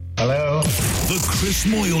The Chris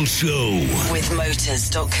Moyle Show. With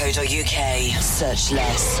motors.co.uk. Search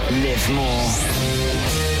less, live more.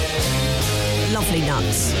 Lovely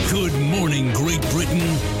nuts. Good morning, Great Britain.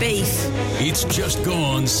 Beef. It's just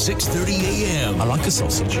gone 6:30 a.m. I like a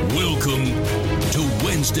sausage. Welcome to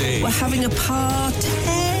Wednesday. We're having a party.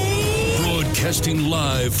 Broadcasting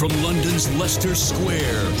live from London's Leicester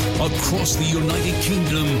Square, across the United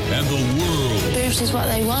Kingdom and the world. This is what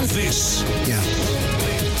they want. This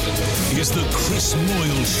is the Chris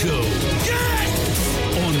Moyle Show.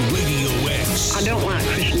 On Radio X. I don't like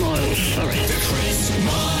Chris Moyle, sorry. The Chris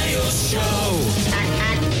Moyle Show.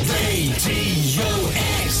 Radio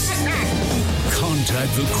X.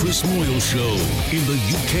 Contact the Chris Moyle Show. In the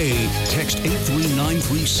UK, text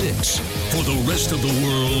 83936. For the rest of the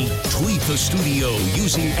world, tweet the studio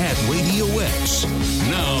using @Radio X.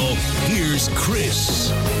 Now, here's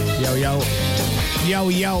Chris. Yo, yo. Yo,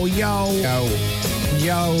 yo, yo. Yo.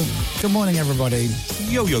 Yo. Good morning, everybody.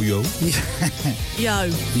 Yo, yo, yo. Yo.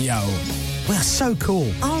 Yo. We're so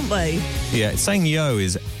cool. Aren't we? Yeah, saying yo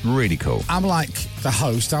is really cool. I'm like the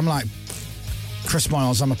host. I'm like Chris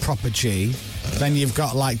Moyles. I'm a proper G. Then you've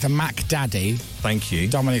got like the Mac Daddy, Thank you.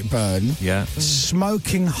 Dominic Byrne. Yeah.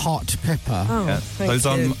 Smoking hot pipper. Oh, Yeah. thank Those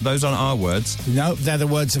you. aren't our words. No, they're the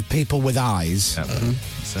words of people with eyes. Yeah.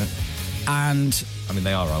 That's it. And I mean,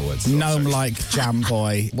 they are our words. gnome like Jam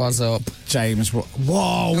Boy. What's up? James. Whoa,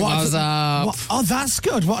 what? What's up? What? Oh, that's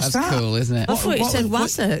good. What's That's that? cool, isn't it? I thought you what- said what-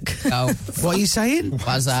 Wassock. Oh, What are you saying?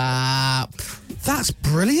 what's up? That's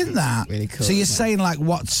brilliant, that. Really cool, So you're isn't it? saying, like,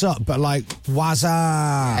 what's up, but like, what's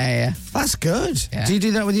up? Yeah. That's good. Yeah. Do you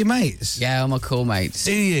do that with your mates? Yeah, all my cool mates.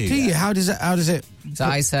 Do you? Do you? How does it? So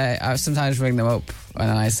I sometimes ring them up and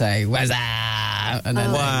then I say, what's up? And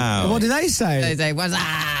then Wow. What do they they say? say, what's up?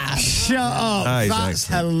 Shut up. That is That's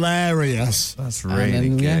excellent. hilarious. That's And really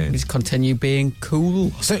then, yeah, we good. just continue being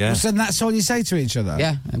cool. So, Yeah. so that's all you say to each other?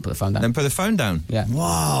 Yeah, and put the phone down. Then put the phone down. Yeah.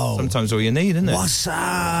 Whoa. Sometimes all you need, isn't it? What's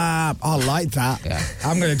up? I like that. Yeah.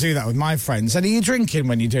 I'm going to do that with my friends. And are you drinking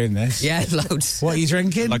when you're doing this? Yeah, loads. What are you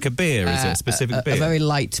drinking? Like a beer, is it? A specific beer? A very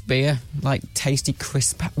light beer, like tasty,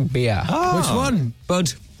 crisp beer. Which one?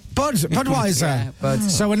 Bud. Budweiser. Yeah, Bud.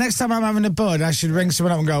 So when next time I'm having a bud, I should ring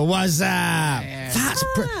someone up and go, what's up? That's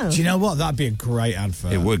do you know what? That'd be a great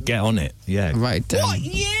advert. It would get on it. Yeah. Right. What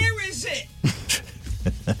year is it?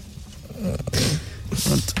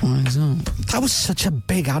 Budweiser. That was such a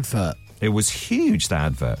big advert. It was huge, that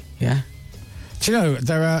advert. Yeah. Do you know,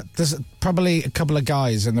 there's probably a couple of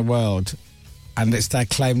guys in the world, and it's their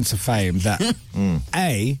claim to fame that,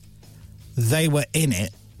 A, they were in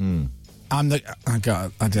it. That's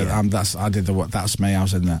me, I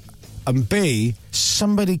was in that. And B,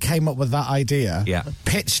 somebody came up with that idea, Yeah.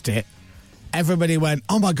 pitched it, everybody went,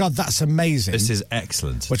 oh my God, that's amazing. This is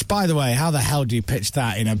excellent. Which, by the way, how the hell do you pitch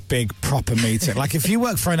that in a big, proper meeting? Like, if you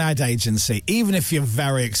work for an ad agency, even if you're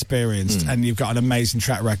very experienced and you've got an amazing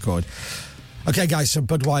track record. Okay, guys, so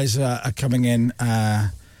Budweiser are coming in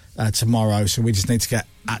tomorrow, so we just need to get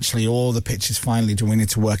actually all the pitches finally done. We need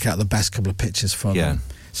to work out the best couple of pitches for Yeah. them.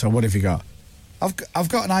 So what have you got? I've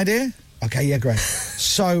got an idea. Okay, yeah, great.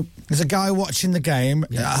 So there's a guy watching the game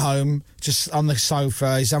at home, just on the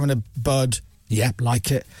sofa. He's having a bud. Yep,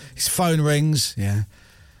 like it. His phone rings. Yeah.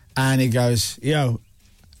 And he goes, yo.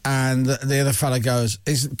 And the other fella goes,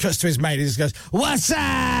 he cuts to his mate. He just goes, what's up?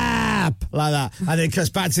 Like that. And then he cuts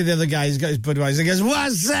back to the other guy. He's got his Budweiser. He goes,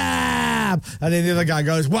 what's up? And then the other guy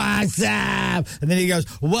goes, what's up? And then he goes,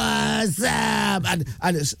 what's up?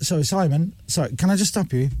 So, Simon, sorry, can I just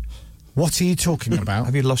stop you? What are you talking about?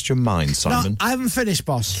 Have you lost your mind, Simon? No, I haven't finished,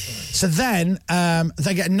 boss. So then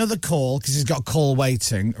they get another call because he's got a call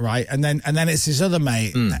waiting, right? And then it's his other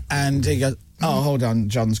mate, and he goes, "Oh, hold on,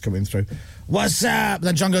 John's coming through. What's up?" And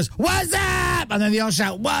then John goes, "What's up?" And then they all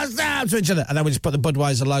shout, "What's up?" to each other, and then we just put the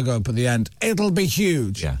Budweiser logo up at the end. It'll be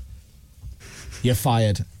huge. Yeah. You're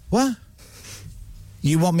fired. What?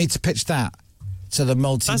 You want me to pitch that to the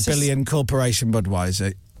multi-billion corporation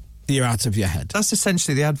Budweiser? You're out of your head. That's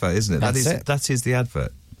essentially the advert, isn't it? That's it. That is the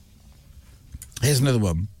advert. Here's another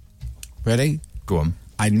one. Ready? Go on.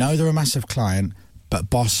 I know they're a massive client, but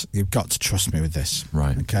boss, you've got to trust me with this.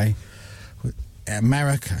 Right. Okay?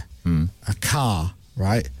 America, a car,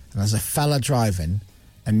 right? And there's a fella driving,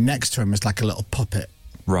 and next to him is like a little puppet.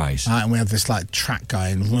 Right. And we have this like track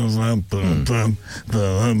going, boom, boom, boom, boom,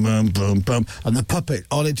 boom, boom, boom, boom. And the puppet,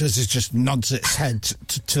 all it does is just nods its head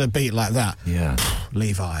to the beat like that. Yeah.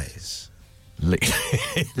 Levi's.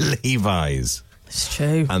 Levi's. It's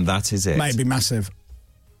true. And that is it. Mate, be massive.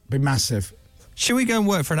 Be massive. Should we go and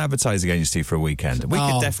work for an advertising agency for a weekend? We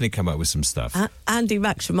could definitely come up with some stuff. Andy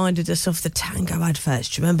Max reminded us of the Tango adverts.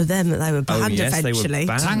 Do you remember them? That they were banned eventually. They were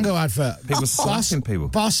banned. Tango advert. People slapping people.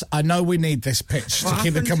 Boss, I know we need this pitch to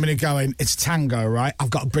keep the company going. It's Tango, right? I've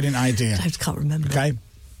got a brilliant idea. I can't remember. Okay.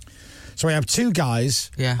 So we have two guys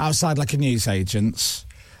outside like a newsagent's,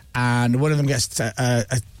 and one of them gets a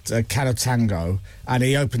can of Tango, and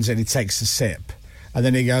he opens it and he takes a sip, and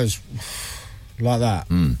then he goes like that.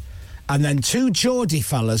 And then two Geordie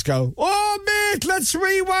fellas go, "Oh, mate, let's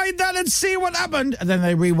rewind that and see what happened." And then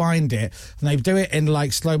they rewind it, and they do it in,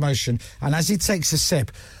 like, slow motion. And as he takes a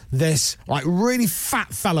sip, this, like, really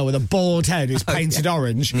fat fellow with a bald head who's painted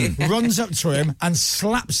orange runs up to him and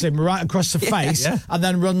slaps him right across the face and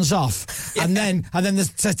then runs off. And then the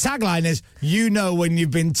tagline is, "You know when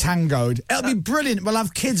you've been tangoed." It'll be brilliant. We'll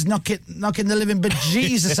have kids knocking the living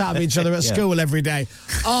bejesus out of each other at school every day.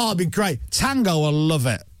 Oh, it'll be great. Tango will love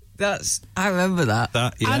it. I remember that.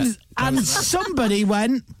 And somebody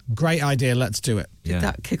went, "Great idea, let's do it." Did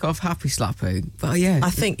that kick off Happy Slapping? But yeah.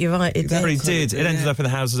 I think you're right. It did. It ended up in the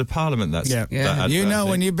Houses of Parliament. That You know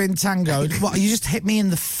when you've been tangoed. What? You just hit me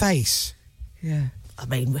in the face. Yeah. I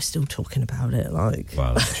mean, we're still talking about it, like...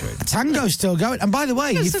 Well, that's true. Tango's still going. And by the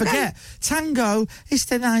way, you forget, Tango is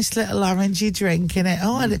the nice little orangey drink in it.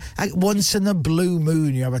 Oh, and once in the blue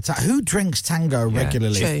moon you have a Tango. Who drinks Tango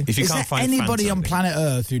regularly? True. If you is can't there find anybody Fanta, on planet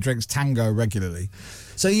Earth who drinks Tango regularly?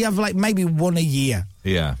 So you have, like, maybe one a year.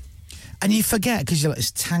 Yeah. And you forget because you're like,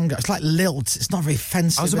 it's Tango. It's like Lilt. It's not very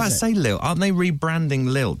offensive. I was about to say Lilt. Aren't they rebranding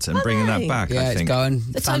Lilt and bringing that back? Yeah, I think. it's going.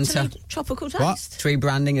 The Fanta. totally tropical taste. What? It's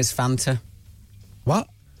rebranding as Fanta. What?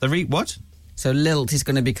 What? So Lilt is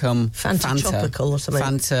going to become Fanta Tropical or something.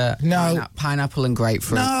 Fanta, No. pineapple and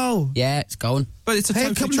grapefruit. No. Yeah, it's gone. But it's a Here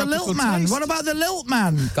totally come the tropical Lilt man. taste. What about the Lilt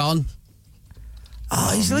man? Gone.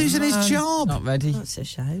 Oh, he's losing his job. Not ready. That's a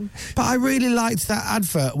shame. But I really liked that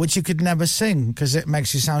advert, which you could never sing because it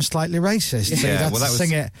makes you sound slightly racist. So Yeah, you'd have well, to that was-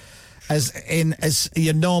 sing it as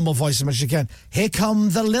your normal voice as much as you can. Here come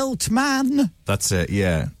the Lilt man. That's it,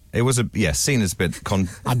 yeah. It was seen as a bit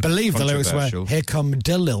I believe the lyrics were, controversial. "Here come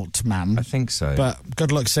the Lilt man." I think so. But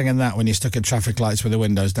good luck singing that when you're stuck at traffic lights with the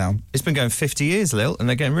windows down. It's been going 50 years, Lilt, and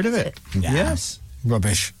they're getting rid of it. Yes.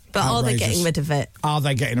 Rubbish. But are they Outrageous. getting rid of it? Are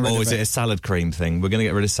they getting rid Or of is it a salad cream thing? We're going to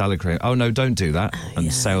get rid of salad cream. Oh, no, don't do that.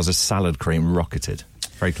 And sales of salad cream rocketed.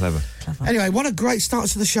 Very clever. Anyway, what a great start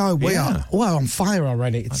to the show. We Yeah. are on fire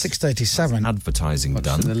already. It's 6:37. Advertising The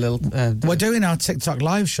done. little, We're doing our TikTok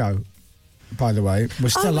live show, by the way. We're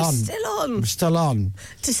still we're on. still on. We're still on.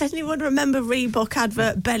 Does anyone remember Reebok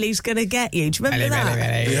advert, Belly's Gonna Get You? Do you remember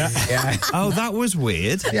that? Yeah. Oh, that was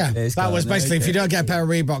weird. Yeah, It's that was gone, basically, if you don't get a pair of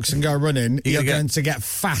Reeboks and go running, you're get going to get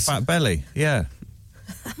fat. Fat belly, yeah.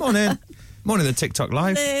 Morning. Morning, the TikTok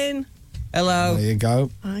live. Then, Hello. There you go.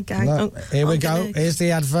 okay. Look, here we I'm go. gonna- Here's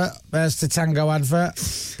the advert. There's the Tango advert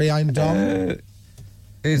behind Dom. And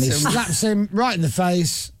he It's slaps him right in the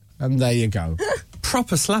face, and there you go.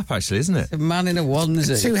 Proper slap, actually, isn't it? a man in a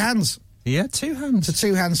onesie. Two hands. Yeah, two hands. It's a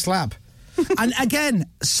two-hand slap. And again,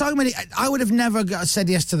 so many... I would have never said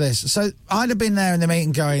yes to this. So I'd have been there in the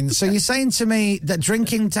meeting going, so you're saying to me that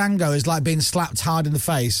drinking Tango is like being slapped hard in the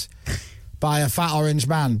face by a fat orange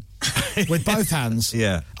man with both hands?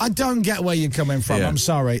 Yeah. I don't get where you're coming from. Yeah. I'm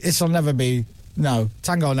sorry. This'll never be... No,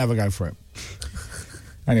 Tango will never go for it.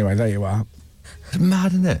 Anyway, there you are. It's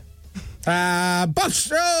mad, isn't it?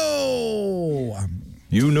 Busto!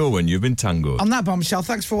 You know when you've been tangoed. On that bombshell,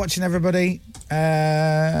 thanks for watching, everybody.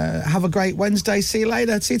 Have a great Wednesday. See you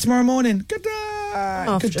later. See you tomorrow morning. Good day.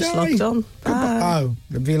 I've Good just day. logged on. Goodbye. Bye. Oh,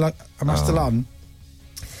 have you am I still on?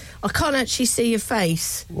 I can't actually see your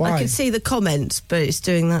face. Why? I can see the comments, but it's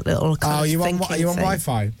doing that little kind Oh, of you on thinking thing.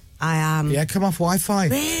 Wi-Fi? I am. Yeah, come off Wi-Fi.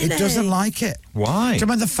 Really? It doesn't like it. Why? Do you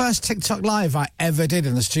remember the first TikTok live I ever did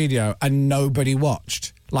in the studio and nobody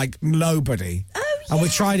watched? Like, nobody. Oh, And we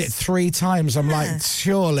tried it 3 times. I'm like,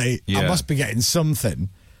 surely I Yeah. must be getting something.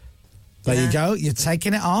 There you go. You're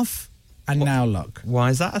taking it off. And now look.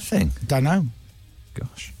 Why is that a thing? Don't know.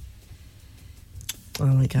 Gosh. There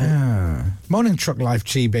we go. Morning, Truck Life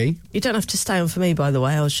GB. You don't have to stay on for me, by the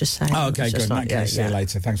way. I was just saying. Oh, It okay, was good. just In like, that case, see you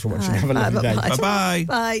later. Thanks for watching. Have a Bye, lovely day. bye. Bye-bye.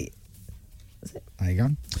 Bye. There you go.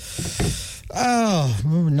 Oh,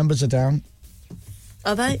 numbers are down.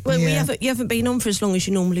 Are they? Well, Yeah. you haven't been on for as long as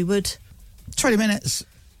you normally would. 20 minutes.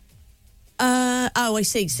 Oh, I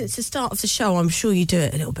see. Since the start of the show, I'm sure you do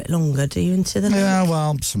it a little bit longer, do you, into the Yeah, link?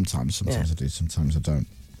 well, sometimes Yeah. I do, sometimes I don't.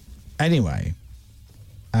 Anyway,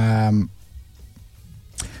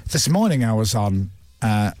 this morning I was on,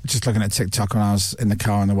 just looking at TikTok when I was in the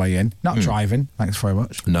car on the way in. Not driving, thanks very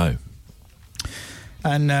much. No.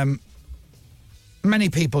 And many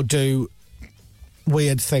people do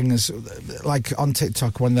weird things, like on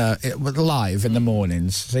TikTok when they're live in the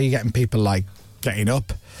mornings. So you're getting people like getting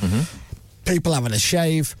up, people having a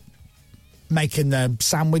shave, making their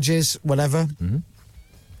sandwiches, whatever,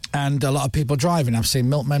 and a lot of people driving. I've seen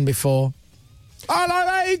milkmen before. Hello,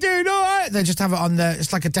 how you doing? All right? They just have it on there.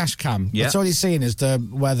 It's like a dash cam. Yeah. That's all you're seeing is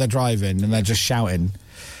where they're driving, and they're just shouting.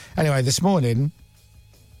 Anyway, this morning,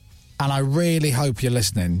 and I really hope you're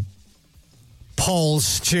listening, Paul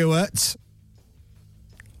Stewart.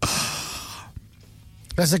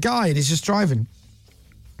 There's a guy and he's just driving.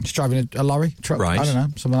 He's driving a lorry, truck, Right. I don't know,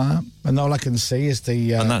 something like that. And all I can see is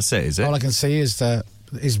the... And that's it, is it? All I can see is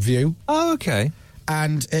his view. Oh, okay.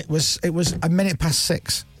 And it was a minute past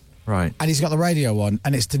 6. Right. And he's got the radio on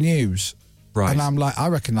and it's the news. Right. And I'm like, I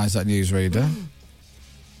recognise that newsreader.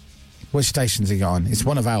 Which station's he got on? It's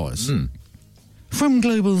one of ours. From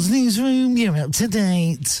Global's newsroom, you're up to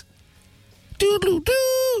date.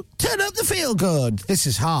 Doodle-doo, turn up the feel good. This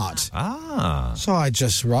is Heart. Ah. So I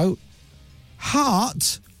just wrote,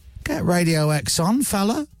 Heart, get Radio X on,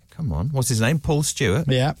 fella. Come on. What's his name? Paul Stewart?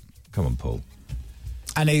 Yeah. Come on, Paul.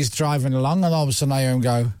 And he's driving along, and all of a sudden I hear him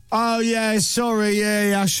go, oh, yeah, sorry,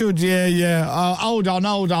 yeah, I should, yeah. Oh, hold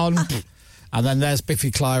on. And then there's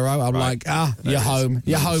Biffy Clyro. I'm like, you're home.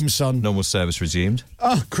 You're home, son. Normal service resumed.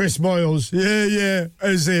 Oh, Chris Moyles. Yeah,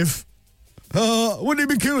 as if. Wouldn't it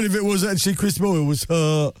be cool if it was actually Chris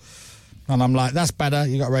Moyles? And I'm like, that's better.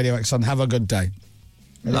 You got Radio X on. Have a good day.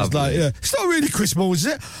 And it's Lovely. like, yeah, it's not really Chris Moyles, is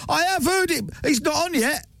it? I have heard him. He's not on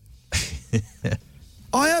yet.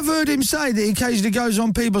 I have heard him say that he occasionally goes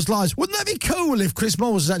on people's lives. Wouldn't that be cool if Chris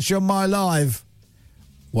Moyles was actually on my live?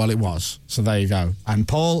 Well, it was. So there you go. And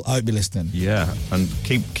Paul, I hope you're listening. Yeah. And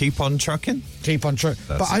keep on trucking? Keep on trucking.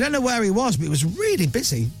 But I don't know where he was, but he was really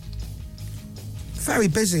busy. Very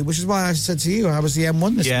busy, which is why I said to you, how was the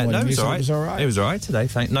M1 this morning? No, it You was said all right. It was all right. It was all right today.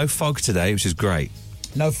 No fog today, which is great.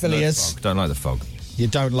 No No Phileas. fog. Don't like the fog. You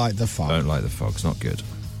don't like the fog. Don't like the fog. It's not good.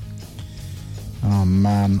 Oh,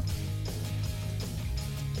 man.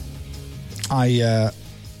 My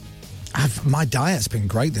diet's been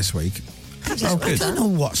great this week. I don't know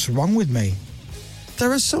what's wrong with me.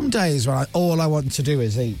 There are some days when all I want to do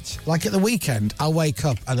is eat. Like at the weekend, I wake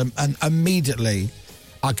up and immediately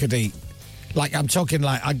I could eat. Like I'm talking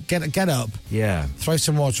like I get up, Yeah. throw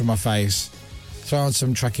some water on my face, throw on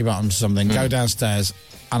some tracky bottoms or something, go downstairs,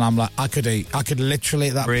 and I'm like, I could eat. I could literally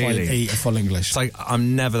at that point Really? eat a full English. It's like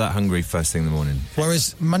I'm never that hungry first thing in the morning.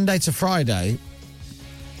 Whereas Monday to Friday,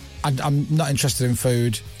 I'm not interested in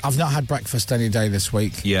food. I've not had breakfast any day this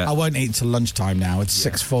week. Yeah. I won't eat till lunchtime now. It's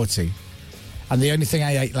 6:40. And the only thing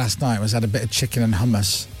I ate last night was I had a bit of chicken and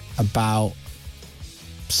hummus about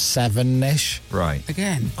 7-ish. Right.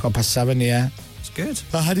 Again. 7:15, yeah. It's good.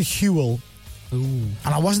 I had a Huel. Ooh. And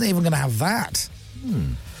I wasn't even going to have that.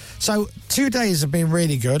 So 2 days have been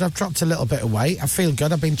really good. I've dropped a little bit of weight. I feel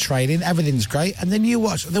good. I've been training. Everything's great. And then you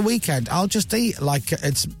watch the weekend. I'll just eat like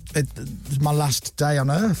it's my last day on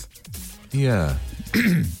earth. Yeah.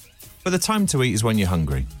 But the time to eat is when you're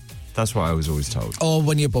hungry. That's what I was always told. Or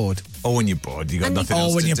when you're bored. Or when you're bored, you got nothing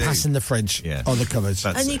else Or when to you're do. passing the fridge or the cupboards.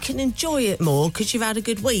 That's And it. you can enjoy it more because you've had a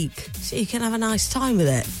good week. So you can have a nice time with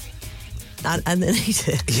it. And then eat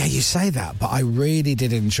it. Yeah, you say that, but I really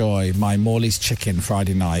did enjoy my Morley's chicken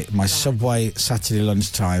Friday night, my Subway Saturday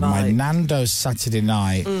lunchtime, my Right. Nando's Saturday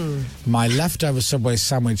night, my leftover Subway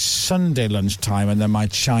sandwich Sunday lunchtime, and then my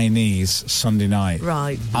Chinese Sunday night.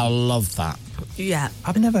 Right. I love that. Yeah.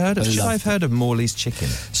 I've never heard of. I Should love I have heard of Morley's Chicken?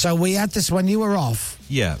 So we had this when you were off.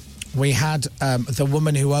 Yeah. We had the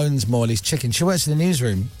woman who owns Morley's Chicken. She works in the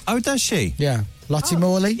newsroom. Oh, does she? Yeah, Lottie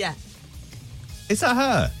Morley. Yeah. Is that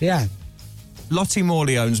her? Yeah, Lottie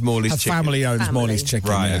Morley owns Morley's her Chicken. family owns Family. Morley's Chicken.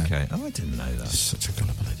 Right. yeah. Okay. Oh, I didn't know that. Such a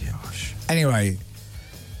gullible idiot. Anyway,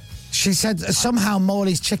 she said somehow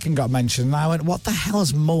Morley's Chicken got mentioned, and I went, what the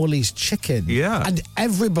hell's Morley's Chicken? Yeah. And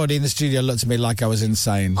everybody in the studio looked at me like I was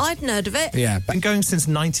insane. I'd heard of it. Yeah, Been going since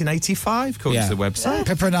 1985, according to the website.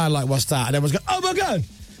 Pippa and I like, what's that? And everyone's going, oh my God,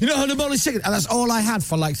 you know how the Morley's Chicken? And that's all I had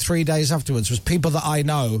for like 3 days afterwards was people that I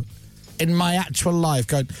know in my actual life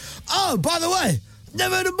going, oh, by the way,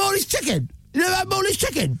 never heard of Morley's Chicken? You never had Morley's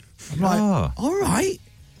Chicken? I'm like, Oh. all right.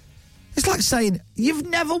 It's like saying, you've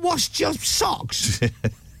never washed your socks.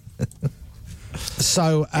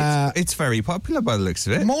 So, It's very popular by the looks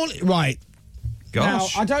of it. Morley, right.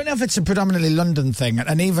 Gosh. Now, I don't know if it's a predominantly London thing,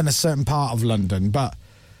 and even a certain part of London, but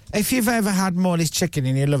if you've ever had Morley's Chicken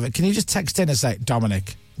and you love it, can you just text in and say,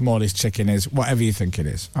 Dominic, Morley's Chicken is whatever you think it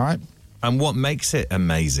is, all right? And what makes it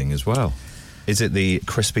amazing as well? Is it the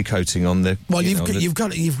crispy coating on the? Well, you've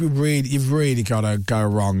really got to go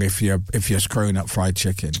wrong if you're screwing up fried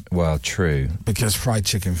chicken, Well, true. because fried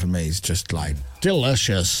chicken for me is just like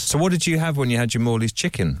delicious. So what did you have when you had your Morley's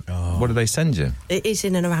chicken? What did they send you? It is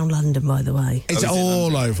in and around London, by the way. It's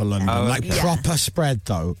all over London, like okay. proper spread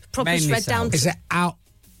though. Proper Mainly spread south. down Is to it out?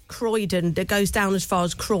 Croydon. That goes down as far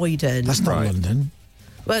as Croydon. That's not Right. London.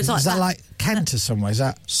 Well, it's Is that like Kent or somewhere? Is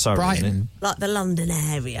that Surrey, Brighton? like the London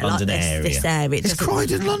area. London like area. This area. It Is doesn't-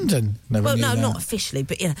 Croydon London? Never Well, knew no, that. not officially,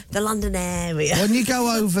 but the London area. When you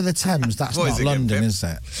go over the Thames, that's What not is it again, London, Pip? is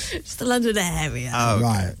it? It's the London area.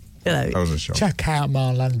 Right. You know, I wasn't sure. Check out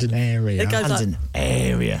my London area. it goes London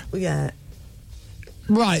area. like, yeah.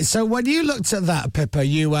 Right, so when you looked at that, Pippa,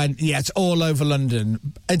 you went, yeah, it's all over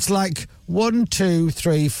London. It's like 1, 2,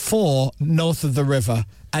 3, 4 north of the river,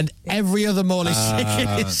 and every other Morley's chicken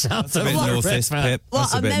is south A of bit the northist, river. Pip. What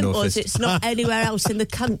That's a I bit meant was northist. it's not anywhere else in the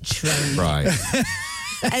country. Right.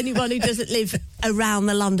 Anyone who doesn't live around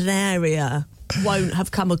the London area won't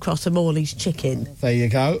have come across a Morley's chicken. There you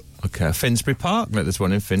go. Okay, Finsbury Park. Met this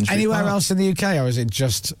one in Finsbury Anywhere Park. else in the UK, or is it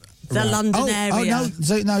just The London area.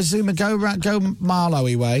 Oh no, zoom in. Go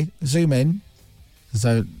Marlowy way. Zoom in.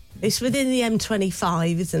 So It's within the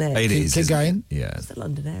M25, isn't it? It is. keep isn't going. it? Yeah. It's the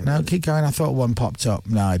London area. No, keep going. I thought one popped up.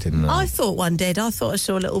 No, I didn't. I thought one did. I thought I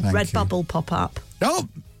saw a little Thank red you. bubble pop up. Oh,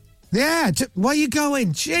 yeah. Where are you going?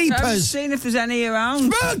 I'm Jeepers! seeing if there's any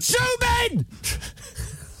around. Zoom in!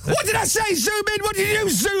 What did I say? Zoom in? What did you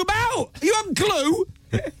zoom out? Are you on Glue?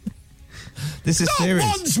 This is Not serious.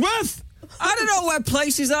 Wandsworth! I don't know where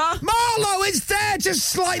places are. Marlow, it's there, just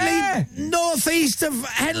slightly Where? northeast of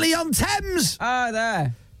Henley-on-Thames. Ah,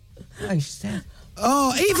 there. Oh, she's there.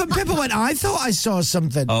 Oh, even Pippa went, I thought I saw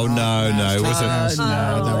something. Oh, no, it wasn't.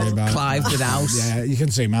 No, don't worry about it. Cliveden House. Yeah, you can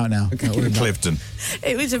zoom out now. Don't worry about it. Clifton.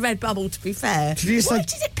 It was a red bubble, to be fair. Did you Why say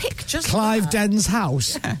did it pick just Clive that? Den's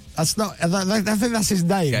house? That's not, I think that's his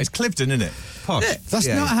name. Yeah, it's Clifton, isn't it? Posh. That's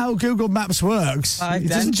Yeah. not how Google Maps works. Clive It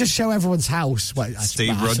doesn't Den. just show everyone's house. Wait,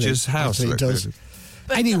 Steve actually- Rogers' house, actually it look, does. really.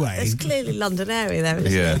 But Anyway. It's clearly London area there,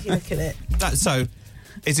 isn't Yeah. it, if you look at it? So,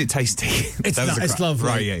 is it tasty? It's, That was a it's cra- lovely.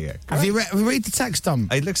 Right, yeah. Have you read the text on?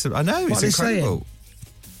 It looks. I know. What It's are they incredible.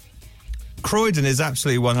 Croydon is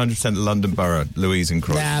absolutely 100% London Borough. Louise and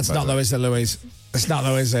Croydon. Nah, it's by not the though, way. is it, Louise? It's not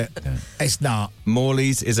though, is it? It's not.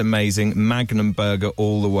 Morley's is amazing. Magnum burger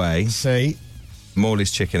all the way. See?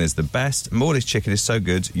 Morley's chicken is the best. Morley's chicken is so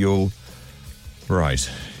good, you'll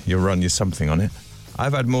run your something on it.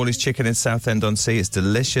 I've had Morley's chicken in Southend-on-Sea. It's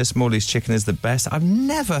delicious. Morley's chicken is the best. I've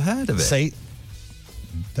never heard of it. See?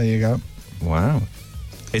 There you go. Wow.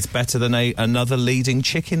 It's better than another leading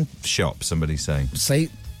chicken shop, somebody's saying. See?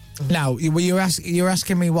 Now, you're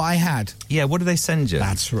asking me what I had. Yeah, what do they send you?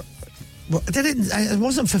 That's right. Well, it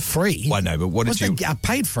wasn't for free. Well, no, but what did you... I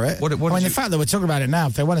paid for it. What I did mean, you- the fact that we're talking about it now,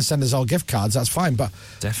 if they want to send us all gift cards, that's fine. But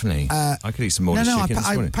Definitely. I could eat some Morley's no, chicken this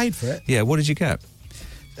I morning. paid for it. Yeah, what did you get?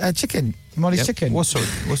 Chicken. Molly's Yep. chicken. What sort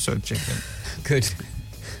of chicken? Good.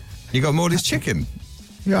 You got Morley's chicken?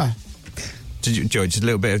 Yeah. Did you enjoy just a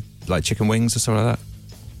little bit of like chicken wings or something like that?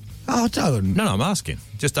 Oh, don't. No, I'm asking.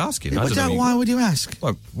 Just asking. I Well, don't know. why would you ask?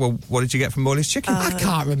 Well, what did you get from Morley's chicken? I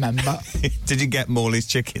can't remember. Did you get Morley's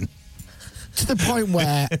chicken? To the point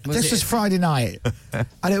where this was Friday night,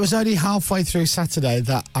 and it was only halfway through Saturday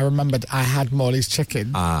that I remembered I had Morley's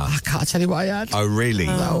chicken. I can't tell you what I had. Oh, really?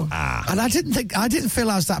 No. And I didn't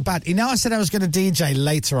feel I was that bad. You know, I said I was going to DJ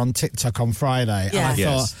later on TikTok on Friday. Yeah. And I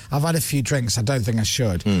Yes. thought, I've had a few drinks. I don't think I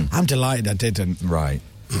should. I'm delighted I didn't. Right.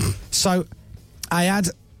 So I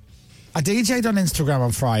DJ'd on Instagram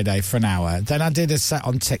on Friday for an hour. Then I did a set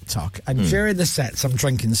on TikTok. And during the sets, I'm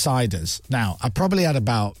drinking ciders. Now, I probably had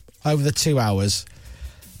about, over the 2 hours,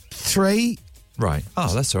 3 Right.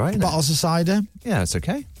 Oh, that's all right. Isn't it? bottles of cider. Yeah, it's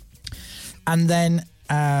okay. And then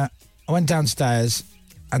I went downstairs,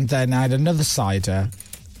 and then I had another cider,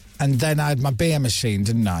 and then I had my beer machine,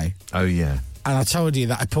 didn't I? Oh, yeah. And I told you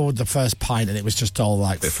that I poured the first pint, and it was just all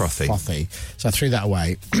like Bit frothy. So I threw that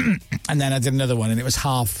away, and then I did another one, and it was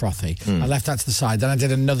half frothy. I left that to the side. Then I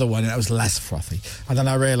did another one, and it was less frothy. And then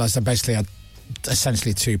I realised I basically had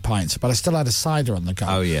essentially 2 pints, but I still had a cider on the go.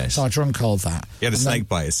 Oh, yes. So I drunk all that. You had a And then- snake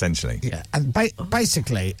bite, essentially. Yeah, and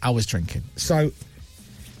basically, I was drinking. So,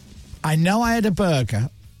 I know I had a burger.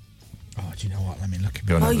 Oh, do you know what? Let me look at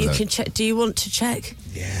Go on, Oh, have a you look. can check. Do you want to check?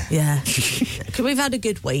 Yeah. Yeah. 'Cause we've had a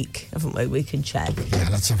good week, haven't we? We can check. Yeah,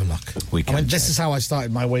 let's have a look. Weekend I mean, this check. is how I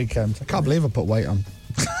started my weekend. I can't believe I put weight on.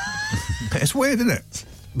 It's weird, isn't it?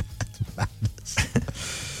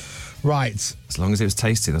 Right. As long as it was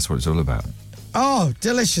tasty, that's what it's all about. Oh,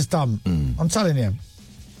 delicious, Dom. I'm telling you.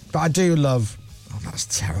 But I do love... Oh, that's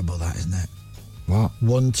terrible, that, isn't it? What?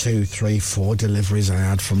 1, 2, 3, 4 deliveries I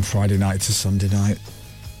had from Friday night to Sunday night.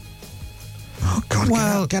 Oh, God,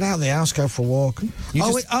 Well- get out of the house, go for a walk. You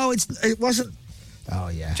It wasn't... Oh,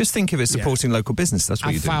 yeah. Just think of it supporting local business. That's what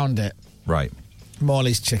I you do. found it. Right.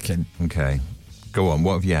 Morley's Chicken. Okay. Go on.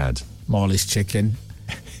 What have you had? Morley's Chicken.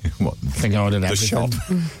 What? I think I ordered The everything. shop.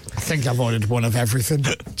 I think I've ordered one of everything.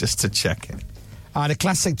 Just to check it. I had a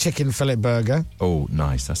classic chicken fillet burger Oh,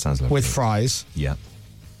 nice. That sounds lovely. with fries Yeah.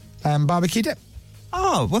 and barbecue dip.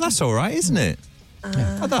 Oh, well, that's all right, isn't it?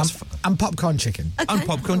 Oh, that's fun. And popcorn chicken. And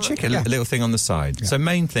popcorn chicken, Yeah. a little thing on the side. So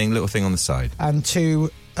main thing, little thing on the side. And 2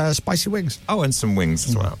 spicy wings. Oh, and some wings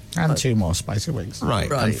as well. And 2 more spicy wings. Right.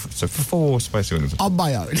 Right. And so 4 spicy wings. On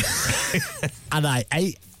my own. And I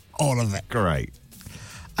ate all of it. Great.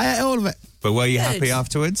 I ate all of it. But were you Good. happy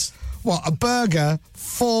afterwards? What, a burger,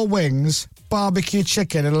 4 wings, barbecue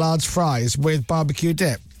chicken and large fries with barbecue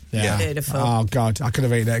dip? Yeah. Beautiful. Oh, God, I could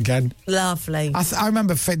have eaten it again. Lovely. I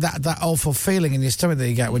remember that awful feeling in your stomach that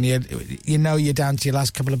you get when you know you're down to your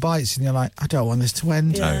last couple of bites and you're like, I don't want this to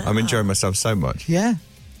end. Yeah. No, I'm enjoying myself so much. Yeah.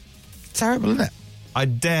 Terrible, isn't it? I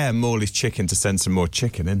dare Morley's Chicken to send some more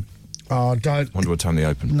chicken in. Oh, don't. Wonder what time they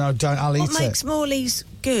open. No, don't. I'll eat What makes it. Morley's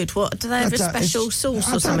good? What do they have a special sauce or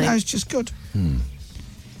I don't something? know, it's just good.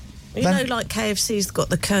 You know, like KFC's got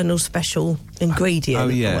the Colonel special ingredient. Oh,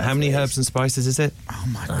 or yeah. whatever How many it is. herbs and spices is it? Oh,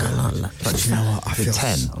 my God. But you know what? I feel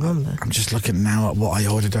 10. I'm just looking now at what I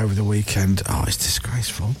ordered over the weekend. Oh, it's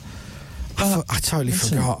disgraceful. I totally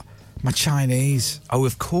forgot. My Chinese. Oh,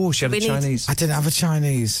 of course. You had We a need- Chinese. I didn't have a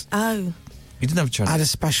Chinese. Oh, You didn't have a Chinese? I had a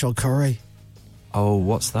special curry. Oh,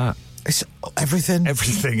 what's that? It's everything.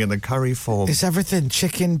 Everything in a curry form. It's everything.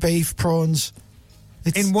 Chicken, beef, prawns.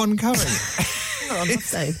 It's in one curry. oh, lovely.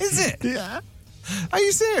 Is it? Yeah. Are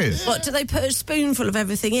you serious? What, do they put a spoonful of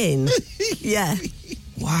everything in? Yeah.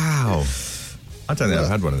 Wow. I don't think I've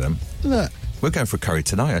had one of them. Look. We're going for a curry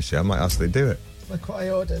tonight, actually. I might ask they do it. Look what I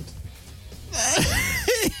ordered.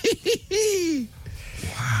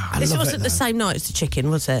 This love wasn't it, the though. same night as the chicken,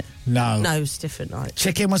 was it? No. No, it was a different night.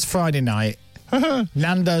 Chicken was Friday night.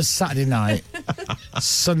 Nando's Saturday night.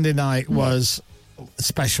 Sunday night was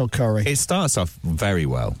special curry. It starts off very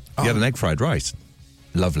well. You had an egg fried rice.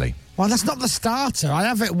 Lovely. Well, that's not the starter. I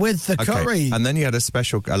have it with the curry. And then you had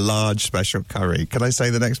a large special curry. Can I say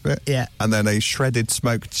the next bit? Yeah. And then a shredded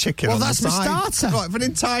smoked chicken Well, on that's the the side. starter. What, for an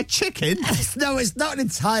entire chicken? No, it's not an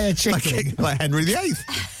entire chicken. like Henry VIII.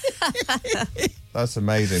 That's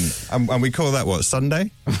amazing. And we call that what,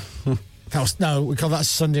 Sunday? We call that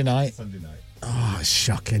Sunday night. Sunday night. Oh, it's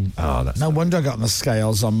shocking. Oh, that's no wonder I got on the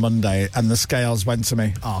scales on Monday and the scales went to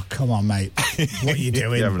me, oh, come on, mate. What are you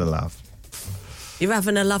doing? You're having a laugh. You're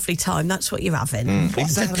having a lovely time. That's what you're having.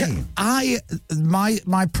 Exactly.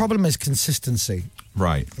 My problem is consistency,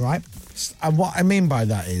 Right. right? And what I mean by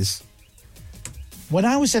that is, when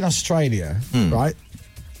I was in Australia, right,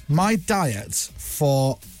 my diet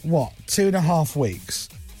for, 2.5 weeks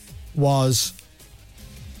was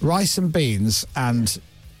rice and beans and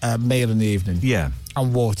a meal in the evening. Yeah.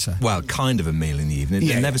 And water. Well, kind of a meal in the evening.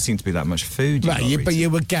 Yeah, There never yeah. seemed to be that much food. Right, but you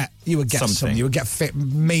would get Something. some. You would get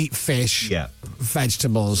meat, fish, Yeah.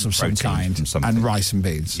 vegetables of some Protein kind, from something. and rice and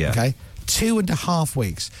beans. Yeah. Okay, 2.5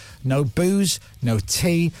 weeks. No booze, no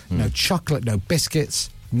tea, no chocolate, no biscuits,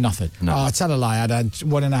 nothing. No. Oh, I tell a lie. I had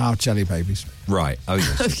 1.5 jelly babies. Right. Oh,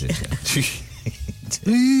 yes, you did.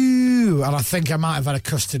 Yeah. Ooh, and I think I might have had a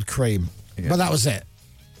custard cream, Yeah. but that was it.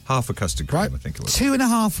 Half a custard cream, Right, I think it was.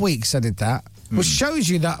 2.5 weeks. I did that, which shows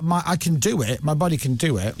you that I can do it. My body can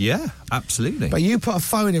do it. Yeah, absolutely. But you put a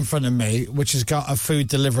phone in front of me, which has got a food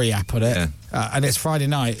delivery app on it, Yeah. and it's Friday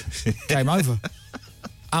night. Game over.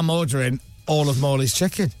 I'm ordering all of Morley's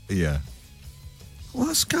chicken. Yeah.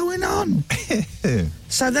 What's going on?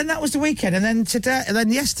 So then that was the weekend, and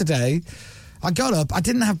then yesterday, I got up. I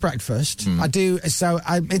didn't have breakfast.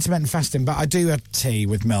 I'm intermittent fasting, but I do have tea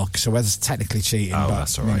with milk, so that's technically cheating. Oh, but,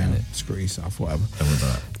 that's all right, you know, isn't it? screw yourself, whatever. Don't worry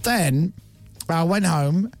about that. Then I went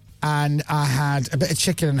home and I had a bit of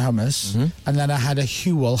chicken and hummus, and then I had half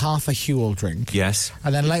a Huel drink. Yes.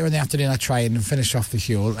 And then later in the afternoon, I trained and finished off the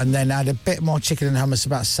Huel, and then I had a bit more chicken and hummus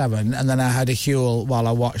about 7, and then I had a Huel while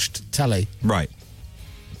I watched telly. Right.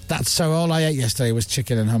 So all I ate yesterday was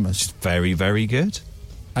chicken and hummus, Very, very good.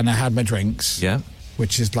 and I had my drinks. Yeah.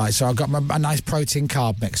 Which is so I got a nice protein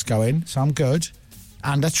carb mix going, so I'm good,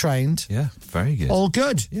 and I trained. Yeah. Very good. All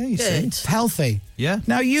good. Yeah, you see. Good. Healthy. Yeah.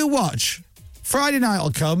 Now you watch. Friday night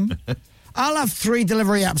will come. I'll have 3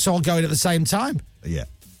 delivery apps all going at the same time. Yeah.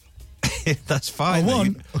 That's fine. I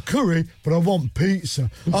want a curry, but I want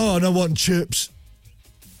pizza. Oh, and I want chips.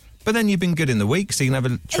 But then you've been good in the week, so you can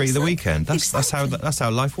have a treat the weekend. That's Exactly.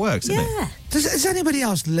 how life works, isn't it? Yeah. Does anybody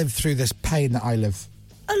else live through this pain that I live?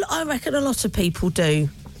 I reckon a lot of people do.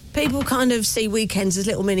 People kind of see weekends as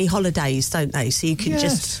little mini holidays, don't they? So you can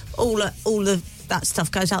just all of that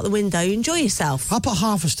stuff goes out the window. Enjoy yourself. I put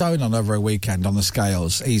half a stone on over a weekend on the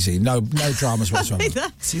scales. Easy. No dramas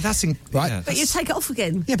whatsoever. See, that's Right. yeah, But you take it off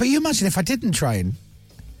again. Yeah, but you imagine if I didn't train.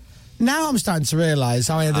 Now I'm starting to realise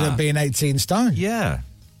I ended up being 18 stone. yeah.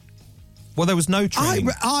 Well, there was no training.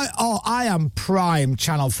 I am prime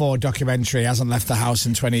Channel 4 documentary hasn't left the house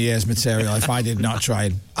in 20 years material if I did not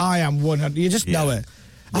train. I am 100. You just know it.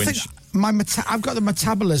 I think I've got the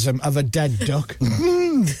metabolism of a dead duck.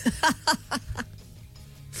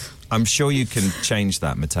 I'm sure you can change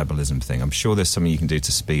that metabolism thing. I'm sure there's something you can do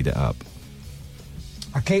to speed it up.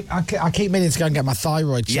 I keep meaning to go and get my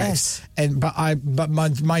thyroid checked. Yes. But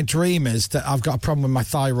my dream is that I've got a problem with my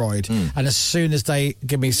thyroid, and as soon as they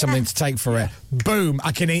give me something to take for it, boom,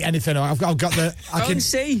 I can eat anything. I've got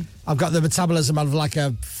the metabolism of like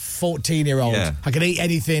a 14-year-old. Yeah. I can eat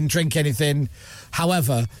anything, drink anything.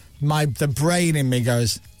 However, the brain in me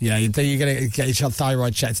goes, yeah, you're going to get your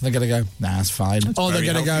thyroid checked, and they're going to go, nah, that's fine. Or they're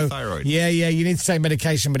going to go, thyroid. yeah, you need to take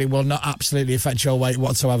medication, but it will not absolutely affect your weight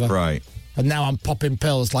whatsoever. Right. And now I'm popping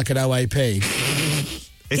pills like an OAP.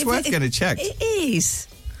 It's worth getting checked. It is.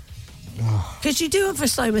 Because you do have a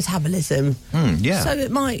slow metabolism. Yeah. So it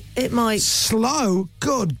might Slow?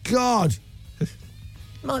 Good God.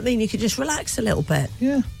 mean you could just relax a little bit.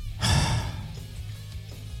 Yeah.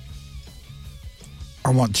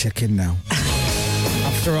 I want chicken now.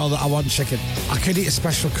 After all that, I want chicken. I could eat a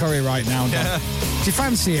special curry right now. Yeah. Do you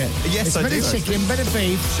fancy it? Yes, it's I a bit do, of chicken, bit of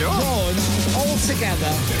beef, Sure. prawns, all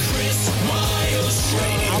together.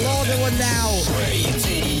 I'll order one now.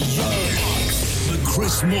 The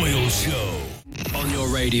Chris Moyle Show. On your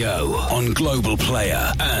radio, on Global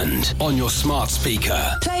Player, and on your smart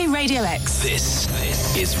speaker. Play Radio X. This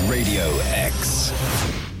is Radio X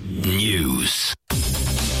News.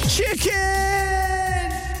 Chicken!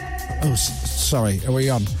 Oh, sorry. Are we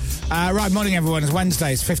on? Right, morning, everyone. It's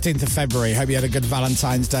Wednesday. It's 15th of February. Hope you had a good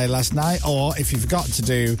Valentine's Day last night. Or if you forgot to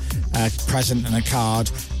do a present and a card,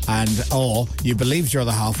 or you believed your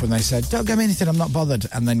other half when they said, don't give me anything, I'm not bothered.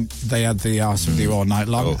 And then they had the arse with you all night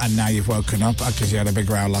long, and now you've woken up because you had a big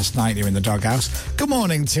row last night. You're in the doghouse. Good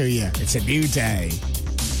morning to you. It's a new day.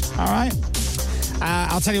 All right?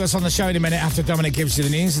 I'll tell you what's on the show in a minute after Dominic gives you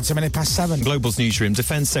the news. It's 7:01. Global's newsroom.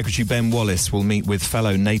 Defence Secretary Ben Wallace will meet with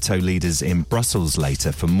fellow NATO leaders in Brussels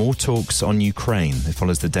later for more talks on Ukraine. It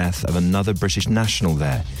follows the death of another British national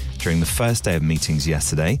there. During the first day of meetings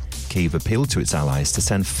yesterday, Kyiv appealed to its allies to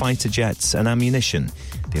send fighter jets and ammunition.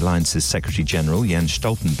 The alliance's Secretary-General, Jens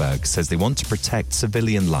Stoltenberg, says they want to protect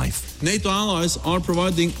civilian life. NATO allies are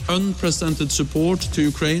providing unprecedented support to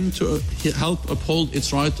Ukraine to help uphold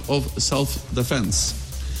its right of self-defense.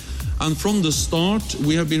 And from the start,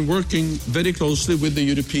 we have been working very closely with the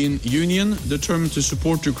European Union, determined to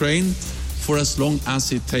support Ukraine for as long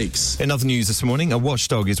as it takes. In other news this morning, a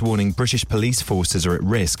watchdog is warning British police forces are at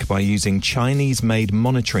risk by using Chinese-made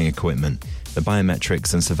monitoring equipment. The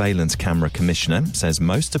Biometrics and Surveillance Camera Commissioner says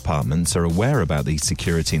most departments are aware about the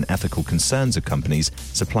security and ethical concerns of companies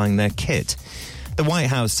supplying their kit. The White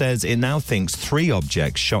House says it now thinks 3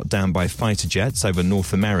 objects shot down by fighter jets over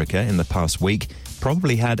North America in the past week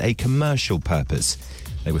probably had a commercial purpose.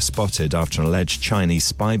 They were spotted after an alleged Chinese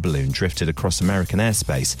spy balloon drifted across American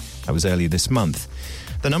airspace. That was earlier this month.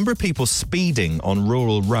 The number of people speeding on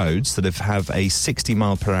rural roads that have a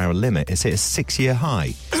 60-mile-per-hour limit is hit a 6-year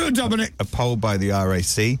high. Dominic. A poll by the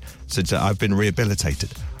RAC suggests I've been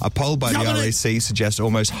rehabilitated. A poll by the RAC suggests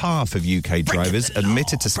almost half of UK drivers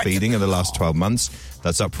admitted to speeding in the last 12 months.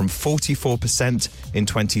 That's up from 44% in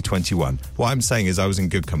 2021. What I'm saying is I was in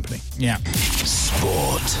good company. Yeah.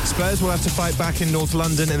 Sport. Spurs will have to fight back in North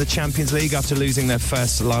London in the Champions League after losing their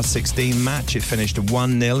first last 16 match. It finished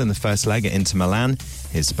 1-0 in the first leg at Inter Milan.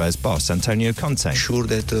 Here's Spurs boss Antonio Conte. Sure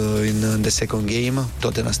that in the second game,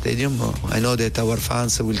 Tottenham Stadium, I know that our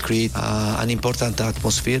fans will create an important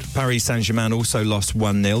atmosphere. Paris Saint-Germain also lost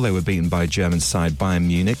 1-0. They were beaten by German side Bayern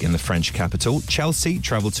Munich in the French capital. Chelsea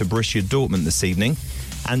travelled to Borussia Dortmund this evening.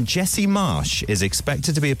 And Jesse Marsch is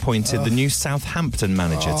expected to be appointed the new Southampton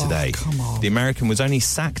manager today. Come on. The American was only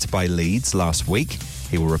sacked by Leeds last week.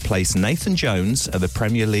 He will replace Nathan Jones at the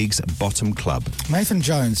Premier League's bottom club. Nathan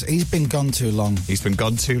Jones, he's been gone too long. He's been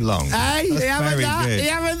gone too long. Hey, you having very that? good. You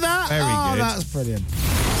having that? Very oh, good. That's brilliant.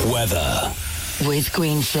 Weather. With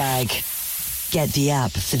Green Flag. Get the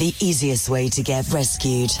app for the easiest way to get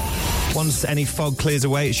rescued. Once any fog clears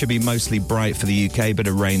away, it should be mostly bright for the UK, bit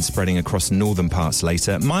of rain spreading across northern parts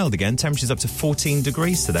later. Mild again, temperatures up to 14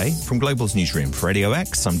 degrees today. From Global's newsroom for Radio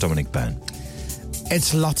X, I'm Dominic Byrne.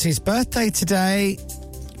 It's Lottie's birthday today.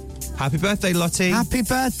 Happy birthday, Lottie. Happy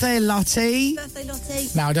birthday, Lottie. Birthday, Lottie.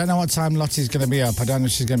 Now, I don't know what time Lottie's going to be up. I don't know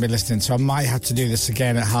if she's going to be listening, so I might have to do this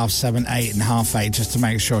again at 7:30, 8 and 8:30 just to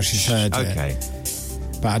make sure she's heard it. Okay.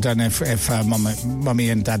 But I don't know if Mummy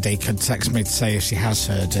and Daddy could text me to say if she has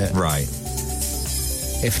heard it. Right.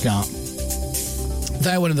 If not,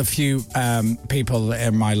 they're one of the few people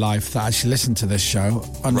in my life that actually listen to this show.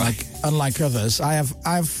 Unlike others, I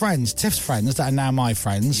have friends, Tiff's friends, that are now my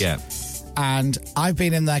friends. Yeah. And I've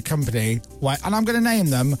been in their company, and I'm going to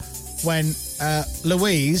name them, when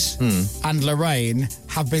Louise and Lorraine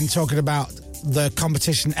have been talking about the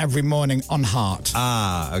competition every morning on Heart.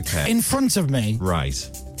 Ah, okay. In front of me. Right.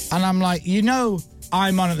 And I'm like,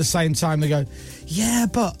 I'm on at the same time. They go, yeah,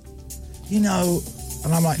 but, and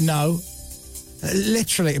I'm like, no.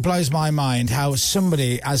 Literally, it blows my mind how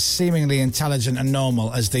somebody as seemingly intelligent and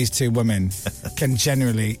normal as these two women can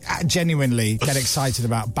genuinely get excited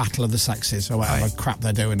about Battle of the Sexes or whatever crap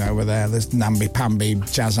they're doing over there. This namby-pamby,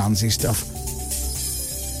 jazz-handsy stuff.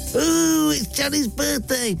 Ooh, it's Johnny's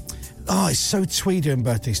birthday. Oh, it's so twee doing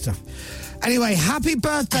birthday stuff. Anyway, happy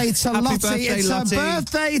birthday to Lottie. Birthday, it's Lottie. her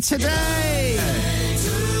birthday today.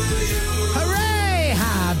 Hooray!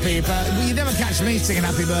 Happy birthday. Well, you never catch me singing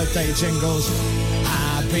happy birthday jingles.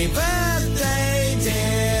 Happy birthday,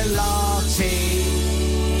 dear Lottie.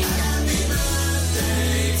 Happy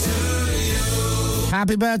birthday to you.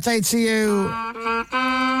 Happy birthday to you.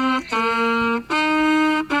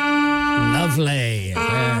 Lovely.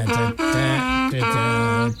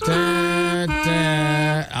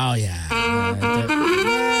 Oh, yeah.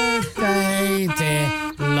 Birthday, dear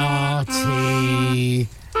Lottie.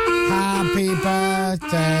 Happy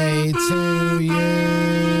birthday to you.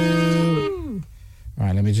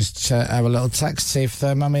 Right, let me just have a little text, see if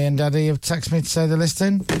Mummy and Daddy have texted me to say they're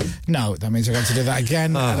listening. No, that means I've got to do that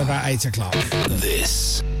again at about 8 o'clock.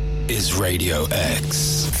 This is Radio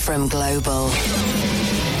X. From Global.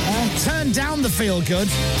 Turn down the feel good.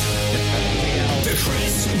 The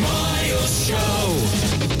Chris Miles Show.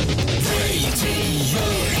 Radio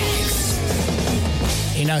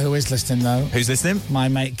X. You know who is listening, though? Who's listening? My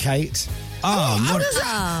mate Kate.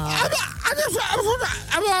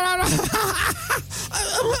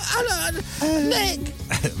 Nick.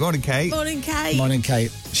 Morning, Kate. Morning, Kate. Morning,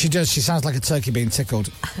 Kate. She sounds like a turkey being tickled.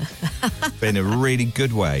 But in a really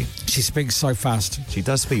good way. She speaks so fast. She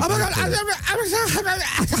does speak. Oh my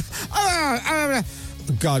God!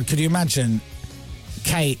 God, could you imagine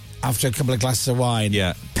Kate after a couple of glasses of wine?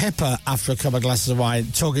 Yeah. Pippa after a couple of glasses of wine,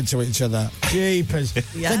 talking to each other. Jeepers.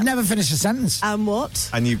 Yeah. They'd never finish a sentence. And what?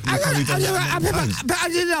 And you've probably done that.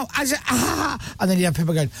 And then you have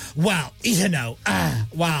Pippa going, well,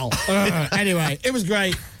 anyway, it was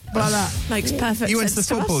great. Like that. Makes perfect sense. You went to the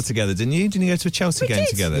football us. together, didn't you? Didn't you go to a Chelsea game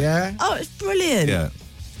together? Yeah. Oh, it's brilliant. Yeah.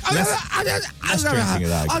 Less drinking of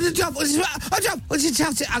that. I was in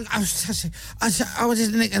Chelsea. I was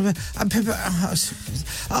in Nick and Pippa.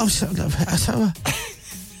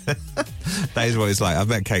 That is what it's like. I've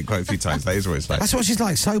met Kate quite a few times. That is what it's like. That's what she's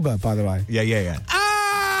like, sober, by the way. Yeah.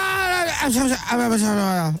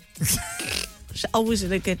 She's always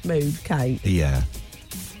in a good mood, Kate. Yeah.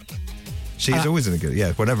 She's always in a good...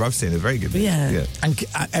 Yeah, whenever I've seen her, very good. Yeah. And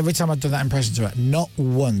every time I've done that impression to her, not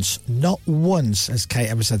once has Kate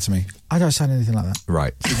ever said to me, I don't sound anything like that.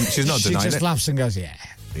 Right. She's not denying it. She just laughs and goes, yeah.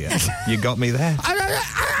 Yeah. You got me there.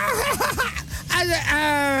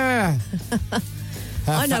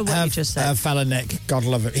 I know what you just said. Fella Nick, God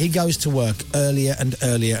love him. He goes to work earlier and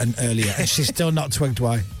earlier and earlier, and she's still not twigged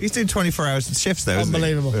why. He's doing 24 hours shifts though, isn't he?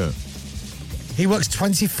 Unbelievable. Yeah. He works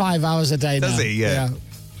 25 hours a day now. Does he? Yeah.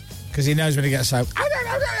 Because he knows when he gets home.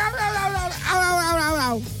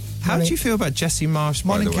 How do you feel about Jesse Marsh,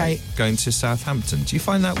 by the way, Kate. going to Southampton? Do you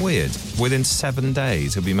find that weird? Within 7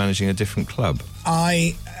 days, he'll be managing a different club.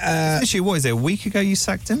 Actually, what is it, a week ago you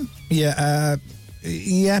sacked him? Yeah,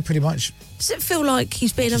 pretty much. Does it feel like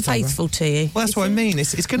he's being unfaithful to you? Well, that's what I mean.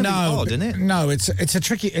 It's going to be odd, isn't it? No, it's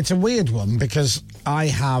a weird one because I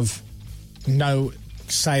have no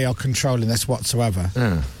say or control in this whatsoever.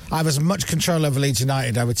 I have as much control over Leeds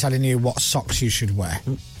United. I was telling you what socks you should wear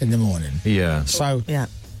in the morning. Yeah. So yeah.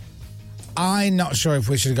 I'm not sure if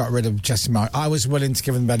we should have got rid of Jesse Marsh. I was willing to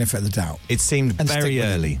give him the benefit of the doubt. It seemed very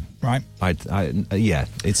early, right? Yeah,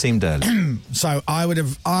 it seemed early. So I would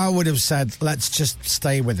have said let's just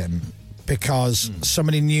stay with him because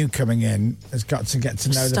somebody new coming in has got to get to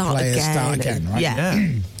know the players, start again, right?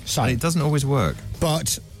 Yeah. So and it doesn't always work.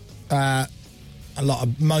 But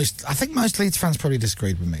I think most Leeds fans probably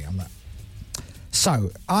disagreed with me on that.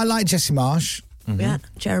 So, I like Jesse Marsh. Yeah,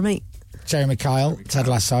 Jeremy Kyle, Ted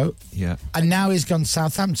Lasso. Yeah. And now he's gone to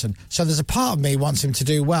Southampton. So there's a part of me wants him to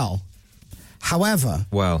do well. However,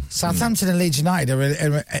 Southampton and Leeds United are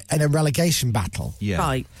in a relegation battle. Yeah.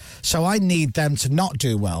 Right. So I need them to not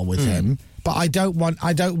do well with him. But I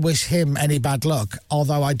don't wish him any bad luck,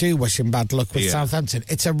 although I do wish him bad luck with Southampton.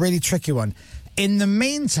 It's a really tricky one. In the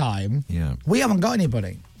meantime, we haven't got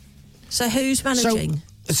anybody. So who's managing?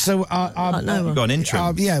 So we've got an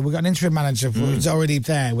interim. we've got an interim manager who's already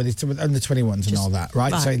there with his under 21s and all that,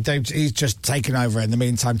 right? So he's just taken over in the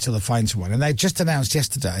meantime till they find someone. And they just announced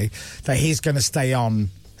yesterday that he's going to stay on.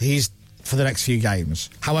 He's for the next few games,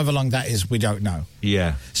 however long that is, we don't know.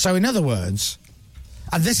 Yeah. So in other words,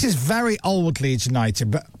 and this is very old Leeds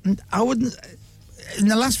United, but I wouldn't. In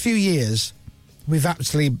the last few years, we've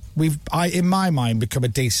in my mind become a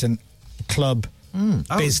decent club,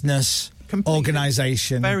 business.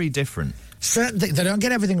 Organisation. Very different. So they don't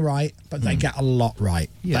get everything right, but they get a lot right.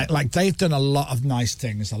 Yeah. They've done a lot of nice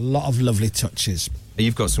things, a lot of lovely touches.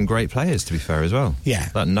 You've got some great players, to be fair, as well. Yeah.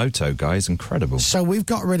 That Noto guy is incredible. So we've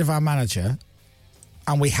got rid of our manager,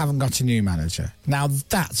 and we haven't got a new manager. Now,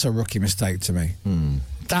 that's a rookie mistake to me.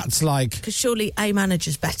 That's like... Because surely a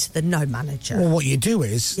manager's better than no manager. Well, what you do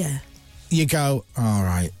is... Yeah. You go, all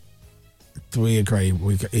right, do we agree?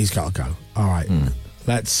 He's got to go. All right.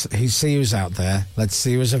 Let's see who's out there. Let's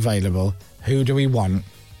see who's available. Who do we want,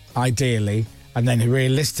 ideally? And then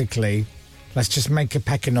realistically, let's just make a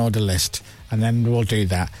pecking order list, and then we'll do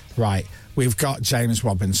that. Right, we've got James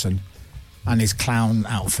Robinson and his clown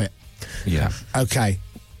outfit. Yeah. Okay,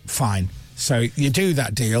 fine. So you do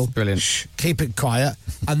that deal. Brilliant. Shh, keep it quiet.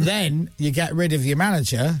 And then you get rid of your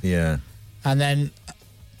manager. Yeah. And then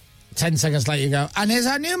 10 seconds later you go, and here's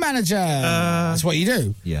our new manager. That's what you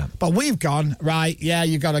do. Yeah. But we've gone, right, yeah,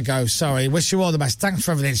 you got to go. Sorry, wish you all the best. Thanks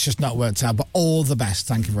for everything. It's just not worked out, but all the best.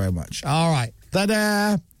 Thank you very much. All right.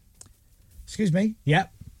 Then, excuse me.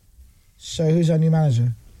 Yep. So who's our new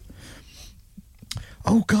manager?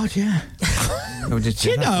 Oh, God, yeah.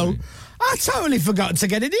 You know, I totally forgot to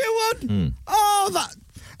get a new one. Oh, that...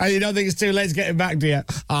 And you don't think it's too late to get him back, do you?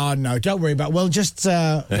 Oh, no, don't worry about it. We'll just...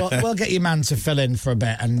 we'll get your man to fill in for a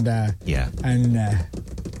bit and...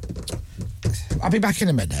 I'll be back in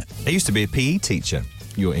a minute. There used to be a PE teacher,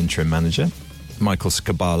 your interim manager, Michael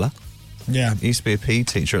Scabala. Yeah. He used to be a PE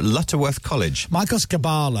teacher at Lutterworth College. Michael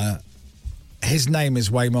Scabala, his name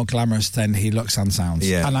is way more glamorous than he looks and sounds.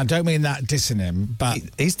 Yeah. And I don't mean that dissing him, but...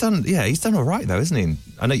 He's done all right, though, isn't he?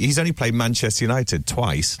 I know he's only played Manchester United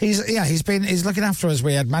twice. He's looking after us.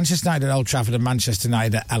 We had Manchester United at Old Trafford and Manchester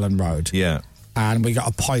United at Ellen Road. Yeah. And we got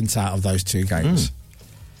a point out of those two games.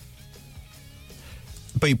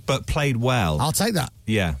 But played well. I'll take that.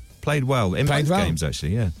 Yeah. Played well in both games,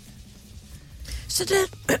 actually, yeah. So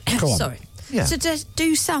Go on. sorry. Yeah. So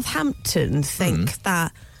do Southampton think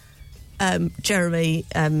that Jeremy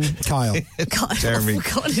Kyle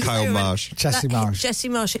Marsh. Jesse Marsh. Jesse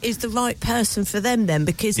Marsh is the right person for them then,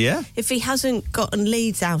 because if he hasn't gotten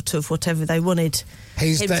Leeds out of whatever they wanted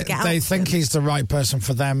him to get out they of think them. he's the right person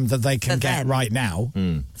for them that they can get right now.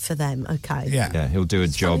 For them, okay. Yeah, he'll do a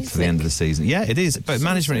job for the end of the season. Yeah, it is. But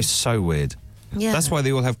management is so weird. Yeah. That's why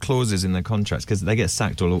they all have clauses in their contracts, because they get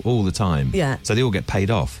sacked all the time. Yeah. So they all get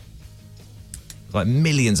paid off. Like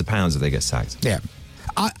millions of pounds if they get sacked. Yeah.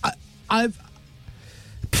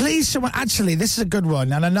 Please, someone. Actually, this is a good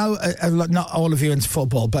one, and I know not all of you into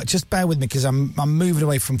football, but just bear with me because I'm moving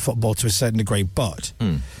away from football to a certain degree. But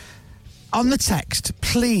on the text,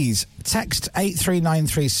 please text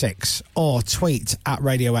 83936 or tweet at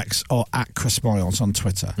Radio X or at Chris Moyles on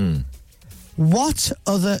Twitter. What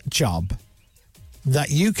other job that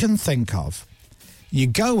you can think of? You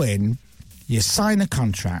go in, you sign a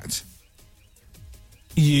contract,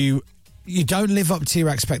 you don't live up to your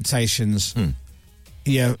expectations, and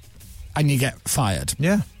you get fired.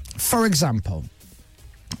 Yeah. For example,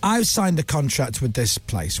 I've signed a contract with this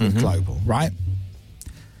place, with Global, right?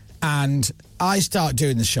 And I start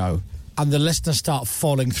doing the show, and the listeners start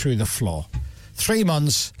falling through the floor. 3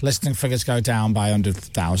 months, listening figures go down by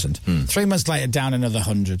 100,000. 3 months later, down another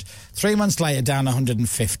 100. 3 months later, down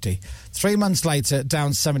 150. 3 months later,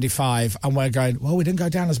 down 75. And we're going, well, we didn't go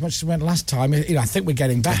down as much as we went last time. You know, I think we're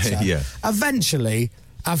getting better. Yeah. Eventually,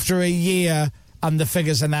 after a year, and the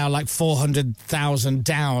figures are now like 400,000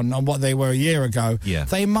 down on what they were a year ago,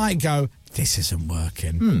 they might go, this isn't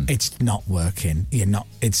working. It's not working.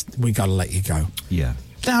 We got to let you go. Yeah.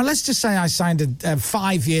 Now, let's just say I signed a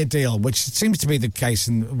 5-year deal, which seems to be the case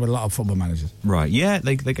with a lot of football managers. Right, yeah,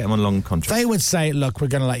 they get them on long contracts. They would say, look, we're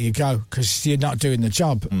going to let you go because you're not doing the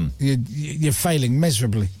job. You're failing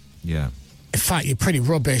miserably. Yeah. In fact, you're pretty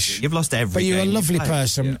rubbish. You've lost every But you're a game lovely you've played,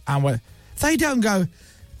 person. And they don't go,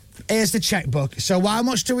 here's the checkbook. So how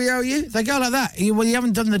much do we owe you? They go like that. You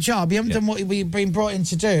haven't done the job. You haven't done what you've been brought in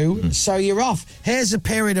to do. So you're off. Here's a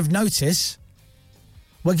period of notice.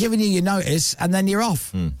 We're giving you your notice, and then you're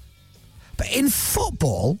off. But in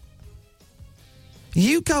football,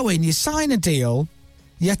 you go in, you sign a deal,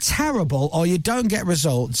 you're terrible, or you don't get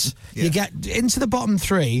results. You get into the bottom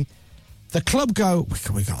 3. The club go,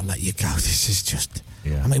 we got to let you go. This is just...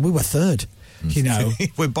 I mean, we were third, you know.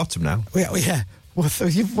 We're bottom now. Yeah. We're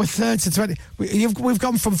third to 20. We've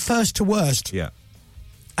gone from first to worst. Yeah.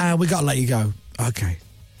 We got to let you go. Okay.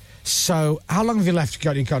 So, how long have you left to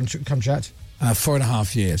get your contract?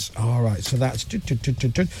 4.5 years. All right. So that's...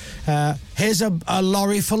 here's a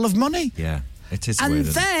lorry full of money. Yeah. It is and weird,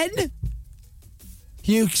 then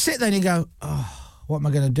you sit there and you go, oh, what am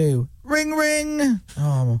I going to do? Ring, ring.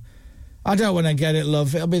 Oh, I don't want to get it,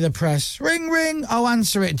 love. It'll be the press. Ring, ring. Oh,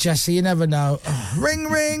 answer it, Jesse. You never know. Oh, ring,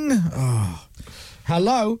 ring. Oh.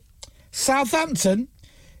 Hello? Southampton?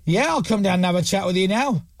 Yeah, I'll come down and have a chat with you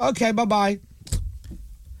now. Okay, bye-bye.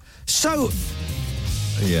 So,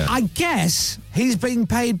 I guess he's being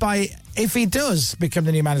paid by... If he does become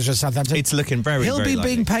the new manager of Southampton... It's looking very, he'll very be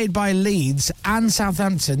being paid by Leeds and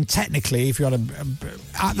Southampton, technically, if you want to...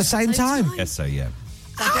 at the same time. Yes, so, yeah.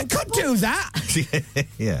 I could do that.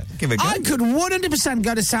 Yeah, give it a go. I could 100%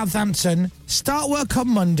 go to Southampton, start work on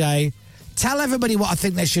Monday, tell everybody what I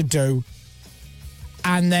think they should do,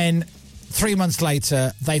 and then 3 months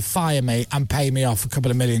later, they fire me and pay me off a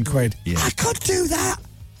couple of million quid. Yeah. I could do that.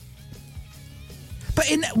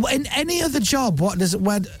 But in any other job, what does it...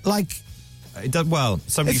 It does, well,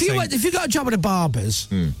 if you got a job at a barber's...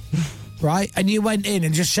 Right, and you went in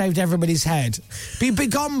and just shaved everybody's head. You'd be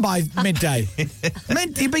gone by midday.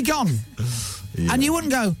 You'd be gone. Yeah. And you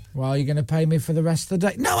wouldn't go, well, you're going to pay me for the rest of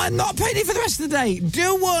the day. No, I'm not paying you for the rest of the day.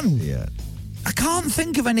 Do one. Yeah. I can't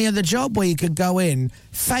think of any other job where you could go in,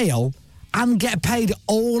 fail, and get paid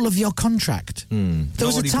all of your contract. There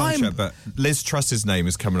was a time... Contract, but Liz Truss's name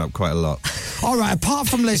is coming up quite a lot. All right, apart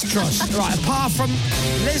from Liz Truss. apart from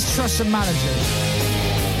Liz Truss and managers...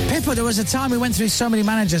 Pippa, there was a time we went through so many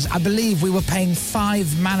managers, I believe we were paying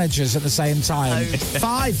 5 managers at the same time.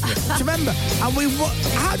 5. Do you remember? And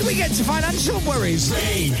how do we get to financial worries?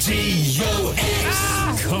 Radio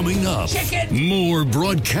X. Coming up, more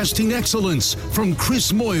broadcasting excellence from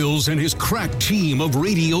Chris Moyles and his crack team of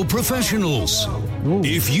radio professionals. Ooh.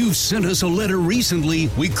 If you've sent us a letter recently,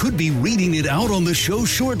 we could be reading it out on the show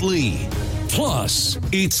shortly. Plus,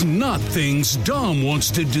 it's not things Dom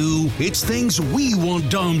wants to do, it's things we want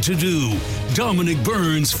Dom to do. Dominic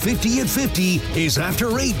Burns' 50 at 50 is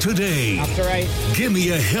after 8 today. After 8. Give me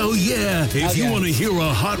a hell yeah if you want to hear a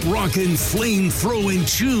hot rockin', flame-throwing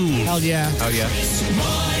tune. Hell yeah. Oh yeah.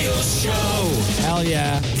 Miles Show. Hell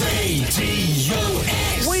yeah. Radio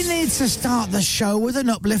X. We need to start the show with an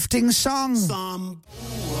uplifting song.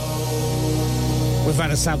 We've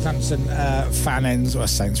had a Southampton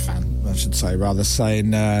Saints fan, I should say, rather,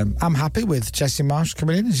 saying, I'm happy with Jesse Marsch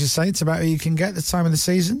coming in, as you say. It's about who you can get at the time of the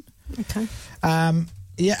season. Okay.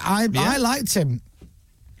 I liked him.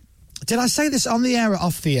 Did I say this on the air or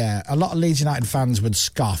off the air? A lot of Leeds United fans would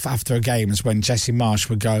scoff after a game as when Jesse Marsch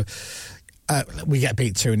would go, we get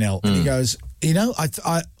beat 2-0. And he goes,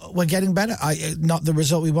 we're getting better. Not the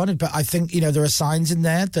result we wanted, but I think, there are signs in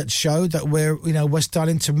there that show that we're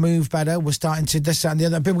starting to move better. We're starting to this, that, and the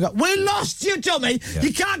other. And people go, we lost, you dummy. Yeah.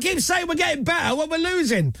 You can't keep saying we're getting better when we're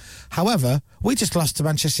losing. However, we just lost to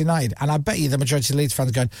Manchester United. And I bet you the majority of Leeds fans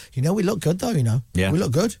are going, we look good though, Yeah. We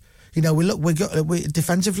look good. We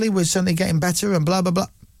defensively, we're certainly getting better and blah, blah, blah.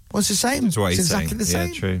 Well, it's the same. That's what it's he's exactly saying.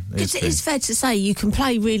 the same. Yeah, true. It's fair to say you can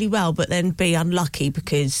play really well, but then be unlucky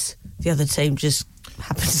because the other team just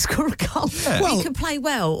happened to score a goal. Yeah. Well, you can play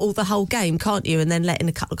well all the whole game, can't you? And then let in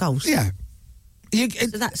a couple of goals. Yeah.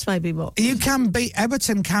 So that's maybe what... You can beat...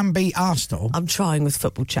 Everton can beat Arsenal. I'm trying with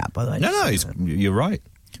football chat, by the way. No, you're right.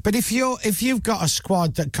 But if you've got a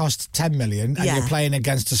squad that costs 10 million and you're playing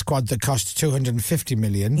against a squad that costs 250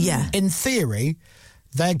 million, in theory...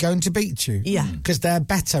 they're going to beat you. Yeah. Because they're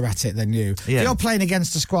better at it than you. Yeah. If you're playing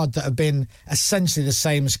against a squad that have been essentially the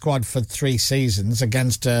same squad for 3 seasons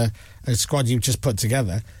against a squad you've just put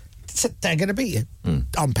together, they're going to beat you.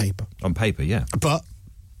 On paper. On paper, yeah. But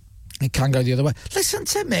it can go the other way. Listen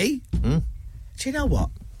to me. Do you know what?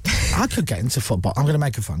 I could get into football. I'm going to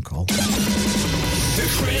make a phone call. The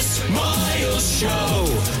Chris Miles Show.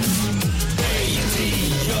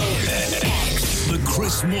 The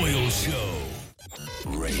Chris Moyle Show.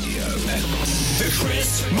 Radio X. The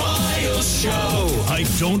Chris Miles Show. I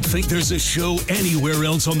don't think there's a show anywhere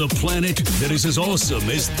else on the planet that is as awesome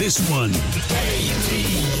as this one.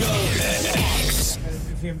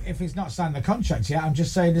 If he's not signed the contract yet, I'm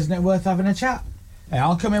just saying, isn't it worth having a chat? Yeah,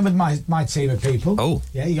 I'll come in with my team of people. Oh.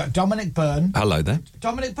 Yeah, you got Dominic Byrne. Hello there.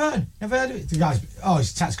 Dominic Byrne. Never heard of it. The guy's,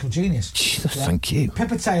 he's a tactical genius. Thank you.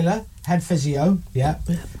 Pippa Taylor, head physio. Yeah.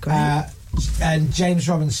 Great. And James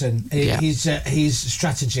Robinson. He's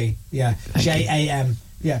strategy. Yeah. JAM.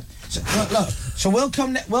 Yeah. So, look. So we'll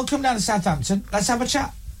come down to Southampton. Let's have a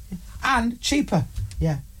chat. And cheaper.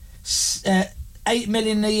 Yeah. 8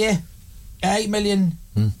 million a year. 8 million.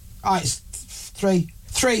 It's 3.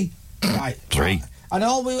 Right. 3. And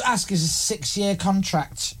all we ask is a 6-year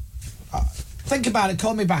contract. Think about it.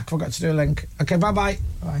 Call me back. I've got to do a link. Okay, bye-bye.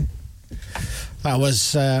 Bye. That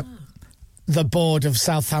was the board of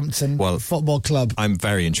Southampton Football Club. I'm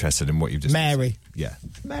very interested in what you've just Mary. Yeah.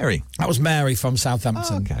 Mary. That was Mary from Southampton.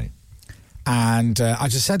 Oh, okay. And I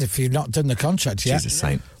just said, if you've not done the contract yet, She's a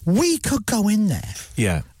saint. We could go in there.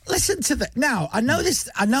 Yeah. Listen to that. Now, I know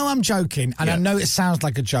I'm joking, and I know it sounds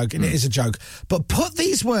like a joke, and it is a joke, but put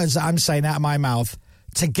these words that I'm saying out of my mouth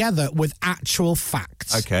together with actual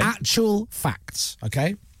facts. Okay. Actual facts,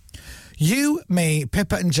 okay? You, me,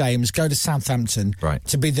 Pippa and James go to Southampton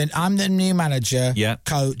to be I'm the new manager,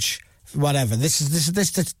 coach, whatever. We're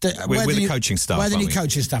the coaching staff. We're the new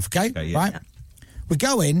coaching staff, okay? Right? We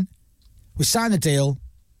go in, we sign the deal,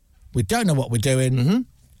 we don't know what we're doing,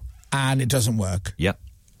 and it doesn't work. Yep.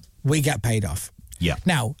 We get paid off. Yeah.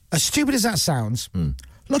 Now, as stupid as that sounds,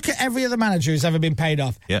 look at every other manager who's ever been paid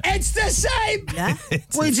off. Yeah. It's the same. Yeah.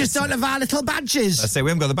 We just don't have our little badges. I say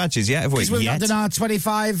we haven't got the badges yet, have we? Because we've not done our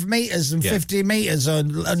 25 metres and 50 metres or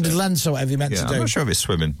under lengths or whatever you're meant to do. I'm not sure if it's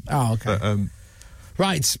swimming. Oh, okay. But,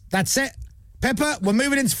 right, that's it. Pippa, we're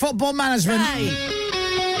moving into football management. Wow.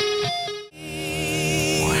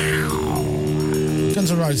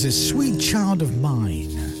 Guns N' Roses, Sweet Child of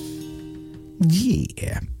Mine.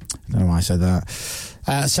 Yeah. I don't know why I said that.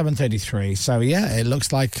 7:33. So, yeah, it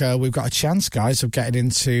looks like we've got a chance, guys, of getting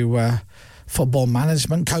into football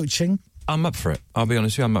management, coaching. I'm up for it. I'll be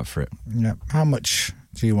honest with you, I'm up for it. Yeah. How much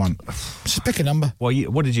do you want? Just pick a number. Well,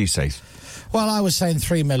 what did you say? Well, I was saying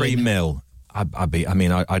 3 million. 3 mil.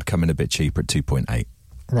 I'd come in a bit cheaper at 2.8.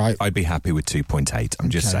 Right. I'd be happy with 2.8. I'm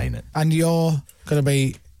just saying it. And you're going to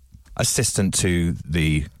be assistant to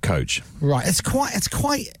the coach. Right. It's quite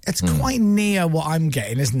near what I'm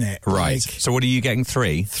getting, isn't it? Right. Like, so what are you getting?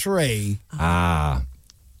 3? 3.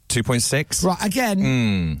 2.6? Right,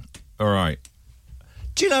 again. All right.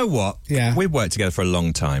 Do you know what? Yeah. We've worked together for a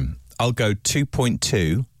long time. I'll go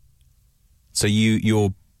 2.2. So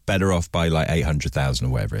you're better off by like 800,000 or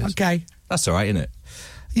whatever it is. Okay. That's all right, isn't it?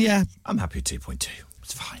 Yeah. I'm happy with 2.2.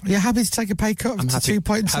 It's fine. You're happy to take a pay cut to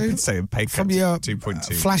 2.2? Happy to take a pay cut from your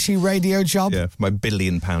 2.2. Flashy radio job? Yeah, my £1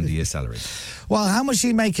 billion a year salary. Well, how much are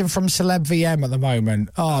you making from Celeb VM at the moment?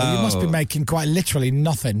 Oh, you must be making quite literally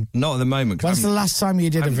nothing. Not at the moment. When's the last time you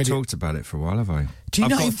did a video? I haven't talked about it for a while, have I? Do you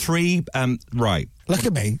I've got 3... right. Look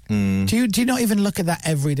at me. Do you not even look at that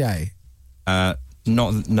every day? No.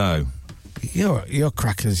 You're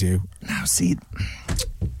crackers, you. Now, see...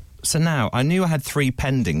 So now, I knew I had 3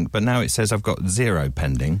 pending, but now it says I've got 0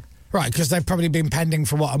 pending. Right, because they've probably been pending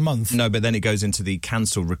for, a month? No, but then it goes into the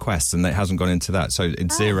cancelled requests, and it hasn't gone into that. So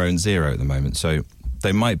it's 0 and 0 at the moment. So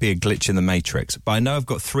there might be a glitch in the matrix. But I know I've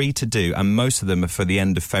got 3 to do, and most of them are for the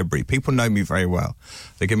end of February. People know me very well.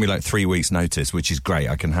 They give me like 3 weeks' notice, which is great.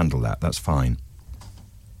 I can handle that. That's fine.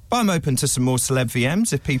 But I'm open to some more celeb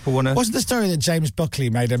VMs if people want to... Wasn't the story that James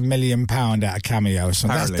Buckley made £1 million out of Cameo or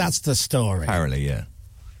something? That's the story. Apparently, yeah.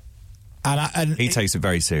 And he takes it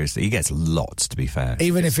very seriously. He gets lots, to be fair.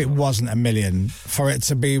 Even if it wasn't $1 million, for it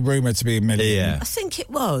to be rumoured to be $1 million. Yeah. I think it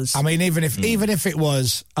was. I mean, even if it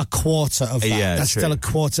was a quarter of that, that's true. Still a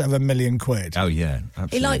quarter of £1 million. Oh, yeah,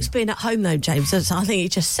 absolutely. He likes being at home, though, James. So I think he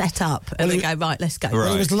just set up and they go, right, let's go. Right,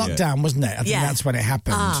 well, it was lockdown, wasn't it? I think that's when it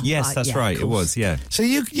happened. Yes, that's right. It was, yeah. So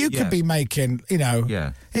you could be making,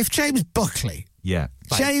 if James Buckley... Yeah.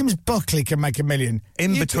 James Buckley can make $1 million.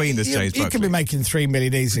 In-betweeners, James Buckley. You could be making $3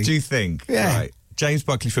 million easy. Do you think? Yeah. Right. James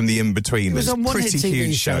Buckley from the In-Betweeners. It was on one pretty hit TV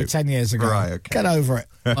huge show 10 years ago. Right, okay. Get over it.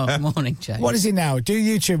 Oh, morning, James. What is he now? Do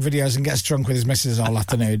YouTube videos and gets drunk with his missus all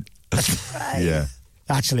afternoon. Yeah.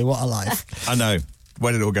 Actually, what a life. I know.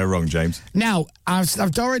 Where did it all go wrong, James? Now,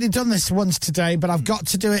 I've already done this once today, but I've got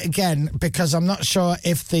to do it again because I'm not sure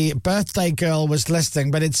if the birthday girl was listening,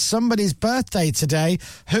 but it's somebody's birthday today.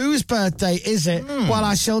 Whose birthday is it? Well,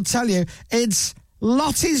 I shall tell you. It's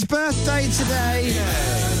Lottie's birthday today.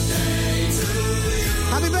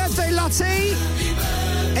 Happy birthday, Lottie!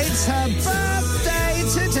 It's her birthday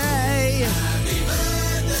today.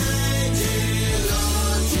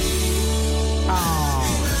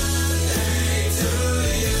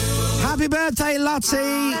 Happy birthday, Lottie.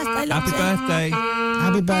 Happy birthday.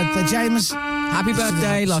 Happy birthday, James. Happy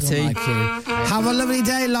birthday, Lottie. Like you. Have a lovely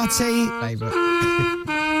day, Lottie. Favourite.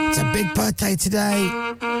 It's a big birthday today.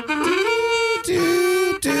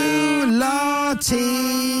 Do,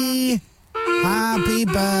 Lottie. Happy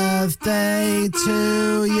birthday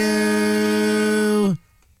to you.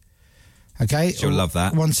 Okay. She'll love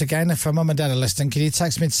that. Once again, if her mum and dad are listening, can you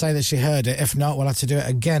text me to say that she heard it? If not, we'll have to do it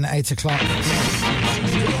again at 8 o'clock.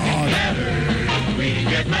 We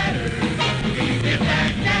get letters. We get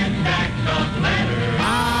back and back of letters.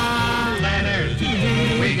 Letters.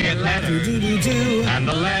 We get letters. And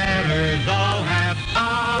the letters all have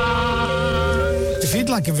If you'd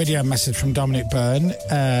like a video message from Dominic Byrne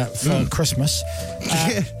for Christmas,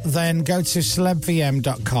 then go to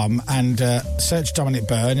celebvm.com and search Dominic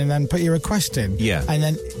Byrne and then put your request in. Yeah. And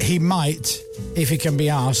then he might, if he can be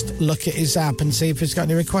asked, look at his app and see if he's got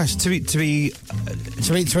any requests. To be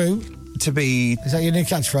Is that your new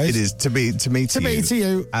catchphrase? It is. To me, to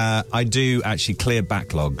you. I do actually clear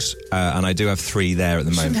backlogs, and I do have 3 there at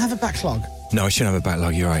the moment. Shouldn't have a backlog. No, I shouldn't have a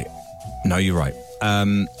backlog. You're right. No, you're right.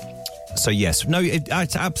 So yes, no,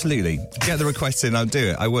 absolutely. Get the requests in. I'll do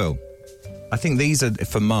it. I will. I think these are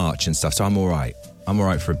for March and stuff, so I'm all right. I'm all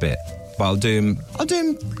right for a bit, but I'll do them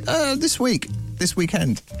this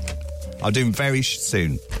weekend. I'll do them very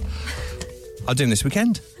soon. I'll do them this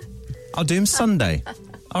weekend. I'll do them Sunday.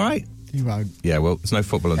 All right. You won't. Yeah, well, there's no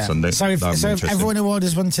football on Sunday. So if everyone who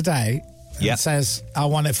orders one today says, I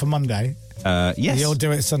want it for Monday, yes. You'll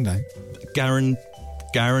do it Sunday.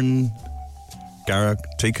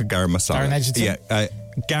 Tikka Garam Masala. Darren Edgerton? Yeah,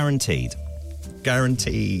 guaranteed.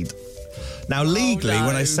 Now, legally,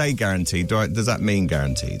 when I say guaranteed, does that mean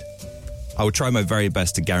guaranteed? I will try my very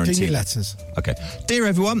best to guarantee. Do your letters. Okay. Dear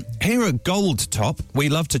everyone, here at Gold Top, we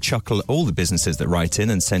love to chuckle at all the businesses that write in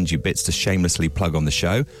and send you bits to shamelessly plug on the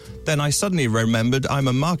show. Then I suddenly remembered I'm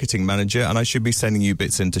a marketing manager and I should be sending you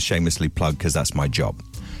bits in to shamelessly plug because that's my job.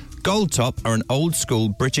 Gold Top are an old-school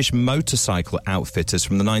British motorcycle outfitters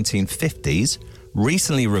from the 1950s,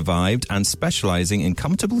 recently revived and specialising in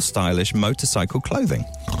comfortable, stylish motorcycle clothing.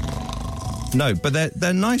 No, but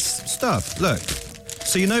they're nice stuff. Look.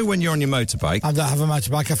 So you know when you're on your motorbike... I don't have a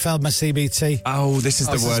motorbike. I failed my CBT. Oh, this is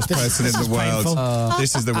the worst person in the world.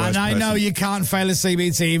 This is the worst person. And I know you can't fail a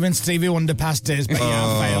CBT. Even Stevie Wonder passed his, but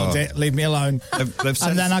I failed it. Leave me alone.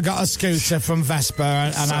 And then I got a scooter from Vespa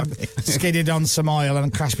and I skidded on some oil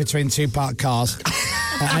and crashed between 2 parked cars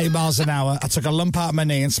at 8 miles an hour. I took a lump out of my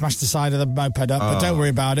knee and smashed the side of the moped up, but don't worry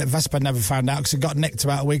about it. Vespa never found out because it got nicked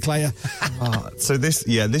about a week later. So this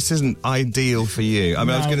isn't ideal for you. I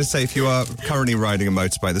mean, I was going to say, if you are currently riding a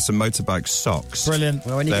motorbike, there's some motorbike socks. Brilliant.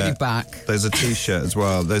 Well, when you get your back. There's a T-shirt as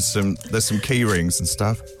well. There's some key rings and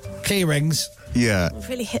stuff. Key rings? Yeah. We've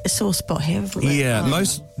really hit a sore spot here, haven't we? Yeah. Do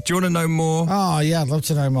you want to know more? Oh, yeah, I'd love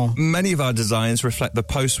to know more. Many of our designs reflect the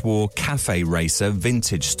post-war cafe racer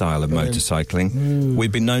vintage style of motorcycling.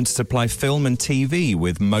 We've been known to supply film and TV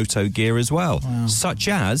with moto gear as well, such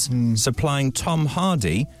as supplying Tom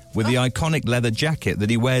Hardy with the iconic leather jacket that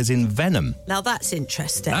he wears in Venom. Now that's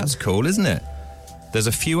interesting. That's cool, isn't it? There's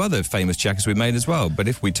a few other famous jackets we've made as well, but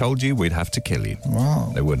if we told you, we'd have to kill you.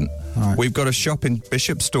 Wow. They wouldn't. Right. We've got a shop in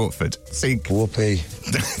Bishop Stortford. See, Whoopee.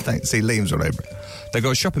 See, Liam's all over it. They've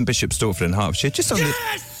got a shop in Bishop Stortford in Hertfordshire, just off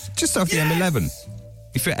the M11.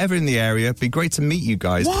 If you're ever in the area, it'd be great to meet you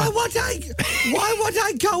guys. Why would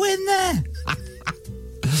I go in there?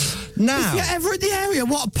 Now, if you're ever in the area,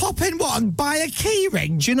 pop in and buy a key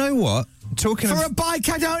ring? Do you know what? For a bike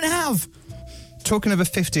I don't have. Talking of a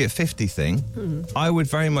 50 at 50 thing, I would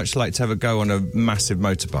very much like to have a go on a massive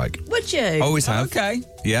motorbike. Would you? Always have. Okay.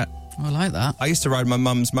 Yeah. I like that. I used to ride my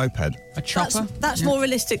mum's moped. A chopper? That's more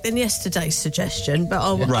realistic than yesterday's suggestion, but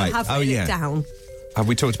I'll have it down. Have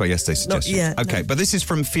we talked about yesterday's suggestion? Not yet. Okay, no. but this is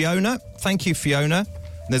from Fiona. Thank you, Fiona.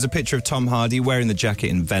 There's a picture of Tom Hardy wearing the jacket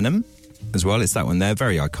in Venom as well. It's that one there.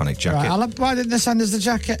 Very iconic jacket. Right, why didn't they send us the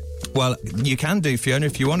jacket? Well, you can do, Fiona,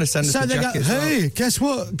 if you want to send us the jacket. Hey, guess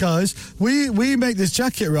what, guys? We make this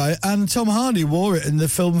jacket, right? And Tom Hardy wore it in the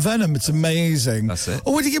film Venom. It's amazing. That's it.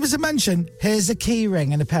 Or would you give us a mention? Here's a key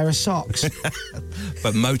ring and a pair of socks.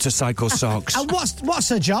 But motorcycle socks. And what's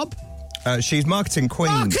her job? She's marketing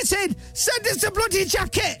queen. Marketing! Send us the bloody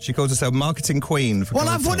jacket! She calls herself marketing queen. We'll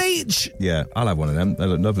have one each. Yeah, I'll have one of them. They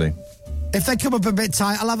look lovely. If they come up a bit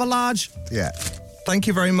tight, I'll have a large. Yeah. Thank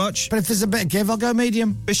you very much. But if there's a bit of give, I'll go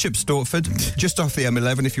medium. Bishop Stortford, just off the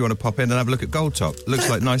M11 if you want to pop in and have a look at Gold Top. Looks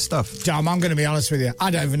like nice stuff. Dom, I'm going to be honest with you.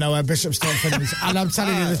 I don't even know where Bishop Stortford is. And I'm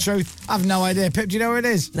telling you the truth. I've no idea. Pip, do you know where it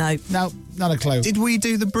is? No. No, not a clue. Did we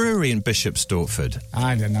do the brewery in Bishop Stortford?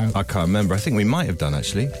 I don't know. I can't remember. I think we might have done,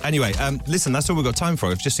 actually. Anyway, listen, that's all we've got time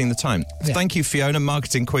for. I've just seen the time. Yeah. Thank you, Fiona,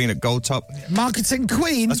 marketing queen at Gold Top. Marketing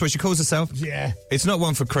queen? That's what she calls herself. Yeah. It's not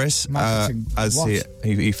one for Chris, Marketing as what?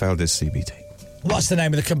 he failed his CBT. What's the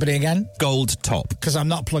name of the company again? Gold Top. Because I'm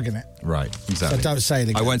not plugging it. Right, exactly. So don't say it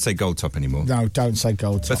again. I won't say Gold Top anymore. No, don't say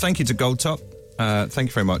Gold Top. But thank you to Gold Top. Thank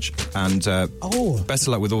you very much. And best of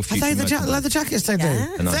luck with all future... Are they the leather jackets they do?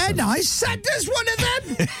 They're nice. Send us one of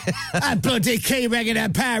them. A bloody key ring and a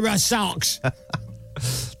pair of socks.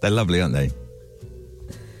 They're lovely, aren't they?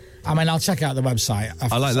 I mean, I'll check out the website.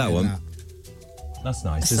 I like that one. That's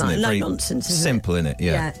nice, isn't it? No Very nonsense, isn't simple, isn't it?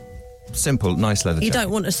 Yeah. Simple, nice leather You jacket.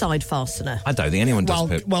 don't want a side fastener. I don't think anyone does,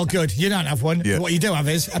 Pip. Well, good. You don't have one. Yeah. What you do have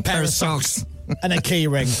is a pair of socks and a key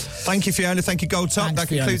ring. Thank you, Fiona. Thank you, Gold Top. Thanks, That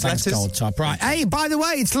Fiona. concludes Thanks, letters. Gold Top. Right. Hey, by the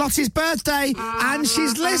way, it's Lottie's birthday and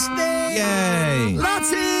she's listening. Yay.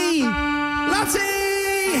 Lottie!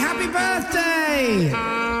 Lottie! Happy birthday!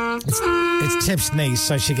 It's Tip's niece,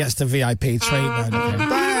 so she gets the VIP treatment.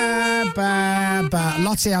 Ba, ba, ba.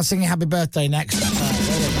 Lottie, I'll sing you happy birthday next.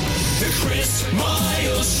 The Chris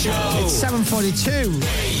Miles Show. It's 7:42.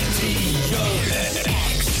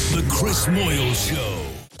 The Chris Moyle Show.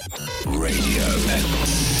 Radio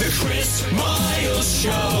X. The Chris Miles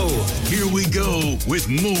Show. Here we go with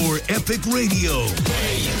more epic radio.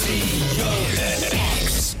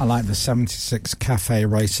 I like the 76 Cafe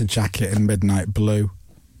Racer jacket in midnight blue.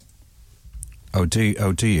 Oh, do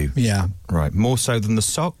you? Yeah. Right. More so than the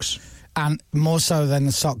socks? And more so than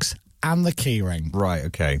the socks and the keyring. Right,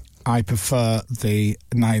 okay. I prefer the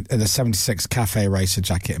 76 Cafe Racer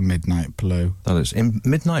jacket in midnight blue. Oh, it's in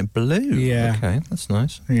midnight blue? Yeah. Okay, that's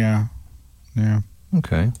nice. Yeah. Yeah.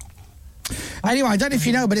 Okay. Anyway, I don't know if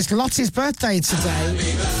you know, but it's Lottie's birthday today.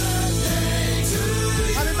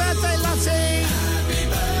 Happy birthday, Lottie! Happy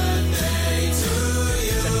birthday to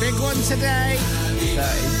you. It's a big one today.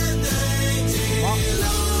 30. What?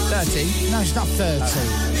 30? No, it's not 30.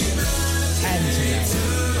 10 today.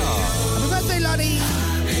 Happy birthday, Lottie!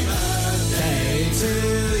 Happy birthday to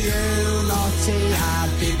you, Lottie.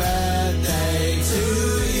 Happy birthday to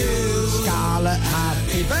you. Scarlett,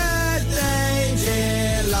 happy birthday,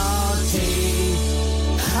 dear Lottie.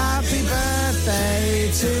 Happy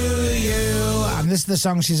birthday to you. And this is the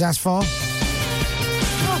song she's asked for.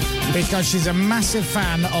 Because she's a massive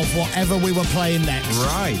fan of whatever we were playing next.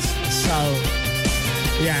 Right. So,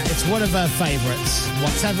 yeah, it's one of her favourites.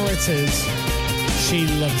 Whatever it is, she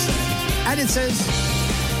loves it. Editors.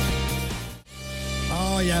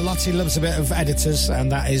 Oh, yeah, Lottie loves a bit of Editors,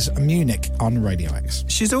 and that is Munich on Radio X.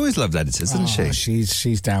 She's always loved Editors, hasn't she?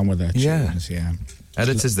 She's down with her tunes, yeah.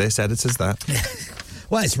 Editors this, Editors that.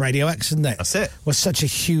 Well, it's Radio X, isn't it? That's it. We're such a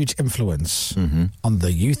huge influence on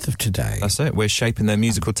the youth of today. That's it. We're shaping their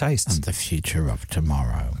musical tastes. And the future of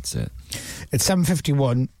tomorrow. That's it. It's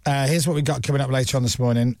 7:51. Here's what we got coming up later on this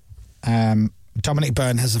morning. Dominic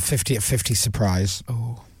Byrne has a 50 at 50 surprise.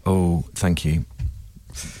 Oh, thank you.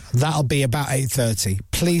 That'll be about 8:30.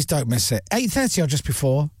 Please don't miss it. 8:30 or just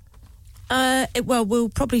before? Well, we'll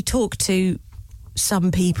probably talk to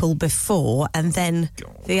some people before, and then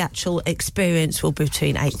the actual experience will be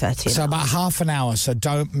between 8:30 and So about half an hour, so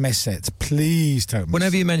don't miss it. Please don't miss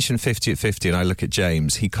Whenever you mention 50 at 50 and I look at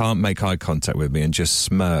James, he can't make eye contact with me and just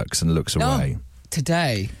smirks and looks away.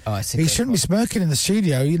 Today? Oh, I see. He shouldn't be smirking in the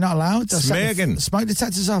studio. You're not allowed. Smirking. Smoke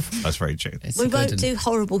detectors off. That's very true. we won't do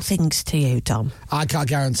horrible things to you, Dom. I can't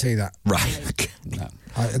guarantee that. Right. No.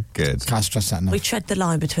 Good. Can't stress that enough. We tread the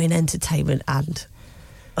line between entertainment and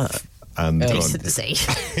And decency.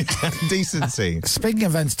 decency. Speaking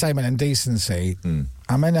of entertainment and decency,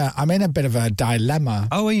 I'm in a bit of a dilemma.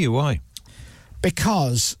 Oh, are you? Why?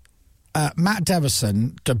 Because Matt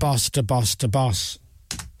Devison, the boss,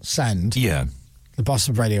 Send, Yeah. the boss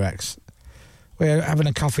of Radio X, we were having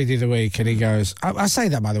a coffee the other week, and he goes, I say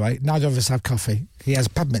that, by the way, neither of us have coffee. He has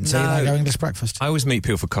peppermint tea, and I go English breakfast. I always meet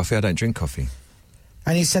people for coffee. I don't drink coffee.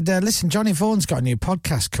 And he said, listen, Johnny Vaughan's got a new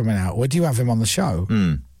podcast coming out. Would you have him on the show?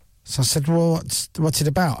 So I said, well, what's it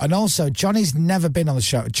about? And also, Johnny's never been on the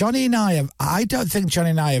show. I don't think Johnny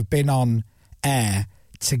and I have been on air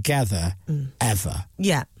together ever.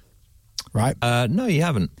 Yeah. Right? No, you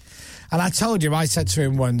haven't. And I told you, I said to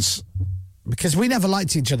him once, because we never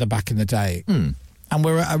liked each other back in the day, and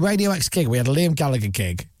we were at a Radio X gig. We had a Liam Gallagher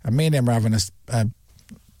gig, and me and him were having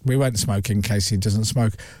we weren't smoking in case he doesn't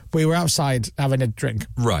smoke. We were outside having a drink.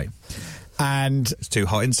 Right. And it's too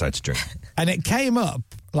hot inside to drink. And it came up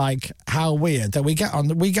like how weird that we get on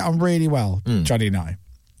really well, Johnny and I.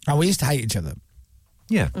 And we used to hate each other.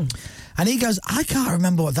 Yeah. And he goes, I can't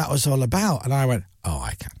remember what that was all about. And I went, oh,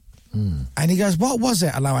 I can. And he goes, what was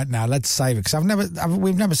it? And I went, no, let's save it. Because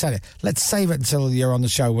we've never said it. Let's save it until you're on the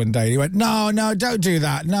show one day. He went, no, don't do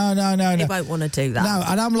that. No. He won't want to do that. No,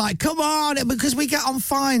 and I'm like, come on, because we get on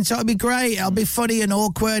fine, so it'll be great. It'll be funny and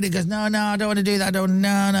awkward. He goes, no, I don't want to do that.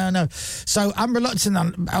 No. So I'm reluctant.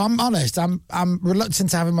 I'm honest. I'm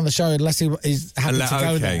reluctant to have him on the show unless he's happy to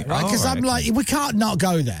go there. Right? Because I'm like, we can't not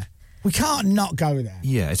go there. We can't not go there.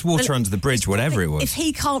 Yeah, it's water under the bridge, whatever it was. If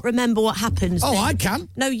he can't remember what happens... Oh, I can.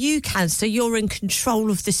 No, you can. So you're in control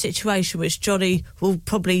of the situation, which Johnny will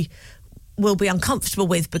be uncomfortable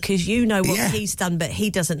with because you know what he's done, but he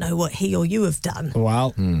doesn't know what he or you have done.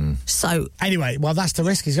 Well, so... Anyway, that's the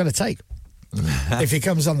risk he's going to take if he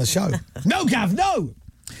comes on the show. No, Gav, no!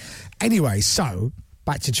 Anyway, so,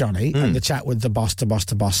 back to Johnny and the chat with the boss to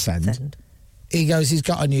boss send. He goes, he's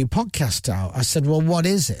got a new podcast out. I said, well, what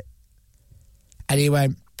is it? And he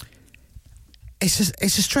went, it's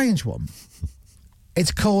a strange one.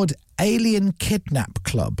 It's called Alien Kidnap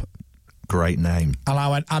Club. Great name. And I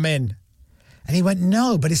went, I'm in. And he went,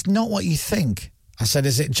 no, but it's not what you think. I said,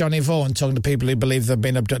 is it Johnny Vaughan talking to people who believe they've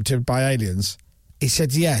been abducted by aliens? He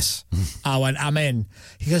said, yes. I went, I'm in.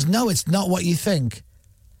 He goes, no, it's not what you think.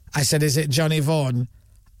 I said, is it Johnny Vaughan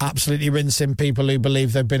absolutely rinsing people who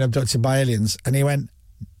believe they've been abducted by aliens? And he went,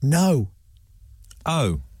 no.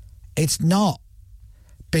 Oh. It's not.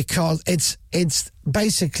 Because it's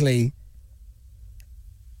basically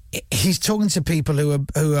he's talking to people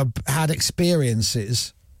who have had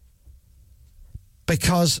experiences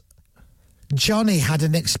because Johnny had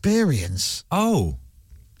an experience. Oh,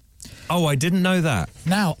 I didn't know that.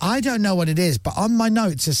 Now, I don't know what it is, but on my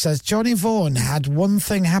notes it says Johnny Vaughan had one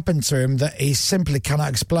thing happen to him that he simply cannot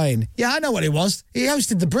explain. Yeah, I know what it was. He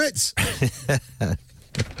hosted the Brits.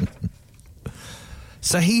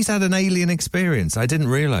 So he's had an alien experience. I didn't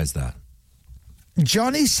realise that.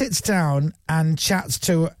 Johnny sits down and chats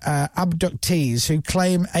to abductees who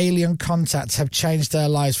claim alien contacts have changed their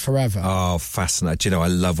lives forever. Oh, fascinating. Do you know, I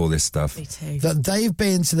love all this stuff. Me too. That they've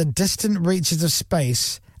been to the distant reaches of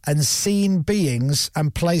space and seen beings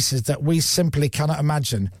and places that we simply cannot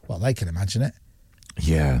imagine. Well, they can imagine it.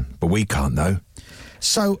 Yeah, but we can't, though.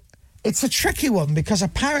 So... it's a tricky one because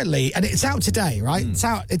apparently, and it's out today, right? It's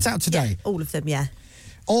out today. Yeah, all of them, yeah.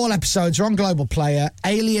 All episodes are on Global Player,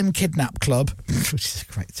 Alien Kidnap Club, which is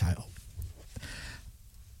a great title.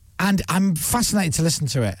 And I'm fascinated to listen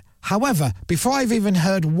to it. However, before I've even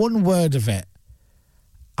heard one word of it,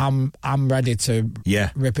 I'm ready to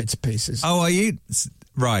rip it to pieces. Oh, are you?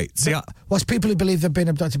 Right. See, what's people who believe they've been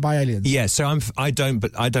abducted by aliens? Yeah, so I don't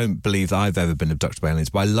believe that I've ever been abducted by aliens,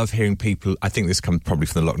 but I love hearing people. I think this comes probably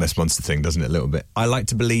from the Loch Ness Monster thing, doesn't it? A little bit. I like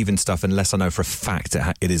to believe in stuff unless I know for a fact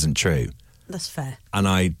it isn't true. That's fair. And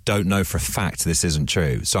I don't know for a fact this isn't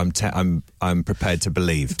true, so I'm prepared to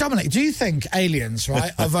believe. Dominic, do you think aliens,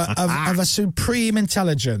 right, of a supreme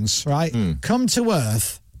intelligence, right, come to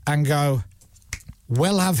Earth and go,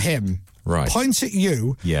 we'll have him? Right. Point at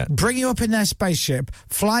you, bring you up in their spaceship,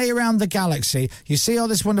 fly around the galaxy, you see all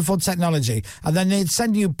this wonderful technology, and then they'd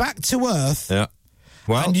send you back to Earth. Yeah.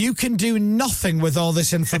 Well, and you can do nothing with all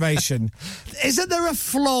this information. Isn't there a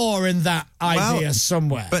flaw in that idea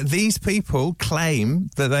somewhere? But these people claim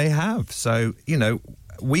that they have. So, you know,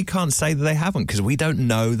 we can't say that they haven't because we don't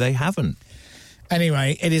know they haven't.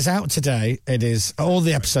 Anyway, it is out today. It is, all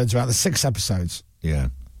the episodes are out. There's 6 episodes. Yeah.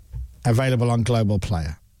 Available on Global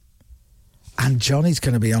Player. And Johnny's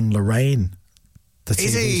going to be on Lorraine, the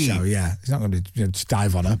TV show. Yeah, he's not going to just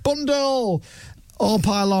dive on her. Bundle! All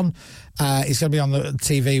pile on. He's going to be on the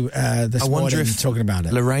TV this morning talking about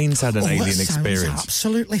it. Lorraine's had an alien experience. Sounds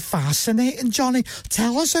absolutely fascinating, Johnny.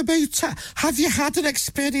 Tell us about it. Have you had an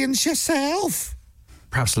experience yourself?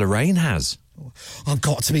 Perhaps Lorraine has. I've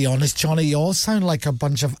got to be honest, Johnny, you all sound like a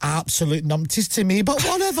bunch of absolute numpties to me, but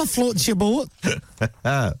whatever floats your boat.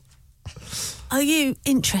 Are you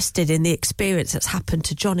interested in the experience that's happened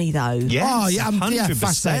to Johnny, though? Yes, oh, yeah, I'm 100%.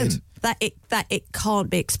 Fascinated. That it can't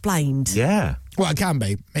be explained. Yeah. Well, it can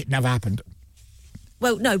be. It never happened.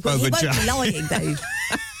 Well, no, but he won't be lying, though.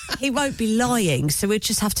 He won't be lying, so we'll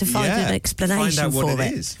just have to find an explanation find out what for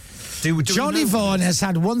it is. Do Johnny Vaughan has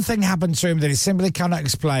had one thing happen to him that he simply cannot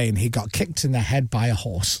explain. He got kicked in the head by a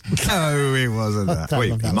horse. No, he wasn't that.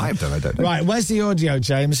 Wait, he might have done, I don't know. Right, where's the audio,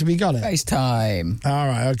 James? Have you got it? FaceTime. All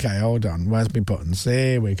right, okay, hold on. Where's my buttons?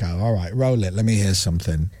 Here we go. All right, roll it. Let me hear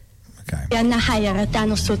something. Okay.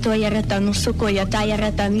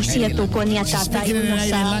 Speaking in an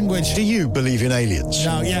alien language. Do you believe in aliens?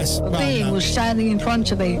 No, yes. A being was standing in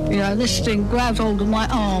front of me. This thing grabbed hold of my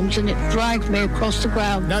arms and it dragged me across the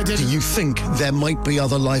ground. No, Do you think there might be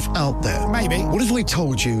other life out there? Maybe. What if I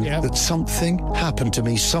told you that something happened to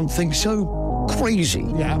me, something so crazy?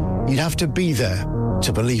 Yeah. You'd have to be there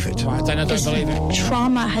to believe it. Well, I don't believe it.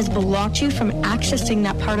 Trauma has blocked you from accessing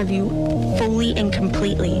that part of you fully and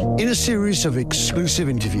completely. In a series of exclusive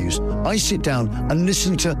interviews, I sit down and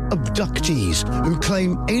listen to abductees who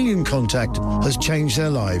claim alien contact has changed their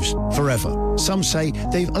lives forever. Some say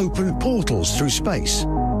they've opened portals through space,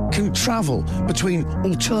 can travel between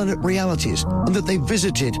alternate realities, and that they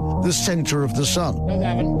visited the center of the sun. No, they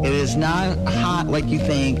haven't. It is not hard like you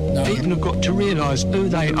think. People have got to realise who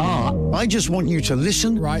they are. I just want you to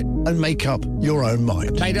listen and make up your own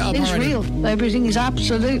mind. Made it up It's already. real. Everything is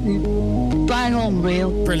absolutely bang on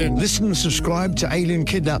real. Brilliant. Listen and subscribe to Alien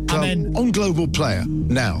Kidnap Club on Global Player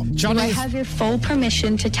now. I have your full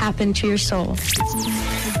permission to tap into your soul.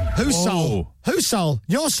 Whose soul? Whose soul?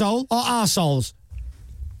 Your soul or our souls?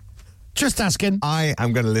 Just asking. I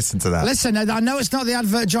am going to listen to that. Listen, I know it's not the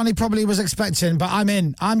advert Johnny probably was expecting, but I'm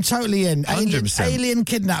in. I'm totally in. 100%. Alien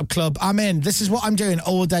Kidnap Club, I'm in. This is what I'm doing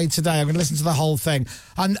all day today. I'm going to listen to the whole thing.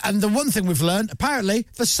 And the one thing we've learned, apparently,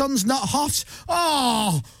 the sun's not hot.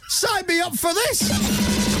 Oh, sign me up for this.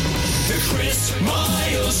 The Chris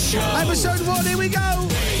Miles Show. Episode 1, here we go.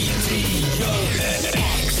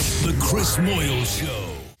 The Chris Moyle Show.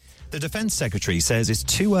 The Defence Secretary says it's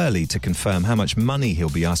too early to confirm how much money he'll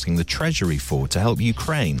be asking the Treasury for to help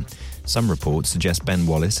Ukraine. Some reports suggest Ben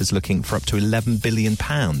Wallace is looking for up to £11 billion.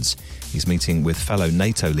 He's meeting with fellow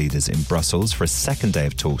NATO leaders in Brussels for a second day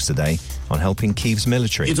of talks today on helping Kyiv's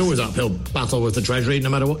military. It's always an uphill battle with the Treasury, no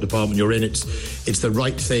matter what department you're in. It's the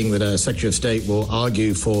right thing that a Secretary of State will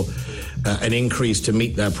argue for an increase to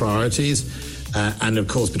meet their priorities. And, of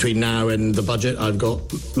course, between now and the budget, I've got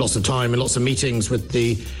lots of time and lots of meetings with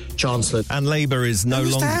the Chancellor. And Labour is no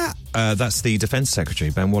Who's longer... that? That's the Defence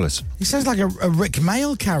Secretary, Ben Wallace. He sounds like a Rick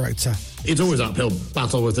Mail character. It's always an uphill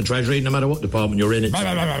battle with the Treasury, no matter what department you're in. It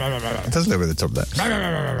does live at the top there.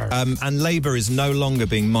 And Labour is no longer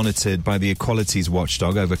being monitored by the equalities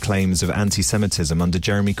watchdog over claims of anti-Semitism under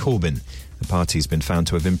Jeremy Corbyn. The party's been found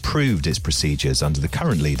to have improved its procedures under the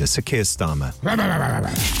current leader, Sir Keir Starmer.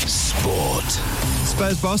 Sport.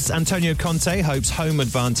 Spurs boss Antonio Conte hopes home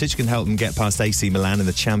advantage can help them get past AC Milan in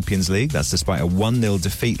the Champions League. That's despite a 1-0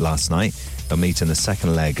 defeat last night. They'll meet in the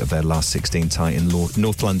second leg of their last 16 tie in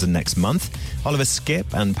North London next month. Oliver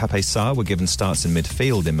Skipp and Pape Sarr were given starts in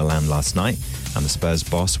midfield in Milan last night, and the Spurs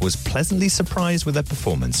boss was pleasantly surprised with their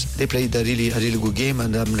performance. They played a really good game,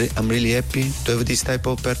 and I'm really happy to have this type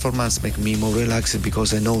of performance. Make me more relaxed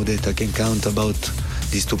because I know that I can count about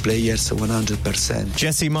these two players 100%.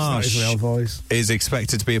 Jesse Marsch is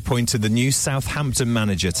expected to be appointed the new Southampton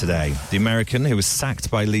manager today. The American, who was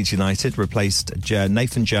sacked by Leeds United, replaced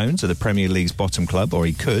Nathan Jones at the Premier League's bottom club, or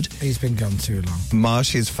he could. He's been gone too long.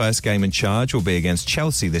 Marsch's first game in charge will be against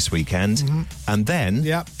Chelsea this weekend, and then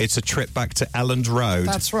it's a trip back to Elland Road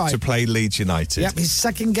to play Leeds United. Yep, his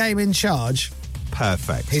second game in charge.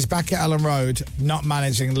 Perfect. He's back at Elland Road, not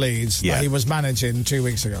managing Leeds that he was managing 2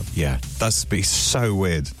 weeks ago. Yeah, that's be so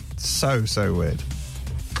weird. So weird.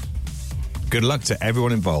 Good luck to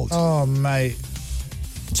everyone involved. Oh, mate.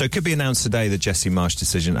 So it could be announced today, the Jesse Marsch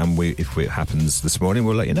decision, and if it happens this morning,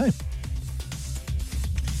 we'll let you know.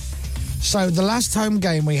 So the last home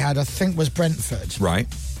game we had, I think, was Brentford. Right.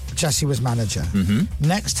 Jesse was manager. Mm-hmm.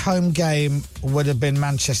 Next home game would have been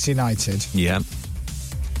Manchester United. Yeah.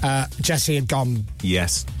 Jesse had gone.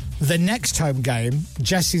 Yes. The next home game,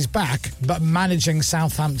 Jesse's back, but managing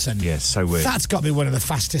Southampton. Yes, so weird. That's got to be one of the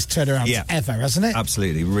fastest turnarounds ever, hasn't it?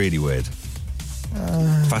 Absolutely, really weird.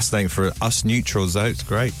 Fascinating for us neutrals, though. It's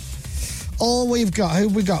great. All we've got, who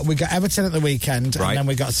we got? We got Everton at the weekend, and then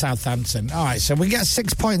we got Southampton. All right, so we get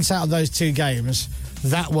 6 points out of those two games.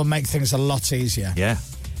 That will make things a lot easier. Yeah.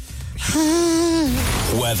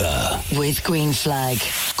 Weather. With Green Flag.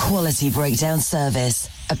 Quality breakdown service.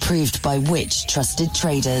 Approved by which trusted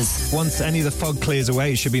traders? Once any of the fog clears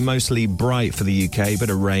away, it should be mostly bright for the UK, but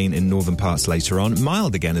a rain in northern parts later on.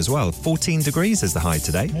 Mild again as well. 14 degrees is the high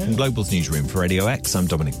today. From Global's newsroom for Radio X, I'm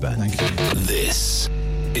Dominic Byrne. Thank you. This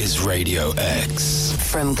is Radio X.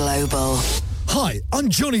 From Global. Hi, I'm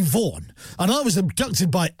Johnny Vaughan, and I was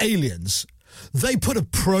abducted by aliens. They put a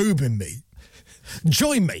probe in me.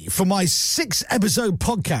 Join me for my 6-episode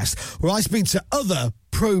podcast where I speak to other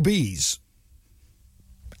probees.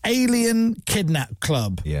 Alien Kidnap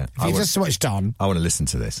Club. Yeah. If you just switched on. I want to listen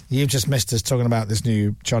to this. You've just missed us talking about this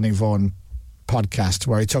new Johnny Vaughan podcast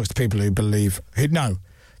where he talks to people who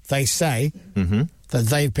they say Mm-hmm. that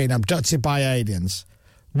they've been abducted by aliens.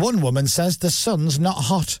 One woman says the sun's not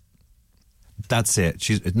hot. That's it.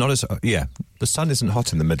 She's not as... Yeah, the sun isn't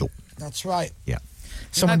hot in the middle. That's right. Yeah.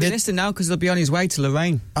 Someone might be listening now because they'll be on his way to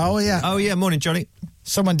Lorraine. Oh, yeah. Oh, yeah. Morning, Johnny.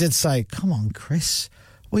 Someone did say, come on, Chris.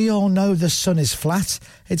 We all know the sun is flat.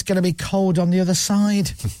 It's going to be cold on the other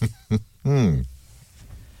side.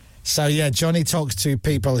 So, yeah, Johnny talks to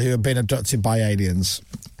people who have been abducted by aliens.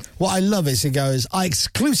 What I love is he goes, I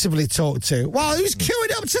exclusively talk to... Well, who's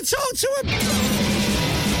queuing up to talk to him?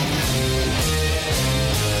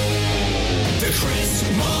 The Chris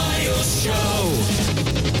Miles Show.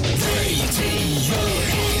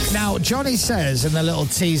 Radio. Now, Johnny says in the little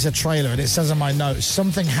teaser trailer, and it says on my notes,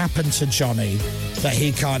 something happened to Johnny that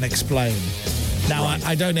he can't explain. Now,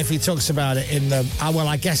 I don't know if he talks about it in the... well,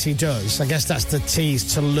 I guess he does. I guess that's the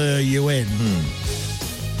tease to lure you in.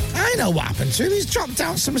 I know what happened to him. He's dropped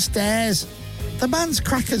down some stairs. The man's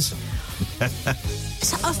crackers.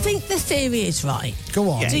 So I think the theory is right. Go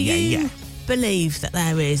on. Do you believe that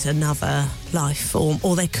there is another life form,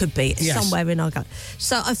 or there could be somewhere in our galaxy?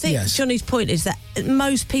 So I think Johnny's point is that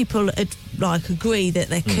most people agree that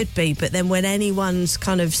there could be, but then when anyone's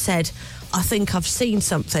kind of said, I think I've seen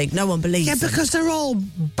something, no one believes them. Because they're all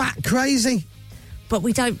bat crazy. But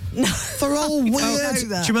we don't know. They're all weird. Do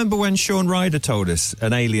you remember when Sean Ryder told us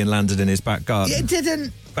an alien landed in his back garden? It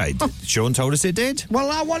didn't. Sean told us it did. Well,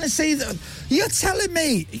 I want to see that. You're telling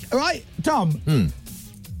me, right, Dom?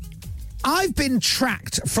 I've been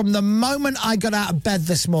tracked from the moment I got out of bed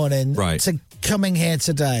this morning to coming here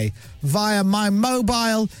today via my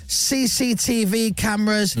mobile, CCTV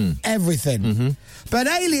cameras, everything. But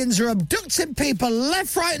aliens are abducting people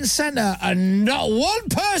left, right and centre and not one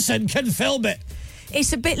person can film it.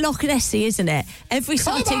 It's a bit Loch Nessy, isn't it? Every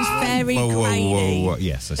sighting's very grainy. Whoa.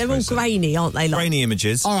 Yes, I they're all grainy, aren't they? Grainy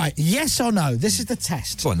images. All right, yes or no? This is the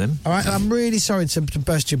test. Go on then. All right, I'm really sorry to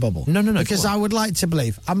burst your bubble. No. Because I would like to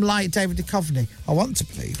believe. I'm like David Duchovny. I want to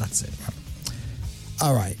believe. That's it.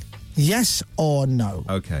 All right, yes or no?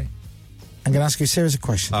 Okay. I'm going to ask you a series of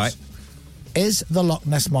questions. All right. Is the Loch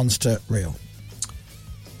Ness Monster real?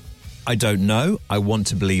 I don't know. I want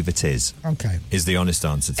to believe it is. Okay. Is the honest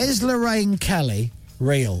answer to Is Lorraine Kelly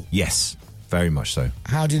real? Yes, very much so.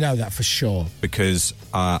 How do you know that for sure? Because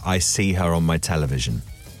I see her on my television.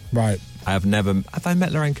 Right. Have I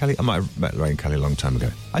met Lorraine Kelly? I might have met Lorraine Kelly a long time ago.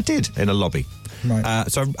 I did, in a lobby.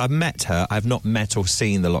 Right. So I've met her. I've not met or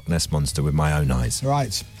seen the Loch Ness Monster with my own eyes.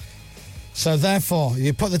 Right. So therefore,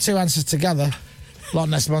 you put the two answers together. Loch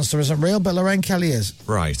Ness Monster isn't real, but Lorraine Kelly is.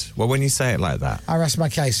 Right. Well, when you say it like that... I rest my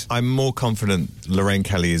case. I'm more confident Lorraine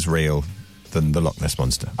Kelly is real than the Loch Ness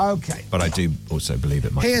Monster. Okay. But I do also believe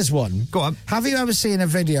it might. Here's one. Go on. Have you ever seen a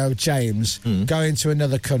video of James going to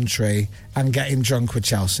another country and getting drunk with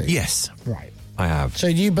Chelsea? Yes. Right. I have. So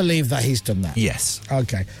you believe that he's done that? Yes.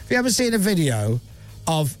 Okay. Have you ever seen a video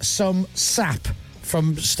of some sap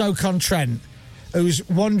from Stoke-on-Trent who's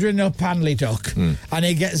wandering up Hanley Duck and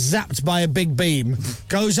he gets zapped by a big beam,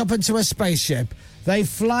 goes up into a spaceship, they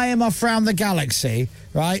fly him off around the galaxy,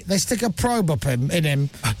 right? They stick a probe up in him,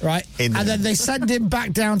 right? And then they send him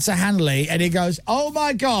back down to Hanley and he goes, oh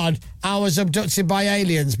my God, I was abducted by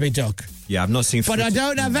aliens, me duck. Yeah, I've not seen But I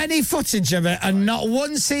don't have any footage of it and not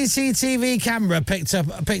one CCTV camera picked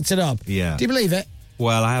it up. Yeah. Do you believe it?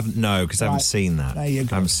 Well, I haven't, no, because I haven't seen that. There you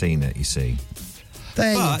go. I haven't seen it, you see.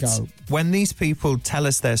 There But you go. when these people tell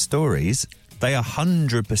us their stories, they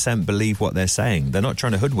 100% believe what they're saying. They're not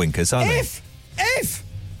trying to hoodwink us, are they? If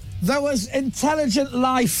there was intelligent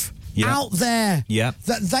life out there,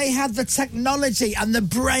 that they had the technology and the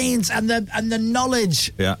brains and the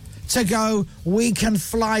knowledge to go, we can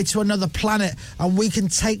fly to another planet and we can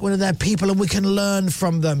take one of their people and we can learn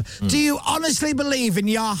from them. Do you honestly believe in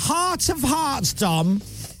your heart of hearts, Dom,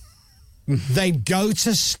 they'd go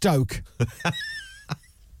to Stoke?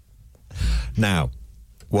 Now,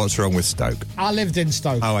 what's wrong with Stoke? I lived in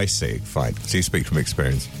Stoke. Oh, I see. Fine. So you speak from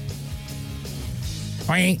experience.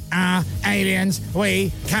 We are aliens.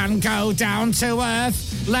 We can go down to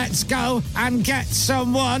Earth. Let's go and get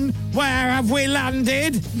someone. Where have we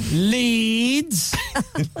landed? Leeds.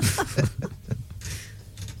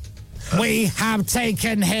 We have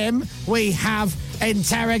taken him. We have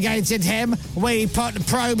interrogated him. We put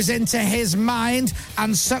probes into his mind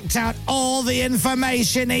and sucked out all the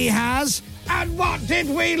information he has. And what did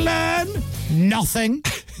we learn? Nothing.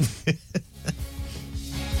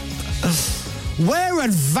 We're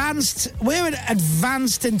advanced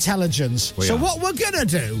intelligence. So what we're going to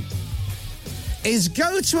do is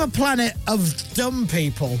go to a planet of dumb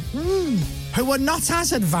people who are not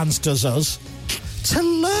as advanced as us to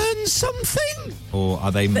learn something? Or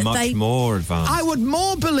are they more advanced? I would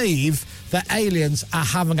more believe that aliens are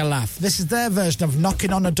having a laugh. This is their version of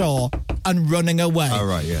knocking on a door and running away. Oh,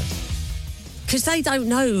 right, yeah. Because they don't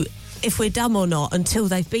know if we're dumb or not until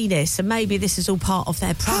they've been here, so maybe this is all part of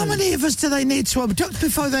their plan. How many of us do they need to abduct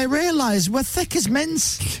before they realise we're thick as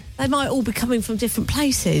mince? They might all be coming from different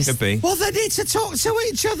places. Could be. Well, they need to talk to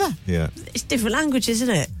each other. Yeah. It's different languages,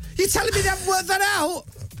 isn't it? You're telling me they haven't worked that out?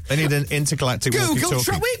 They need an intergalactic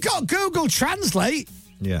walkie-talkie. We've got Google Translate.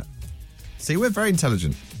 Yeah. See, we're very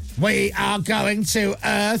intelligent. We are going to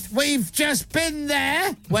Earth. We've just been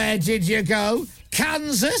there. Where did you go?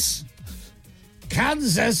 Kansas.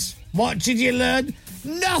 Kansas. What did you learn?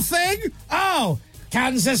 Nothing. Oh,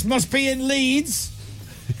 Kansas must be in Leeds.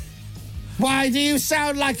 Why do you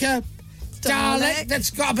sound like a Dalek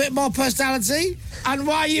that's got a bit more personality? And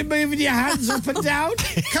why are you moving your hands up and down?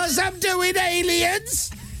 Because I'm doing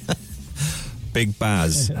aliens. Big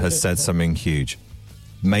Baz has said something huge.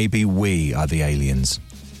 Maybe we are the aliens.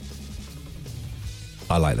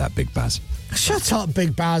 I like that, Big Baz. Shut up,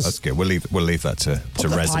 Big Baz. That's good. We'll leave that to Put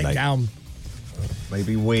the resonate. pipe down.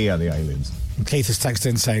 Maybe we are the aliens. Keith is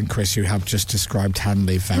texting saying, Chris, you have just described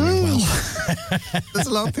Hanley very well. There's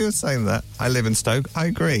a lot of people saying that. I live in Stoke. I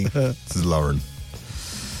agree. This is Lauren.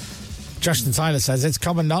 Justin Tyler says, it's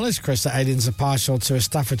common knowledge, Chris, that aliens are partial to a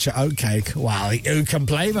Staffordshire oatcake. Well, who can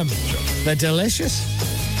blame them? They're delicious.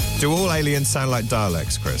 Do all aliens sound like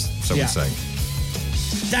Daleks, Chris? So we're saying.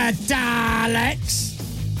 The Daleks.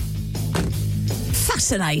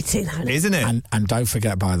 Fascinating, isn't it? And don't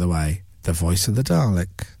forget, by the way, the voice of the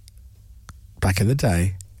Dalek back in the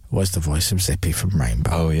day was the voice of Zippy from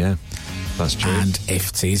Rainbow. Oh, yeah. That's true. And if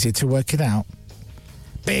it's easy to work it out,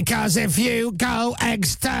 because if you go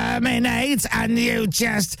exterminate and you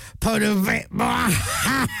just put a bit more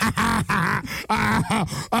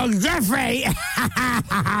Jeffrey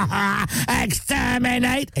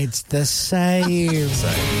exterminate, it's the same.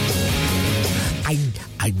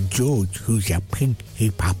 I'm George, who's a pink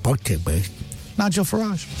hippopotamus. Nigel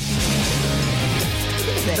Farage.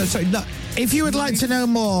 Sorry, no. If you would like to know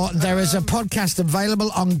more, there is a podcast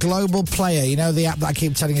available on Global Player. You know, the app that I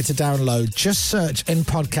keep telling you to download. Just search in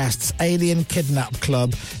podcasts Alien Kidnap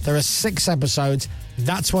Club. There are 6 episodes.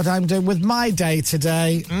 That's what I'm doing with my day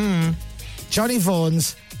today. Johnny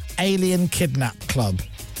Vaughan's Alien Kidnap Club.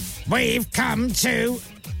 We've come to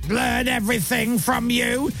learn everything from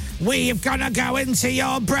you. We're gonna go into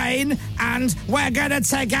your brain and we're gonna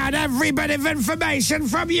take out every bit of information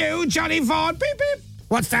from you, Johnny Vaughan. Beep, beep.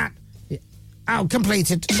 What's that? Oh,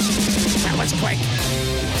 completed. That was quick.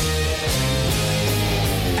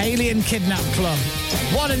 Alien Kidnap Club.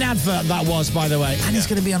 What an advert that was, by the way. And it's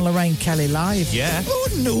going to be on Lorraine Kelly Live. Yeah. Oh,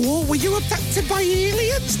 no. Were you abducted by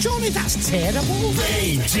aliens, Johnny? That's terrible.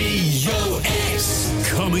 Radio X.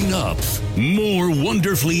 Coming up, more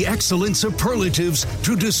wonderfully excellent superlatives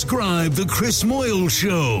to describe the Chris Moyle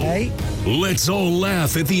Show. Hey. Let's all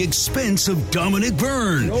laugh at the expense of Dominic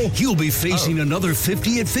Byrne. He'll be facing another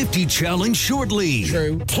 50 at 50 challenge shortly.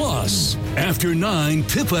 True. Plus, after 9,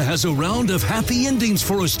 Pippa has a round of happy endings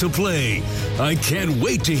for us to play. I can't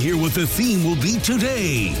wait to hear what the theme will be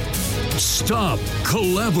today. Stop,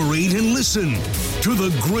 collaborate, and listen to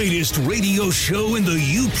the greatest radio show in the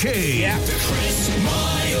UK. Yeah. The Chris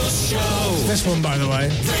Moyle Show. This one, by the way.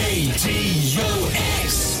 Radio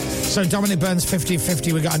X. So Dominic Byrne's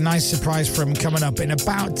 50-50. We've got a nice surprise for him coming up in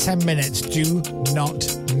about 10 minutes. Do not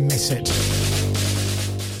miss it.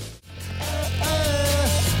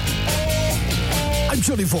 I'm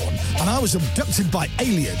Johnny Vaughan, and I was abducted by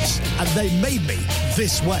aliens, and they made me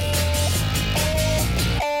this way.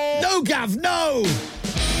 No, Gav, no!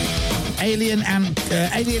 Alien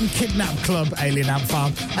Kidnap Club, Alien Ant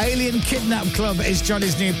Farm. Alien Kidnap Club is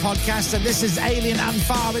Johnny's new podcast, and this is Alien Ant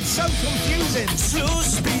Farm. It's so confusing. Slow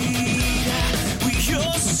speed, we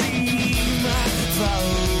all seem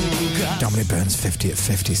Dominic Byrne's 50 at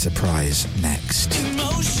 50 surprise next.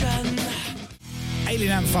 emotion.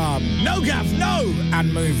 Alien Ant Farm, no Gav, no!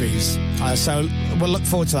 And movies. So we'll look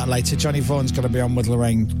forward to that later. Johnny Vaughan's going to be on with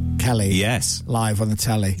Lorraine Kelly. Yes. Live on the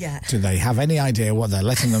telly. Yeah. Do they have any idea what they're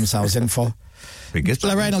letting themselves in for? Because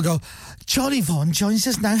Lorraine will go, Johnny Vaughan joins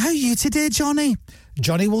us now. How are you today, Johnny?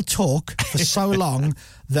 Johnny will talk for so long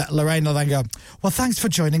that Lorraine will then go, well, thanks for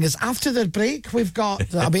joining us. After the break, we've got...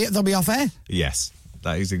 They'll be off air. yes,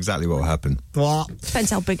 that is exactly what will happen. What? Depends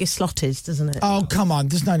how big his slot is, doesn't it? Oh, come on.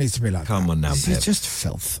 There's no need to be like Come that. on now, This Pip. is just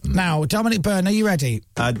filth. Now, Dominic Byrne, are you ready?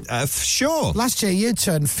 Sure. Last year, you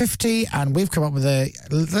turned 50, and we've come up with a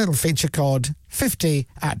little feature called 50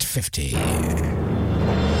 at 50.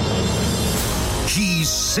 He's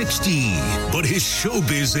 60, but his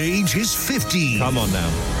showbiz age is 50. Come on now.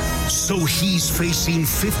 So he's facing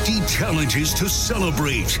 50 challenges to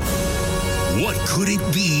celebrate. What could it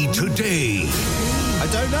be today? I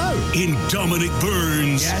don't know. In Dominic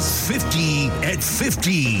Byrne's 50 at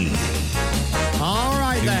 50. All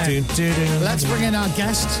right, then. Let's bring in our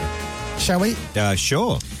guest, shall we?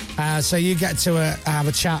 Sure. So you get to have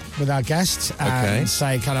a chat with our guest and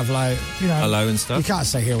say kind of like, hello and stuff. You can't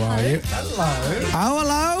say who are you. Hello. Oh,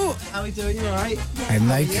 hello. How are you doing? You all right? And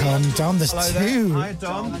they come, Dom. There's two. Hi,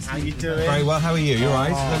 Dom. How you doing? Very well. How are you? You all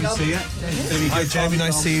right? Let me see you. Hi, Jamie.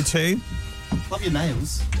 Nice to see you too. Love your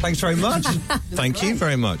nails. Thanks very much. Thank you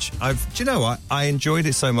very much. Do you know what? I enjoyed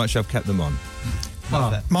it so much I've kept them on.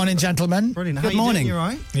 Morning, gentlemen. Brilliant. Good How morning. You doing? You all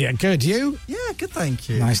right? Yeah, good. You? Yeah, good, thank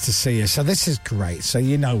you. Nice to see you. So this is great. So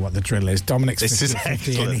you know what the drill is. Dominic's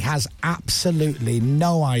 50 and he has absolutely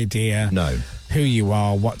no idea who you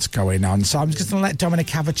are, what's going on. So I'm just going to let Dominic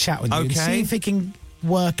have a chat with you and see if he can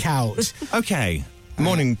work out. Okay.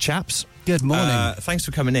 Morning, chaps. Good morning. Thanks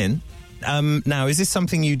for coming in. Now, is this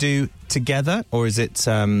something you do together, or is it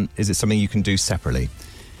something you can do separately?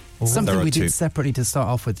 Something we did separately to start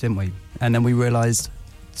off with, didn't we? And then we realised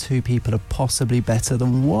two people are possibly better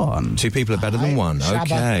than one. Two people are better than one. Shabba.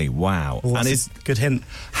 Okay, wow. Oh, and that's a good hint.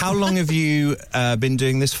 How long have you been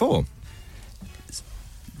doing this for?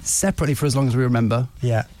 Separately for as long as we remember.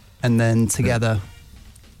 Yeah. And then together.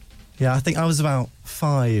 Yeah, I think I was about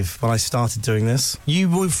 5 when I started doing this. You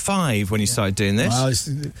were 5 when you started doing this? Well,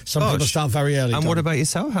 some people start very early. And what about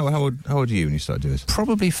yourself? How old are you when you started doing this?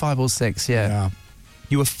 Probably 5 or 6, yeah.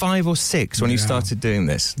 You were 5 or 6 when you started doing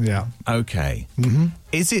this? Yeah. Okay. Mm-hmm.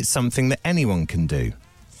 Is it something that anyone can do?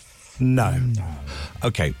 No.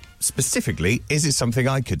 Okay. Specifically, is it something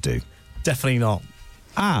I could do? Definitely not.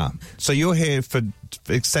 So you're here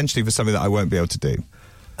essentially for something that I won't be able to do?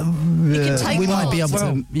 We might be able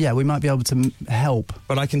to. Yeah, we might be able to help.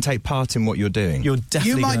 But I can take part in what you're doing.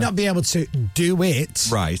 You might not be able to do it,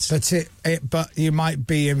 right? But you might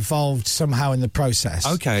be involved somehow in the process.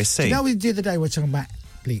 Okay, I see. You know, the other day we were talking about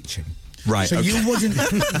bleaching, right? So okay. you wouldn't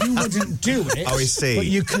do it. Oh, I see. But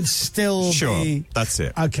you could still be. That's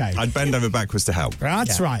it. Okay, I'd bend over backwards to help.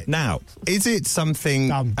 That's right. Now, is it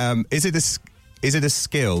something? Is it a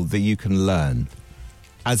skill that you can learn?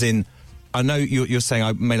 As in, I know you're saying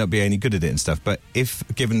I may not be any good at it and stuff, but if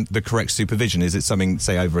given the correct supervision, is it something,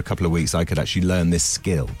 say, over a couple of weeks, I could actually learn this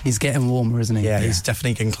skill? He's getting warmer, isn't he? Yeah, he's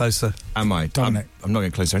definitely getting closer. Am I? Dominic. I'm not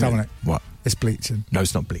getting closer. Dominic. What? It's bleaching. No,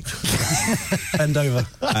 it's not bleaching. Bend over.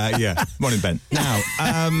 Yeah. Morning, Ben. Now,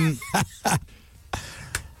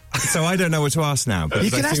 so I don't know what to ask now. But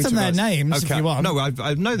you can ask them their names if you want. No,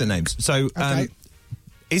 I know their names. So,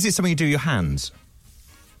 is it something you do with your hands?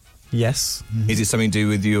 Yes. Is it something to do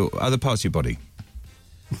with your other parts of your body?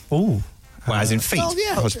 Oh. Well, as in feet, well,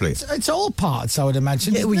 yeah, possibly. It's all parts, I would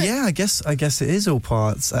imagine. Yeah, I guess it is all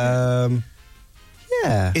parts.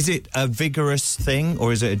 Yeah. Is it a vigorous thing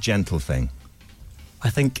or is it a gentle thing? I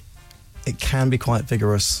think it can be quite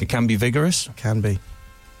vigorous. It can be vigorous? It can be.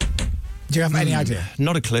 Do you have any idea?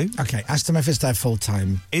 Not a clue. Okay, ask them if it's their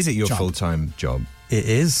full-time Is it your job. full-time job? It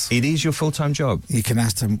is. It is your full-time job? You can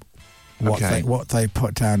ask them what they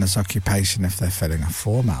put down as occupation if they're filling a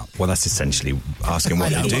form out. Well, that's essentially asking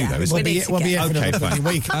what they do, though, isn't it? We'll be here for another fine.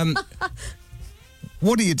 week.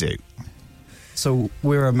 What do you do? So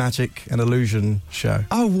we're a magic and illusion show.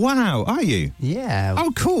 Oh, wow. Are you? Yeah.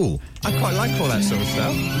 Oh, cool. I quite like all that sort of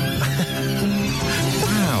stuff.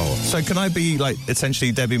 Wow. So can I be, like,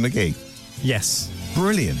 essentially Debbie McGee? Yes.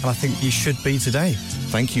 Brilliant. And I think you should be today.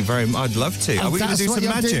 Thank you very much. I'd love to. Oh, Are we going to do some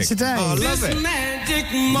magic today? Oh, I love it.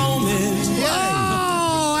 Magic moment.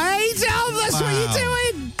 Oh, hey, Dom, that's what you're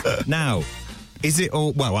doing. Now, is it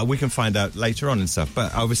all... Well, we can find out later on and stuff,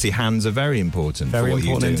 but obviously hands are very important Very for what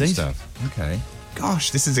important you do indeed. and stuff. Okay. Gosh,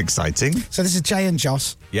 this is exciting. So this is Jay and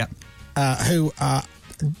Joss, Yeah. who are...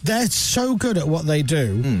 They're so good at what they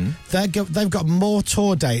do. They've got more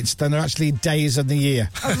tour dates than there are actually days in the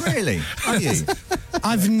year. Oh, really? Are you?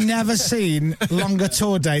 I've never seen longer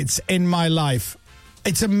tour dates in my life.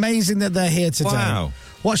 It's amazing that they're here today. Wow.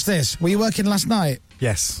 Watch this. Were you working last night?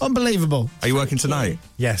 Yes. Unbelievable. Are you working tonight?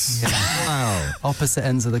 Yes. Wow. Opposite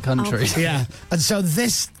ends of the country. Yeah. And so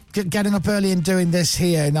getting up early and doing this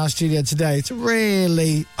here in our studio today, it's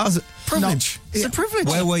really... privilege. It's a privilege.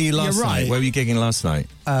 Where were you last You're right. night? Where were you gigging last night?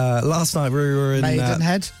 Last night we were in...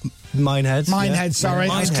 Maidenhead? Minehead. Minehead, sorry.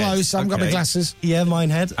 I was Minehead. close. I haven't got my Okay. glasses. Yeah,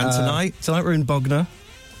 Minehead. And tonight? Tonight we're in Bognor.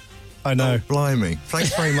 I know. Oh, blimey.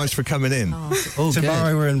 Thanks very much for coming in. Oh,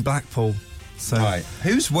 Tomorrow we're in Blackpool. So Right.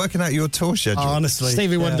 Who's working out your tour schedule? honestly,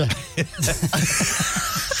 Stevie yeah. Wonder.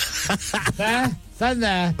 Then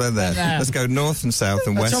there. Let's go north and south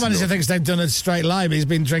and west. Someone who thinks they've done a straight line, but he's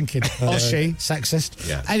been drinking. Or she, sexist.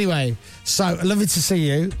 Yeah. Anyway, so lovely to see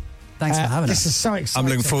you. Thanks for having us. This is so exciting. I'm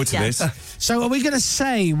looking forward to this. So are we going to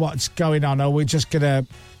say what's going on, or are we just going to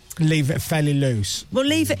leave it fairly loose? We'll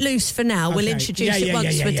leave it loose for now. Okay. We'll introduce it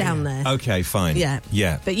once we're down there. Okay, fine.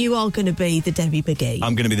 Yeah. But you are going to be the Debbie McGee.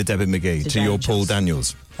 I'm going to be the Debbie McGee to your Paul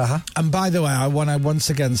Daniels. And by the way, I want to once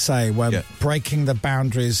again say we're breaking the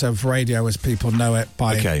boundaries of radio as people know it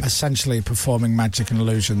by essentially performing magic and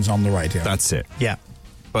illusions on the radio. That's it. Yeah.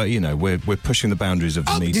 But, we're pushing the boundaries of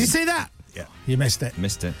the medium. Did you see that? Yeah. You missed it.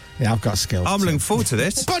 Yeah, I've got skills. I'm looking forward to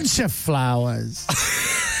this. Bunch of flowers.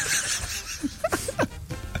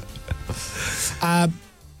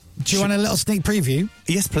 Do you want a little sneak preview?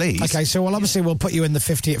 Yes, please. Okay, so obviously we'll put you in the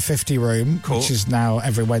 50 at 50 room, which is now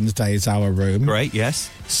every Wednesday is our room. Great,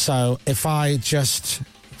 yes. So if I just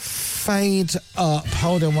fade up,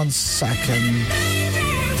 hold on 1 second.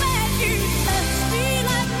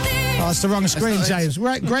 Oh, that's the wrong screen, James.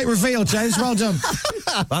 Great reveal, James. Well done.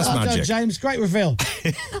 That's well magic. done, James. Great reveal.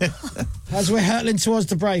 As we're hurtling towards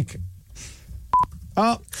the break.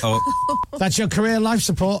 Oh. That's your career life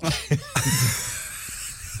support.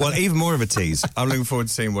 Well, even more of a tease. I'm looking forward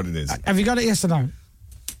to seeing what it is. Have you got it, yes or no?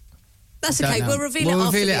 That's okay. We'll reveal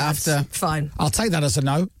it after. Fine. I'll take that as a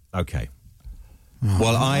no. Okay.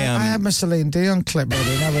 Well, I am... I had my Celine Dion clip ready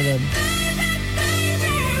and everything.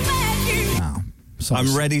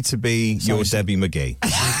 I'm ready to be your Debbie McGee.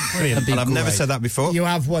 And I've never said that before. You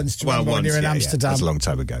have once, when you're in Amsterdam. That's a long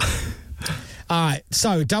time ago. All right,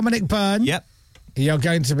 so Dominic Byrne. Yep. You're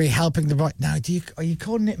going to be helping the boy. Now, are you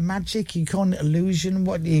calling it magic? Are you calling it illusion?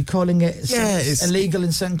 What are you calling it? It's illegal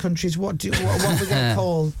in certain countries. What are we going to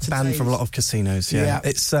call today? Banned from a lot of casinos, yeah.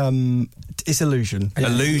 It's illusion.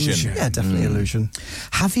 Illusion? Yeah, definitely illusion.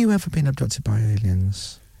 Have you ever been abducted by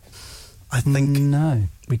aliens? I think... No.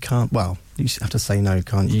 We can't... Well, you have to say no,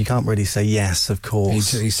 can't you? You can't really say yes, of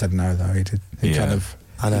course. He said no, though. He did. He kind of...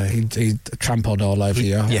 I know. He trampled all over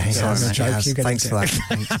you. Yeah, he has. Thanks for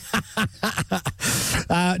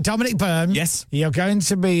that. Dominic Byrne. Yes. You're going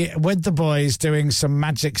to be with the boys doing some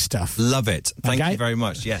magic stuff. Love it. Thank you very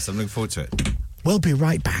much. Yes, I'm looking forward to it. We'll be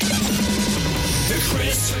right back. The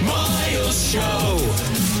Chris Miles Show.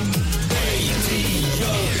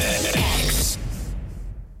 ADOX.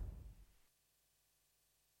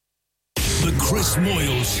 The Chris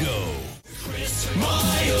Moyle Show. Chris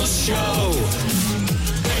Miles Show.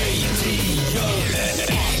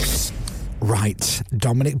 ADOX. Right,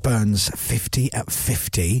 Dominic Byrne's 50 at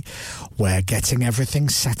 50. We're getting everything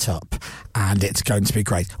set up and it's going to be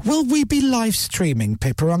great. Will we be live streaming,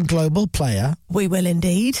 Pippa, on Global Player? We will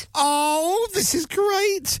indeed. Oh, this is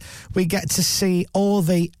great. We get to see all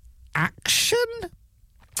the action.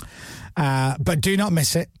 But do not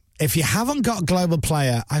miss it. If you haven't got Global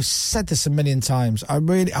Player, I've said this a million times. I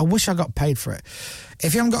wish I got paid for it.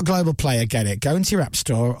 If you haven't got Global Player, get it. Go into your app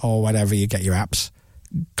store or whatever you get your apps.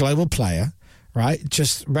 Global Player, right?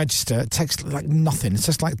 Just register. It takes like nothing. It's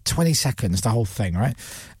just like 20 seconds, the whole thing, right?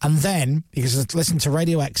 And then you can just listen to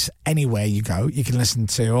Radio X anywhere you go. You can listen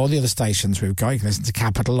to all the other stations we've got. You can listen to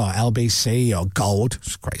Capital or LBC or Gold.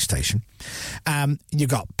 It's a great station. You've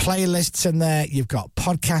got playlists in there. You've got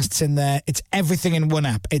podcasts in there. It's everything in one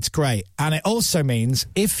app. It's great. And it also means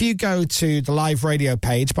if you go to the live radio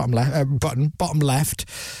page, bottom left,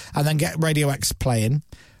 and then get Radio X playing,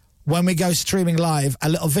 when we go streaming live, a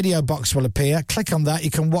little video box will appear. Click on that.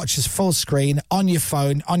 You can watch us full screen on your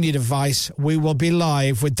phone, on your device. We will be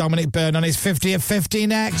live with Dominic Byrne on his 50 at 50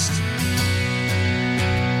 next.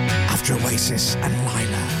 After Oasis and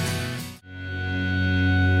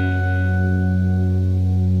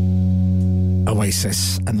Lila.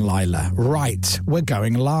 Oasis and Lila. Right, we're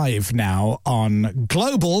going live now on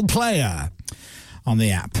Global Player. On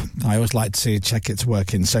the app. I always like to check it's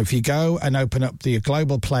working. So if you go and open up the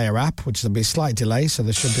Global Player app, which there'll be a slight delay, so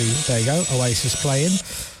there should be, there you go, Oasis playing,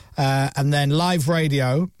 and then live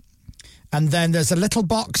radio, and then there's a little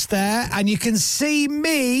box there, and you can see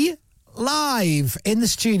me live in the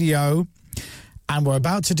studio, and we're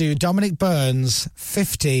about to do Dominic Byrne's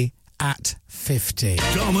 50 at 50.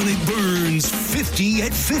 Dominic Byrne's 50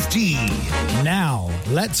 at 50. Now,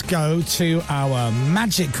 let's go to our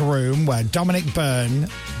magic room where Dominic Byrne...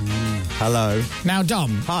 Hello. Now,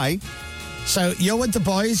 Dom. Hi. So, you're with the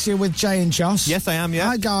boys, you're with Jay and Joss. Yes, I am, yeah.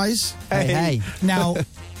 Hi, guys. Hey. Now,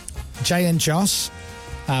 Jay and Joss,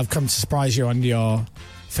 I've come to surprise you on your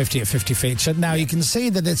 50 at 50 feature. Now, you can see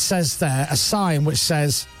that it says there, a sign which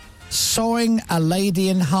says, sawing a lady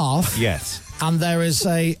in half. Yes. and there is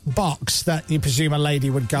a box that you presume a lady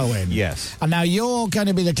would go in. Yes. And now you're going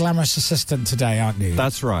to be the glamorous assistant today, aren't you?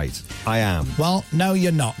 That's right. I am. Well, no,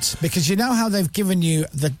 you're not. Because you know how they've given you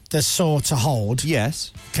the saw to hold?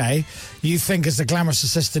 Yes. Okay. You think as the glamorous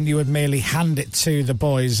assistant you would merely hand it to the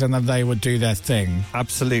boys and then they would do their thing?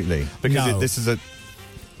 Absolutely. Because this is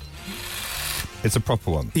it's a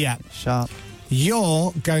proper one. Yeah. Sharp.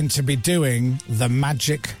 You're going to be doing the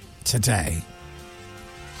magic today.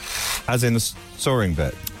 As in the soaring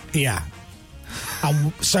bit? Yeah.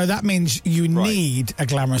 So that means you need a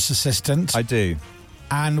glamorous assistant. I do.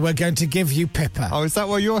 And we're going to give you Pippa. Oh, is that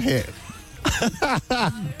why you're here?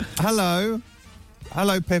 Hello.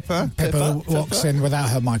 Hello, Pippa. Pippa walks in without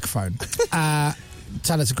her microphone.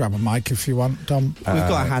 Tell her to grab a mic if you want, Dom. We've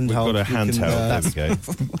got a handheld. We've got a handheld. There we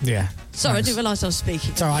go. Yeah. Sorry, I didn't realise I was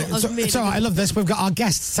speaking. It's all right. It's all right. I love this. We've got our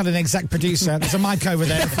guest telling exec producer. There's a mic over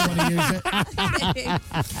there if you want to use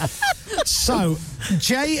it. So,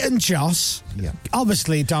 Jay and Joss,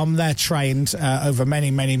 obviously, Dom, they're trained over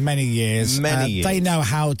many, many, many years. Many years. They know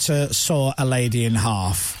how to saw a lady in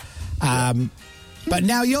half. But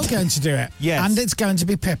now you're going to do it. Yes. And it's going to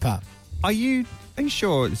be Pippa. Are you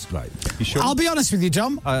sure it's right? You sure? I'll be honest with you,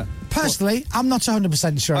 Dom. Personally, I'm not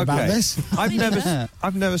 100% sure about this. I've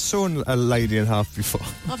never sawn a lady in half before.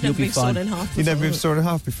 I've never been sawn in half before. You've never been sawn in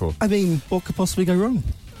half before? I mean, what could possibly go wrong?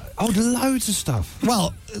 Oh, loads of stuff.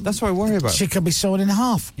 Well, that's what I worry about. She could be sawn in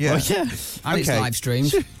half. Yeah. Well, yeah. And it's live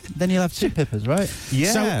streamed. Then you'll have two Pippas, right?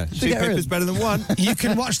 Yeah. So, two Pippas better than one. You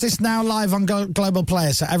can watch this now live on Global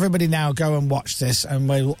Player. So everybody now go and watch this, and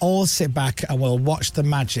we'll all sit back and we'll watch the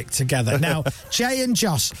magic together. Now, Jay and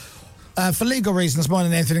Joss, for legal reasons more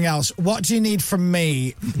than anything else, what do you need from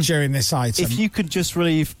me during this item? If you could just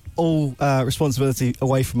relieve all responsibility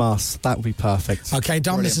away from us, that would be perfect. Okay,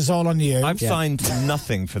 Dom, this is all on you. I've signed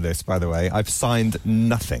nothing for this, by the way. I've signed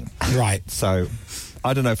nothing. Right. So,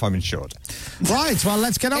 I don't know if I'm insured. Right, well,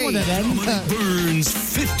 let's get on with it then. Dominic Burns,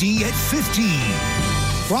 50 at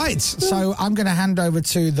 50. Right, so I'm going to hand over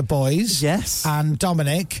to the boys. Yes. And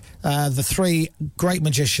Dominic, the three great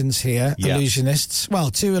magicians here, illusionists.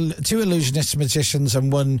 Well, two illusionists, magicians,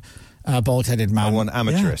 and one bald-headed man. And one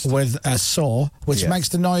amateurist. With a saw, which makes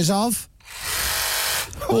the noise of...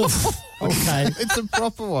 Oof. Okay. It's a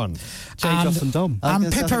proper one. Joss and Dom.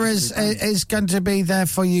 And Pippa is going to be there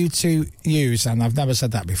for you to use, and I've never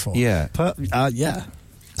said that before. Yeah. Yeah.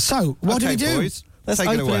 So, what do we do? Boys, Let's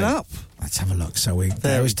take open it up. Let's have a look. So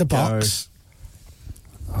there is the box.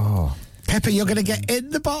 Oh. Pippa, you're going to get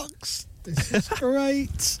in the box. This is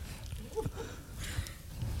great.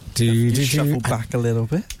 Shuffle back a little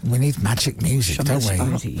bit. We need magic music, don't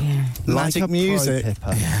we? Magic music.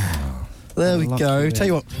 Pippa. Yeah. There we go. Tell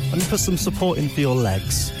you what, let me put some support in for your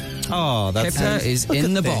legs. Oh, that's Pippa is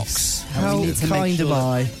in the box. How kind am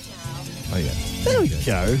I? Oh, yeah. There we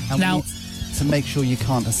go. And now, we need to make sure you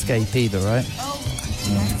can't escape either, right?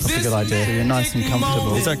 That's a good idea. So you're nice and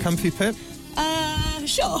comfortable. Is that comfy, Pip?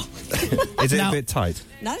 Sure. Is it a bit tight?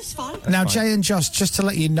 No, it's fine. Now, Jay and Joss, just to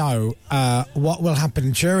let you know, what will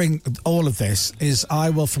happen during all of this is I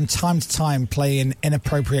will, from time to time, play in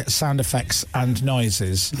inappropriate sound effects and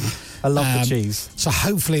noises. I love the cheese. So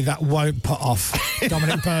hopefully that won't put off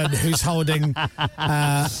Dominic Byrne, who's holding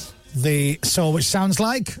the saw, which sounds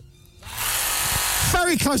like...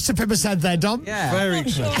 Very close to Pippa's head there, Dom. Yeah. Very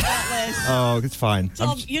close. Oh, it's fine.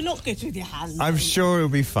 Dom, you're not good with your hands. I'm sure it'll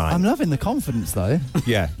be fine. I'm loving the confidence, though.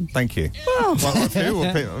 Yeah, thank you. Well,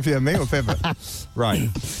 me or Pippa? Right.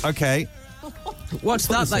 Okay. What's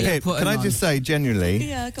that Pip, you're can I just say, genuinely,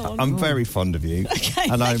 go on. I'm very fond of you. Okay,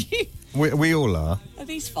 and thank you. We all are. Are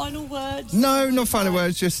these final words? No, not final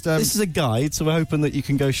words, just... This is a guide, so we're hoping that you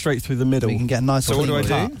can go straight through the middle. We can get a nice... So what do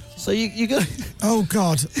I do? So you go... Oh,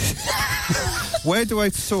 God. Where do I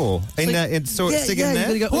saw? Sitting there? You're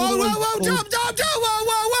going to go whoa,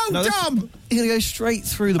 Dom, Dom! You're going to go straight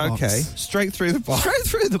through the box. Okay, straight through the box. Straight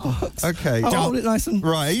through the box. Okay. I'll hold it nice and...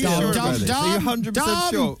 Right, are you sure about this? Are you 100%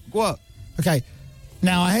 sure? What? Okay.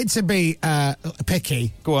 Now, I hate to be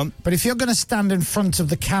picky. Go on. But if you're going to stand in front of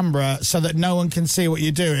the camera so that no one can see what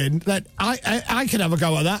you're doing, then I could have a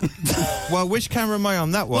go at that. Well, which camera am I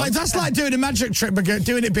on? That one? Well, that's like doing a magic trick, but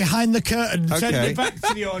doing it behind the curtain, turning it back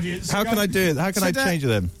to the audience. How can I do it? How can I change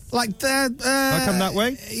them? Like the... I come that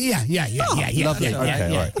way? Yeah. Lovely.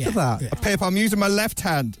 Okay, right. Look at that. Yeah. Pip, I'm using my left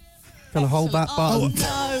hand. Going to hold that button.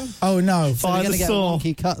 Oh, no. So you're going to get a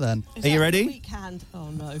wonky cut, then. Is Are you that ready? a weak hand? Oh,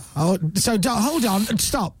 no. Oh, so hold on.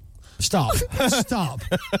 Stop. Stop. What do you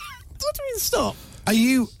mean stop? Are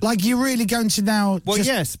you, you really going to now... Well,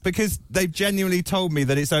 yes, because they've genuinely told me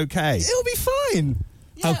that it's okay. It'll be fine.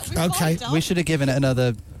 Yeah, okay. We should have given it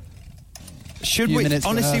another Should few we? minutes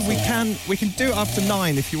Honestly, rehearsal. we can do it after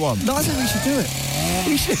 9 if you want. No, I think we should do it.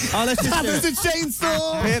 We should. Oh, let's just do There's it. a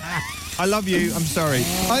chainsaw. Pip, I love you. I'm sorry.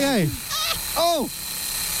 Okay. Oh.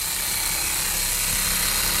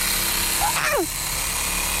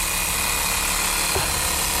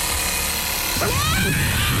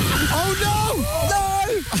 Oh no!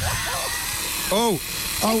 No! Oh.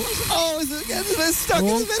 Oh, is it stuck in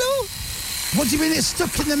the middle? What do you mean it's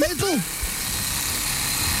stuck in the middle?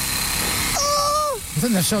 I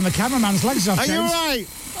think they're showing the cameraman's legs off, Are you James. all right?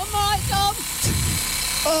 I'm right, Dom.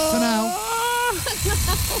 For now.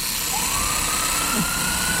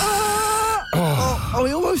 Oh,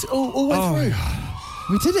 we almost all went through.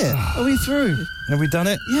 We did it. Are we through? Have we done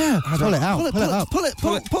it? Yeah. Pull it out. Pull it.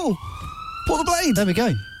 Pull the blade. There we go.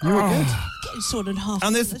 You were good. Getting sawed in half.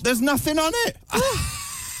 And there's nothing on it.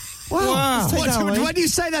 Wow. When you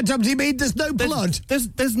say that, Dom, do you mean there's no blood?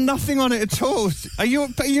 There's nothing on it at all. Are you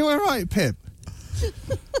all right, Pip?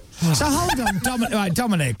 So hold on,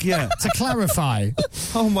 Dominic. Yeah. To clarify,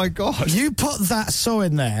 Oh my God! you put that saw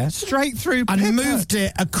in there Straight through and Pippa. moved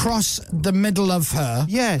it across the middle of her.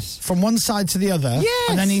 Yes. From one side to the other. Yes.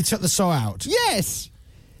 And then you took the saw out. Yes.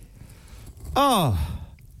 Oh,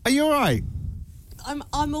 are you all right? I'm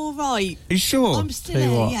all right. Are you sure? I'm still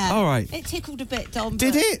here, yeah. All right. It tickled a bit, Dom.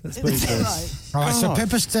 Did but it? was all right. All right, so Oh.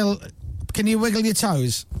 Pippa's still... Can you wiggle your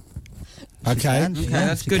toes? Okay. Okay,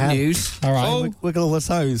 that's good news. All right. Oh. Wiggle all the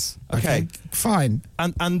toes. Okay. Fine.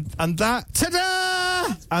 And that.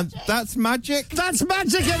 Ta-da! And that's magic. That's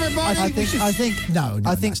magic, everybody! I think. No,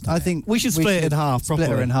 I think We should split it in half Split her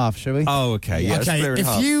properly. in half, shall we? Oh, okay. Yeah. Okay, split her in if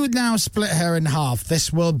half. you now split her in half,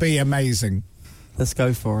 this will be amazing. Let's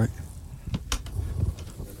go for it.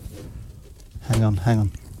 Hang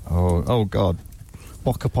on. Oh God.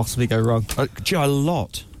 What could possibly go wrong? A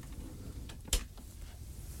lot.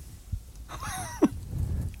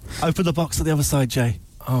 Open the box at the other side, Jay.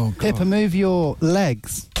 Oh God. Pippa, move your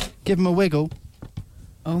legs. Give them a wiggle.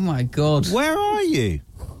 Oh my God. Where are you?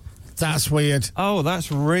 That's weird. Oh,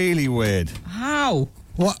 that's really weird. How?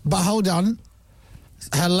 What? But hold on.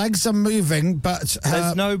 Her legs are moving, but her...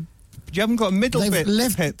 There's no. You haven't got a middle They've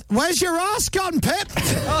bit. Pip. Where's your ass gone, Pip?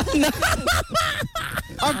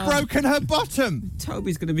 I've broken her bottom.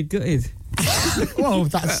 Toby's going to be gutted. Whoa,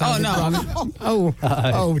 that sounded wrong.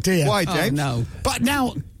 Oh dear. Why, James? No. But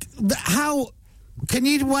now, how can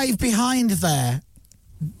you wave behind there,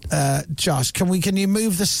 Josh? Can you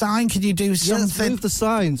move the sign? Can you do Yeah, let's something? move the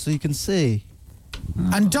sign so you can see.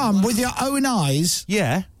 And Dom, with your own eyes,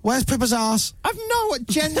 Yeah. where's Pippa's ass?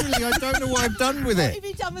 Genuinely, I don't know what I've done with What it. have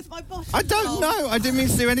you done with my bottom? I don't know. I didn't mean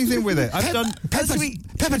to do anything with it. I've done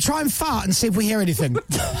Pippa, try and fart and see if we hear anything.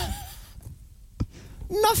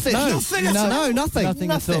 nothing. No, Nothing. no, nothing. Nothing.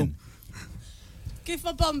 Nothing at all. Give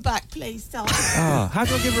my bum back, please, Dom. Oh, how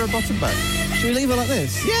do I give her a bottom back? Should we leave her like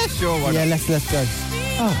this? Yeah, sure. Why Yeah, not? let's go.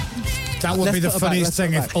 That would Let's be the put her back, funniest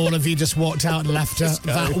thing let's if put her all of you just walked out and left her.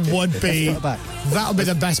 That would be. Let's put her back. That would be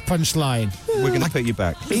the best punchline. We're going to put you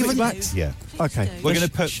back. Even Yeah. Okay. We're going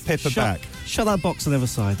to put Pippa back. Shut that box on the other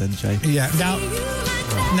side then, Jay. Yeah.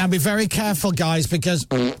 Now be very careful, guys, because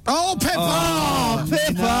oh, Pippa! Oh,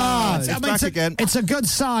 Pippa! It's back again. It's a good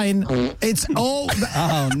sign. It's all.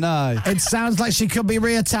 Oh no! It sounds like she could be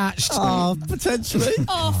reattached. Oh, potentially.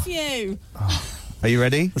 Off you. Are you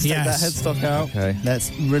ready? Let's take that headstock out. Okay.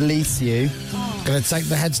 Let's release you. Gonna take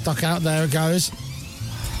the headstock out. There it goes.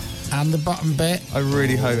 And the bottom bit. I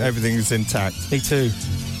really hope everything is intact. Me too.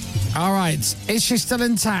 All right. Is she still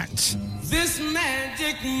intact? This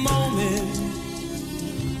magic moment.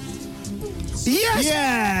 Yes!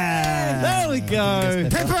 Yeah! There we go.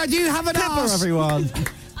 Pippa, do you have an Pippa, arse? everyone.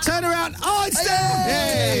 Turn around. Oh, it's there!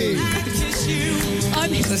 Yay!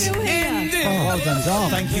 I'm still here. Oh, well done, Dom.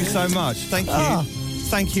 Thank you so much. Thank you. Ah.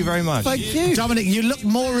 Thank you very much. Thank you. Dominic, you look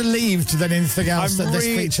more relieved than anything else that this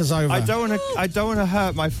feature's over. I don't want to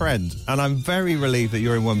hurt my friend, and I'm very relieved that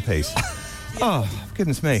you're in one piece. Oh,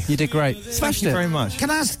 goodness me. You did great. Thank you very much. Can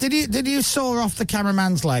I ask, did you saw off the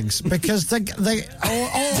cameraman's legs? Because or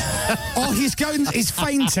he's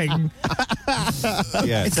fainting.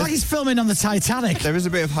 Yeah. It's like he's filming on the Titanic. There is a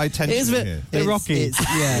bit of high tension It is a here. bit rocky.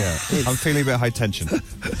 I'm feeling a bit high tension.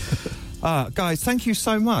 Guys, thank you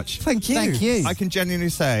so much. Thank you. Thank you. I can genuinely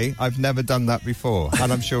say I've never done that before,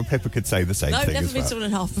 and I'm sure Pippa could say the same No, thing never as been well. sawn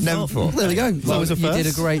in half before. Never before. There we go. That was a You first. did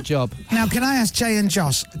a great job. Now, can I ask Jay and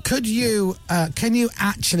Josh, could you, can you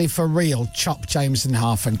actually, for real, chop James in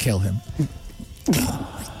half and kill him?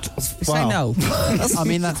 Say no. I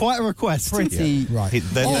mean, that's quite a request. pretty. Right.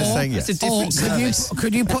 They're saying yes. It's a different service.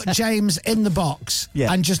 Could you put James in the box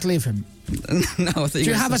Yeah. and just leave him? No, I think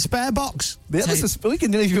Do you have a spare box? Yeah, we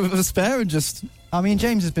can leave you with a spare and just... I mean,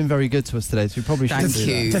 James has been very good to us today, so we probably should Thank do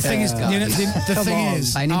you. that. The thing is, the thing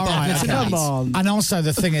is, I need all right, better okay. Come on. And also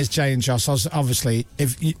the thing is, Jay and Josh, obviously,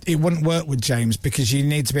 it wouldn't work with James because you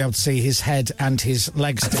need to be able to see his head and his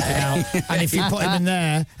legs sticking out. And if you put him in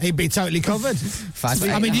there, he'd be totally covered.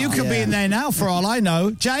 I mean, you could be in there now, for all I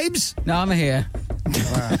know. James? No, I'm here.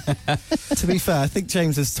 To be fair, I think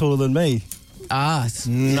James is taller than me. Ah, I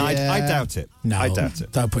doubt it. No, I doubt it.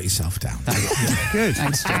 Don't put yourself down. Good.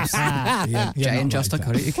 thanks, James. You're not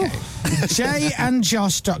JayandJoss.co.uk.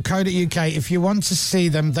 JayandJoss.co.uk. If you want to see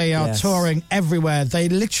them, they are touring everywhere. They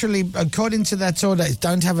literally, according to their tour dates,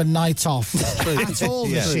 don't have a night off at all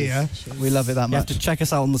this year. We love it that much. You have to check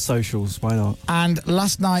us out on the socials. Why not? And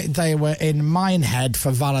last night they were in Minehead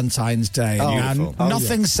for Valentine's Day. And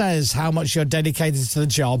nothing says how much you're dedicated to the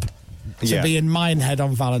job to be in Minehead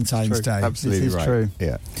on Valentine's Day. Absolutely This is right. true.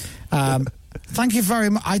 Yeah. Thank you very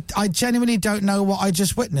much. I genuinely don't know what I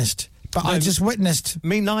just witnessed, but I just witnessed.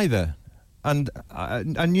 Me neither. And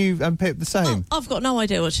you and Pip the same. I've got no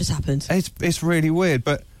idea what just happened. It's really weird,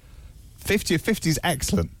 but 50 of 50 is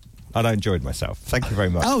excellent. And I enjoyed myself. Thank you very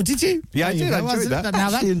much. Oh, did you? Yeah, I did. I enjoyed that. Now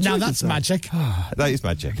that's magic. That is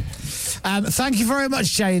magic. Thank you very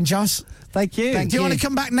much, Jay and Joss. Thank you. Do you want to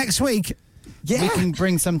come back next week? Yeah. We can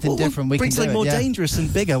bring something different. We bring can something more dangerous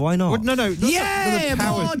and bigger. Why not? Well, no. Yeah,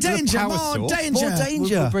 more danger. More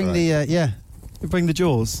danger. We'll bring we'll bring the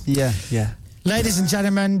jaws. Yeah. Ladies and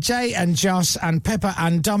gentlemen, Jay and Joss and Pippa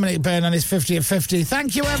and Dominic Byrne on his 50 at 50.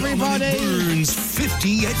 Thank you, everybody. Dominic Byrne's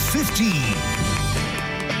 50 at 50.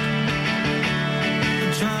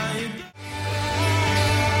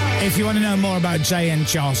 If you want to know more about Jay and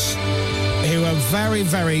Joss, who are very,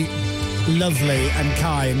 very lovely and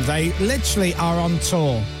kind, they literally are on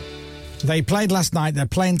tour. They played last night, they're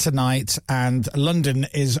playing tonight, and London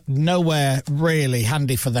is nowhere really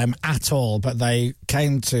handy for them at all, but they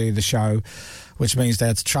came to the show, which means they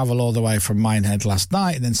had to travel all the way from Minehead last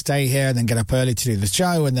night and then stay here and then get up early to do the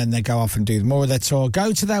show, and then they go off and do more of their tour.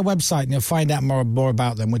 Go to their website and you'll find out more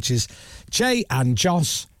about them, which is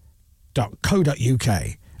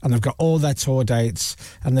jayandjoss.co.uk. And they've got all their tour dates,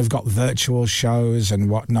 and they've got virtual shows and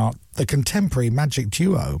whatnot. The Contemporary Magic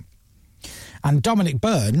Duo. And Dominic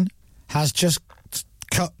Byrne has just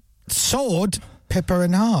sawed Pippa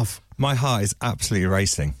in half. My heart is absolutely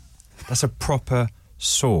racing. That's a proper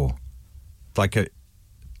saw.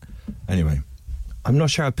 Anyway, I'm not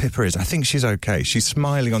sure how Pippa is. I think she's okay. She's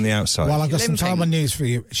smiling on the outside. Well, I've got some terrible news for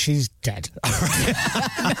you. She's dead.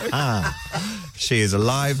 She is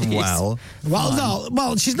alive and well.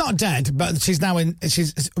 Well, she's not dead, but she's in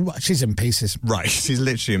pieces. Right, she's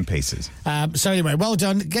literally in pieces. So anyway, well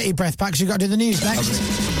done. Get your breath back, because you've got to do the news next.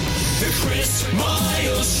 The Chris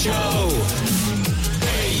Miles Show.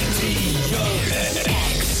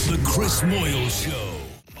 The Chris Moyle Show.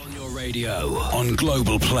 Radio, on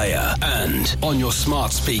Global Player, and on your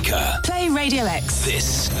smart speaker. Play Radio X.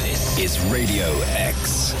 This is Radio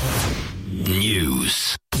X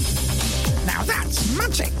News. Now that's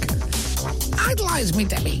magic. Idolise me,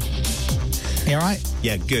 Debbie. You all right?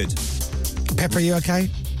 Yeah, good. Pippa, are you okay?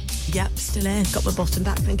 Yep, still here. Got my bottom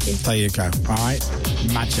back, thank you. There you go. All right.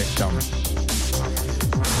 Magic, Dom.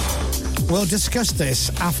 We'll discuss this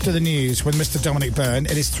after the news with Mr. Dominic Byrne.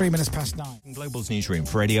 It is 9:03. In Global's newsroom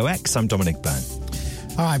for Radio X, I'm Dominic Byrne.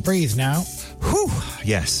 All right, breathe now. Whew.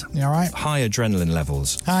 Yes. You all right? High adrenaline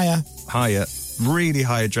levels. Higher. Really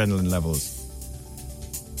high adrenaline levels.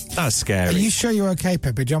 That's scary. Are you sure you're okay,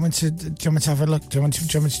 Pippa? Do you want me to have a look? Do you want me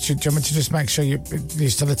to just make sure you're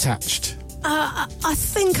still attached? I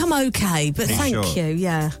think I'm okay, but thank you,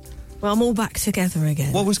 yeah. Well, I'm all back together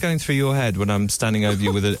again. What was going through your head when I'm standing over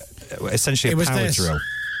you with essentially a power drill?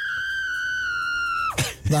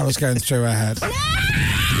 That was going through her head.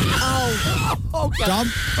 Oh, God.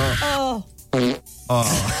 Dom? Oh,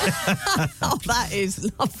 that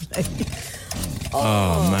is lovely.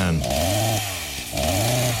 Oh, man.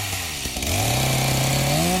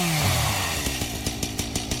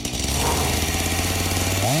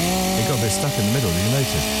 It got a bit stuck in the middle, did you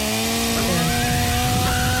notice?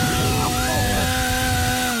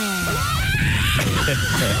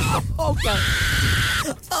 Oh, God.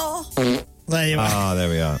 Oh. There you are. Ah, there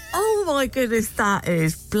we are. Oh, my goodness, that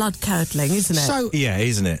is blood-curdling, isn't it? So, yeah,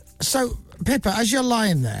 isn't it? So, Pippa, as you're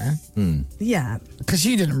lying there... Yeah. Because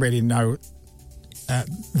you didn't really know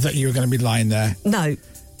that you were going to be lying there. No.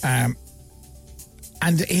 And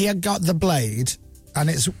he had got the blade, and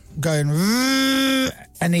it's going...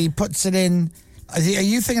 And he puts it in... Are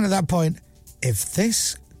you thinking at that point, if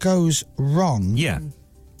this goes wrong... Yeah.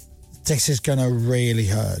 This is going to really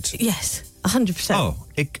hurt. Yes. 100%. Oh,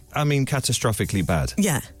 catastrophically bad.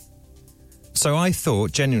 Yeah. So I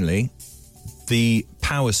thought, genuinely, the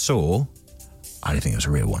power saw, I didn't think it was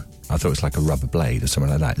a real one. I thought it was like a rubber blade or something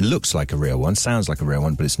like that. It looks like a real one, sounds like a real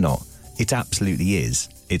one, but it's not. It absolutely is.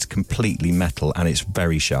 It's completely metal and it's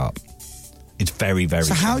very sharp. It's very, very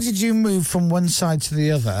So sharp. how did you move from one side to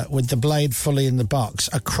the other with the blade fully in the box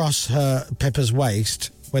across Pippa's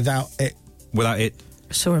waist without it...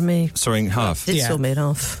 Sawing half. Did saw me in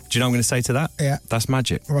half. Do you know what I'm going to say to that? Yeah. That's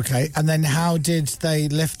magic. Okay, and then how did they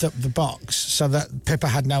lift up the box so that Pippa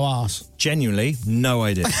had no arse? Genuinely, no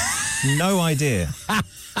idea. No idea.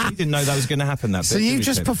 You didn't know that was going to happen, that So bit, you've did you,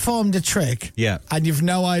 just Pip? performed a trick, Yeah. and you've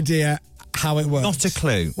no idea how it works. Not a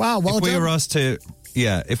clue. Wow, well if we done. were asked to,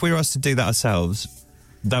 if we were asked to do that ourselves,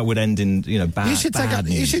 that would end in bad. You should bad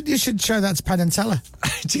news. you should show that to Penn and Teller.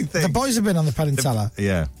 Do you think? The boys have been on the Penn and Teller.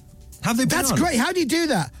 Yeah. Have they been That's on? great. How do you do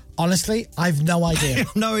that? Honestly, I've no idea.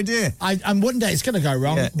 No idea. And one day it's going to go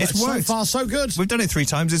wrong. Yeah, But it's so worked. far, so good. We've done it 3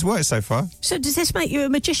 times. It's worked so far. So does this make you a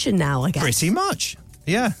magician now, I guess? Pretty much.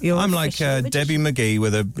 Yeah. You're I'm like officially a Debbie McGee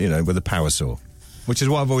with a power saw, which is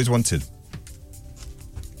what I've always wanted.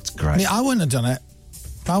 It's great. I wouldn't have done it.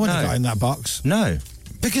 I wouldn't have got in that box. No.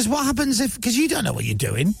 Because what happens because you don't know what you're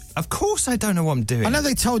doing. Of course I don't know what I'm doing. I know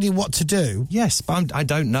they told you what to do. Yes, but I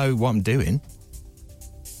don't know what I'm doing.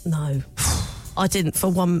 No. I didn't for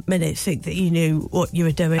 1 minute think that you knew what you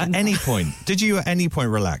were doing. At any point. Did you at any point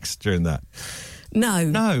relax during that? No.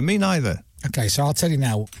 No, me neither. Okay, so I'll tell you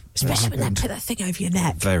now Especially what when they happened. put that thing over your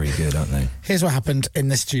neck. Very good, aren't they? Here's what happened in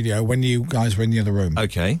the studio when you guys were in the other room.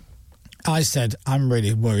 Okay. I said, I'm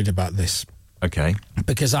really worried about this. Okay.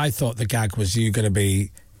 Because I thought the gag was you going to be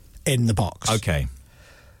in the box. Okay.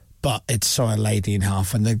 But it saw a lady in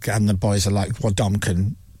half, and the boys are like, well, Dom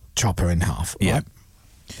can chop her in half. Yeah. Right?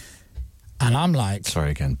 And I'm like... Sorry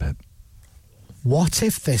again, Pip. What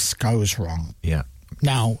if this goes wrong? Yeah.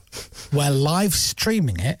 Now, we're live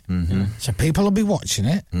streaming it, so people will be watching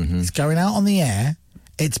it. It's going out on the air.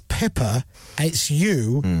 It's Pippa. It's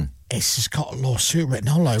you. It's just got a lawsuit written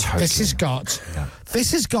all over it. Totally. This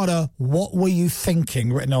has got a "what were you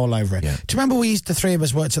thinking" written all over it. Yeah. Do you remember the 3 of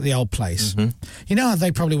us worked at the old place? You know how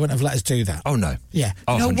they probably wouldn't have let us do that. Oh no. Yeah.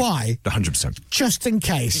 Oh, you know 100, why? 100%. Just in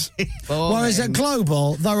case. Oh, Whereas man. at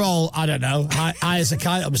Global, they're all, I don't know, high as a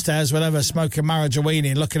kite upstairs, whatever, smoking marijuana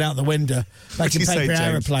and looking out the window, making you say, paper James?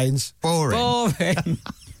 aeroplanes. Boring. Boring.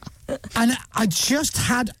 And I just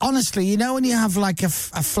had, honestly, you know when you have like a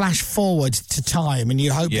flash forward to time and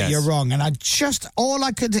you hope Yes. that you're wrong, and all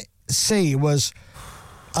I could see was,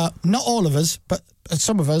 not all of us, but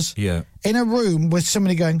some of us, Yeah. in a room with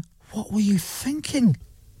somebody going, what were you thinking?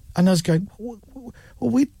 And I was going, well,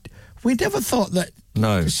 we never thought that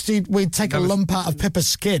No. we'd take a lump out of Pippa's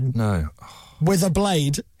skin No. with a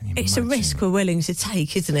blade. It's a risk we're willing to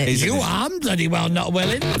take, isn't it? Is it? You are bloody well not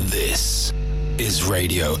willing. This is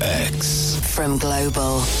Radio X. From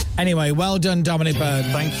Global. Anyway, well done, Dominic Byrne.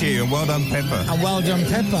 Thank you, and well done, Pippa. And well done,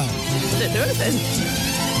 Pippa. Didn't do anything.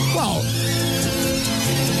 Well,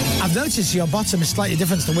 I've noticed your bottom is slightly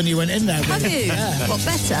different to when you went in there. Have you? Yeah. What,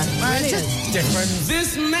 better? Well, it's Brilliant. just different.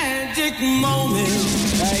 This magic moment.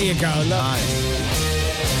 There you go, look.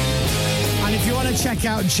 And if you want to check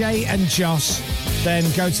out Jay and Joss, then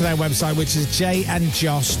go to their website, which is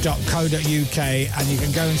jayandjoss.co.uk, and you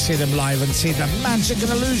can go and see them live and see the magic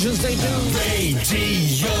and illusions they do.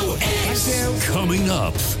 Radio X. Thank you. Coming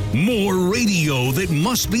up, more radio that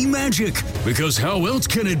must be magic, because how else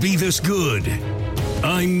can it be this good?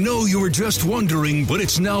 I know you were just wondering, but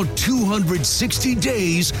it's now 260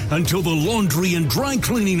 days until the Laundry and Dry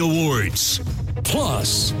Cleaning Awards.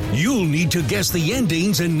 Plus, you'll need to guess the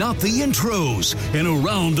endings and not the intros in a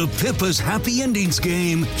round of Pippa's Happy Endings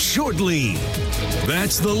game shortly.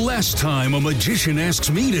 That's the last time a magician asks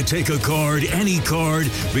me to take a card, any card,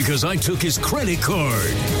 because I took his credit card.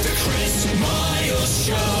 The Chris Miles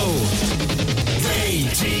Show.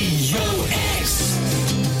 Radio X.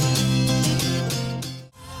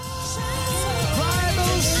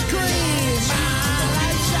 Primal Scream. My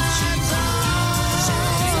life shines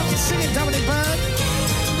on. Sing it, Dominic Byrne.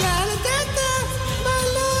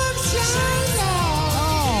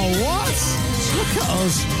 Oh, what? Look at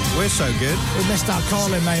us. We're so good. We missed our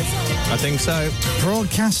calling, mate. I think so.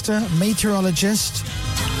 Broadcaster, meteorologist,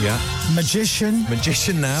 Yeah. magician,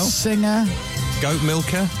 Now. singer. Goat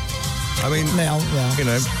milker. I mean, yeah. you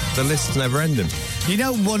know, the list's never ending. You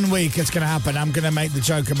know, 1 week it's going to happen. I'm going to make the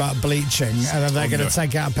joke about bleaching, and then they're going to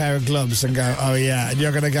take out a pair of gloves and go, oh, yeah. And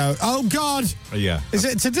you're going to go, oh, God. Yeah. Is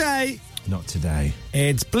it today? Not today.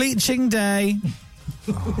 It's bleaching day.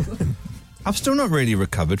 I've still not really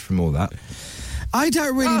recovered from all that. I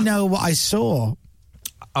don't really know what I saw.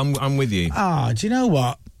 I'm with you. Do you know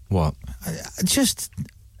what? What?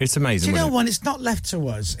 It's amazing. Do you know when it's not left to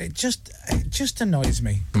us? It just annoys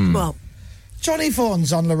me. Well, Johnny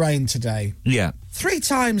Vaughan's on Lorraine today. Yeah. 3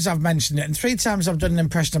 times I've mentioned it, and 3 times I've done an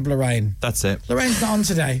impression of Lorraine. That's it. Lorraine's not on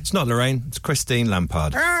today. It's not Lorraine. It's Christine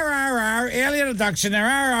Lampard. Alien abduction.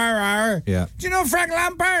 Yeah. Do you know Frank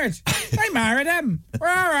Lampard? They married him.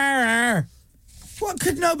 What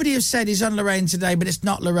could nobody have said? He's on Lorraine today, but it's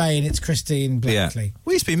not Lorraine. It's Christine Blackley. Yeah.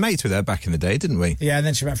 We used to be mates with her back in the day, didn't we? Yeah, and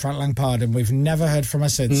then she met Frank Lampard, and we've never heard from her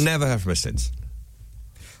since. Never heard from her since.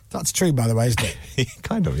 That's true, by the way, isn't it?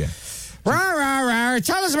 Kind of, yeah.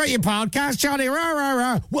 Tell us about your podcast, Johnny.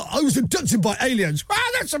 Well, I was abducted by aliens.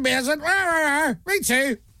 That's amazing. Me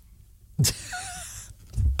too.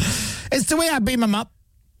 It's the way I beam him up.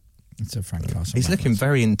 It's a Frank Castle. He's looking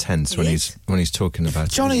very intense when he's talking about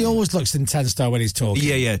Johnny always looks intense though when he's talking.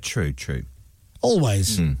 Yeah, true.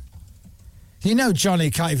 Always. You know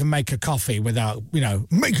Johnny can't even make a coffee without, I'm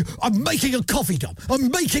making a coffee, Dom.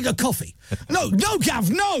 I'm making a coffee. No,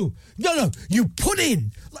 Gav, no. You put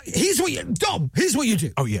in. Here's what you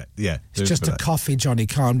do. Oh, yeah. It's just a coffee, Johnny,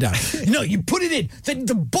 calm down. No, you put it in. Then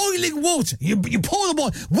the boiling water, you pour the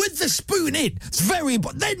water with the spoon in. It's very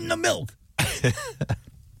important. Then the milk.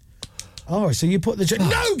 Oh, so you put the...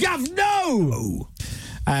 No, Gav, no!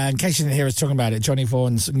 In case you didn't hear us talking about it, Johnny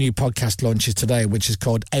Vaughan's new podcast launches today, which is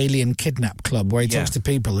called Alien Kidnap Club, where he talks to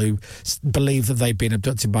people who believe that they've been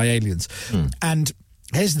abducted by aliens. And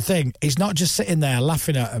here's the thing. He's not just sitting there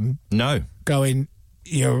laughing at them. No. Going,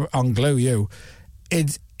 you're on glue, you.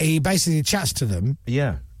 He basically chats to them.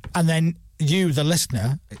 Yeah. And then you, the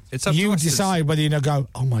listener, you decide whether you go,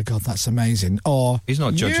 oh, my God, that's amazing. Or he's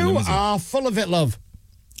not judging them, is he? You are full of it, love.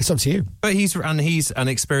 It's up to you. But an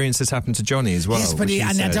experience has happened to Johnny as well. Yes, but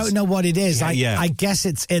I don't know what it is. I guess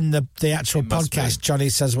it's in the actual podcast. Johnny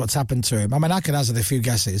says what's happened to him. I mean, I could hazard a few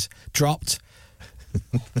guesses. Dropped.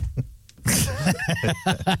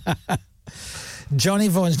 Johnny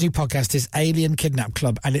Vaughan's new podcast is Alien Kidnap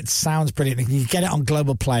Club, and it sounds brilliant. You get it on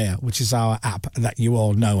Global Player, which is our app that you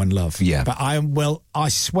all know and love. Yeah. But I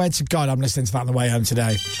swear to God, I'm listening to that on the way home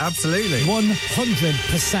today. Absolutely.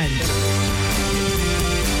 100%.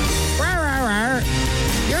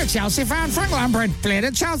 You're a Chelsea fan. Frank Lampard played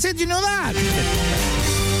at Chelsea. Did you know that?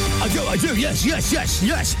 I do. Yes. Yes.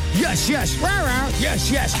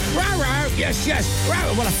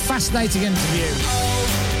 What a fascinating interview.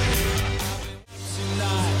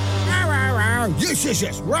 Yes.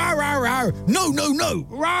 No.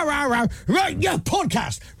 Right, yeah,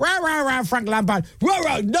 podcast. Frank Lampard.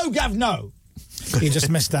 No, Gav, no. You just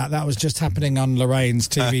missed that. That was just happening on Lorraine's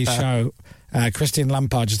TV show. Christine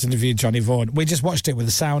Lampard just interviewed Johnny Vaughan. We just watched it with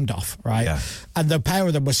the sound off, right? Yeah. And the pair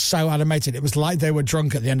of them were so animated. It was like they were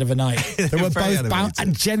drunk at the end of the night. They were both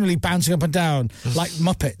and generally bouncing up and down like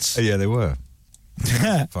Muppets. Yeah, they were.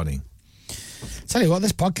 Funny. Tell you what,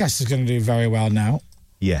 this podcast is going to do very well now.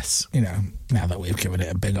 Yes. Now that we've given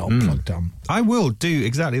it a big old plug, Dom. I will do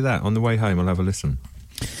exactly that. On the way home, I'll have a listen.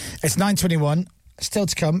 It's 9:21. Still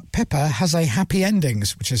to come, Pippa has a happy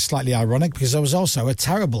endings, which is slightly ironic because there was also a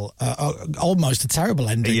terrible, almost a terrible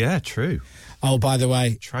ending. Yeah, true. Oh, by the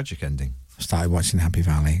way. Tragic ending. I started watching Happy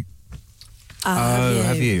Valley.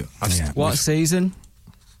 Have you? What season?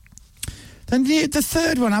 Then the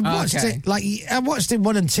third one. I watched it I watched it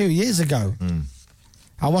 1 and 2 years ago.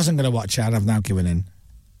 I wasn't going to watch it, and I've now given in.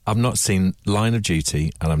 I've not seen Line of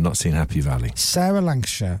Duty, and I've not seen Happy Valley. Sarah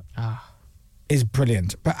Lancashire is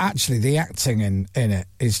brilliant, but actually the acting in it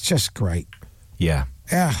is just great. Yeah.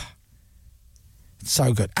 It's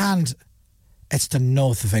so good. And it's the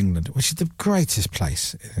north of England, which is the greatest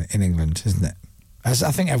place in England, isn't it? As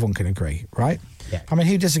I think everyone can agree, right? Yeah. I mean,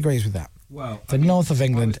 who disagrees with that? Well, the north of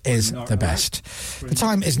England is the best. The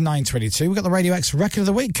time is 9:22. We've got the Radio X Record of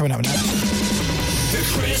the Week coming up now. The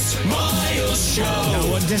Chris Miles Show. No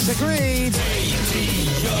one disagreed.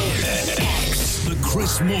 Radio X. The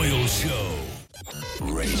Chris Moyle Show.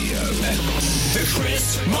 Radio X. The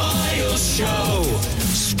Chris Miles Show.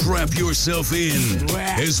 Strap yourself in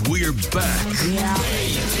as we're back. Radio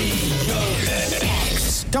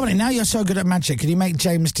X. Dominic, now you're so good at magic, can you make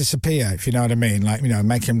James disappear, if you know what I mean? Like,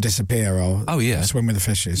 make him disappear or swim with the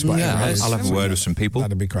fishes. Yeah, I'll have a word with some people.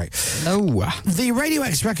 That'd be great. No. The Radio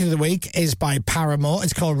X Record of the Week is by Paramore.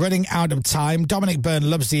 It's called Running Out of Time. Dominic Byrne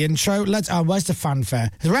loves the intro. Where's the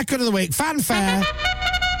fanfare? The Record of the Week, fanfare.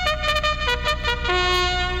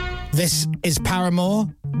 This is Paramore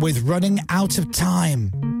with Running Out of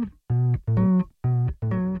Time.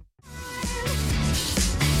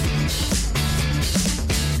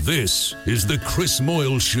 This is the Chris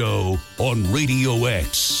Moyle Show on Radio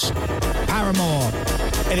X. Paramore.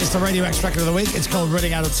 It is the Radio X record of the week. It's called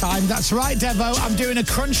Running Out of Time. That's right, Devo. I'm doing a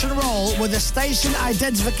crunch and roll with a station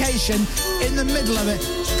identification in the middle of it.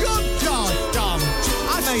 Good God, Dom.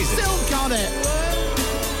 I've still got it.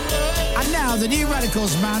 And now the New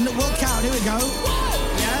Radicals, man. We'll count. Here we go.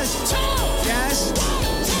 Yes. Yes.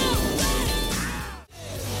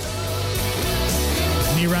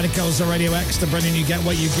 New Radicals are Radio X, the brilliant You Get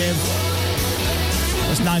What You Give.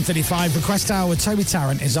 It's 9:35. Request Hour with Toby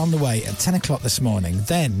Tarrant is on the way at 10 o'clock this morning.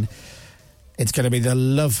 Then it's going to be the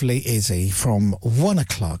lovely Izzy from 1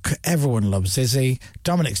 o'clock. Everyone loves Izzy.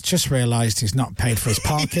 Dominic's just realised he's not paid for his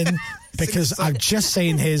parking because I've just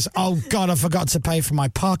seen his, oh God, I forgot to pay for my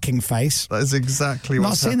parking face. That is exactly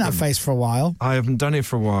what's Not seen that face for a while. I haven't done it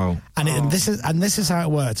for a while. And this is how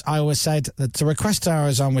it works. I always said that the Request Hour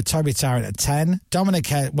is on with Toby Tarrant at 10.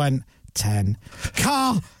 Dominic went 10.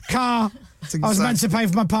 Car. I was meant to pay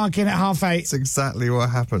for my parking at 8:30. That's exactly what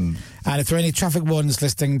happened. And if there are any traffic wardens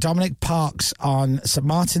listening, Dominic parks on St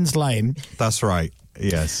Martin's Lane. That's right,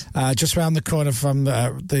 yes. Just round the corner from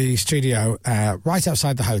the studio, right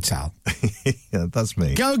outside the hotel. Yeah, that's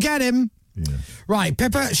me. Go get him! Yeah. Right,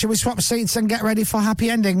 Pippa, shall we swap seats and get ready for happy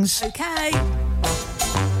endings? Okay.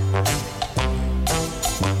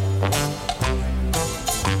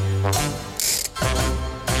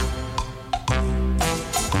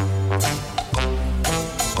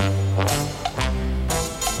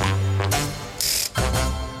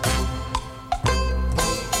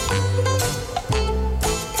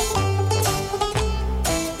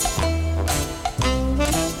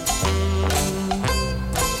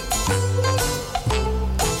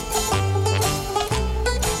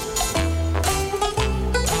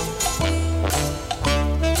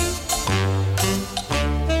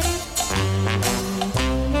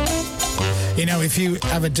 If you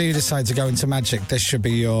ever do decide to go into magic, this should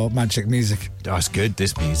be your magic music. Oh, it's good.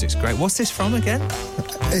 This music's great. What's this from again?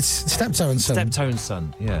 It's Steptoe and Son. Steptoe and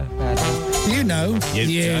Son, yeah. You know.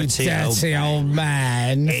 You dirty old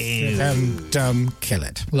man. Dumb, kill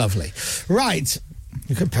it. Lovely. Right.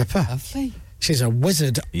 Look at Pepper. Lovely. She's a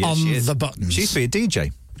wizard on the buttons. She used to be a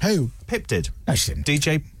DJ. Who? Pip did. No, she didn't.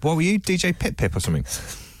 DJ, what were you? DJ Pip or something?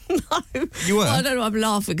 No. You were? Well, I don't know, I'm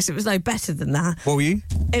laughing because it was no better than that. What were you?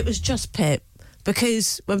 It was just Pip.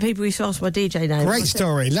 Because when people used to ask my DJ name... Great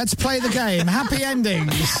story. Let's play the game. Happy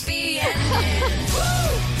endings. Happy endings.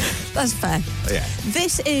 That's fair. Yeah.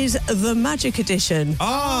 This is the Magic Edition.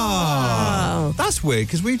 Oh. That's weird,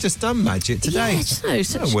 because we've just done Magic today. Yeah, no,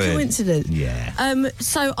 such a coincidence. Yeah.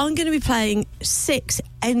 So I'm going to be playing 6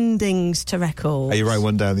 endings to records. Are you writing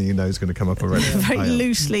one down that you know is going to come up already? Very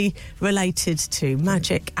loosely related to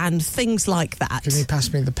magic and things like that. Can you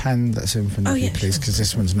pass me the pen that's in front of you, please? Because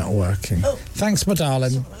this one's not working. Oh. Thanks, my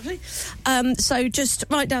darling. So just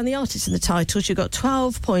write down the artists and the titles. You've got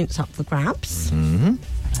 12 points up for grabs. Mm-hmm.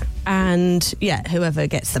 And, whoever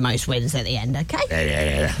gets the most wins at the end, okay?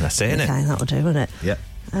 Yeah. That's it, innit? Okay, that'll do, won't it? Yep.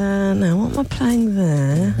 Now, what am I playing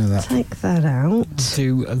there? Take that out.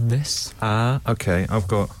 Do this. Okay, I've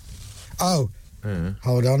got... Oh,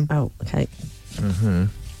 hold on. Oh, okay. Mm-hmm.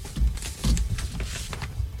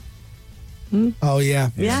 Oh,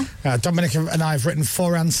 yeah. Yeah? Dominic and I have written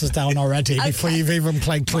 4 answers down already before you've even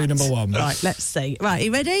played clue number 1. Right, let's see. Right,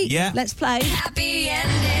 you ready? Yeah. Let's play. Happy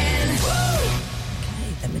ending.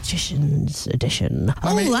 Okay, the Magician's Edition.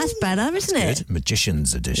 That's better, isn't it? Good.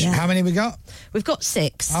 Magician's Edition. Yeah. How many we got? We've got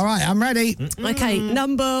 6. All right, I'm ready. Okay,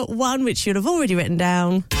 number 1, which you'll have already written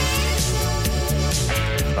down.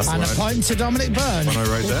 That's and a point to Dominic Byrne. One I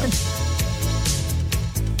wrote down.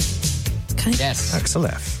 Okay. Yes. Axel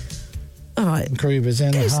F. All right. Gruber's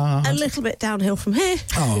in the heart. A little bit downhill from here.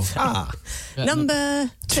 Oh.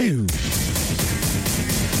 Number 2.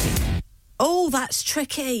 Oh, that's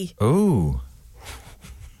tricky. Oh.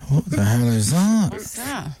 What the hell is that? What's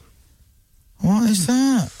that? What is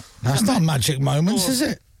that? That's not Magic Moments, is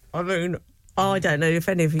it? I mean, I don't know if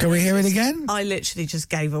any of you... Can we hear it again? I literally just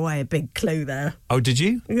gave away a big clue there. Oh, did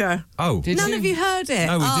you? Yeah. Oh. None of you heard it?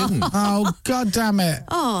 No, we didn't. Oh, God damn it.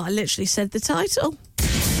 Oh, I literally said the title.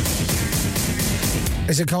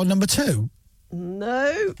 Is it called number 2?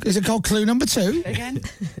 No. Is it called clue number 2? Again?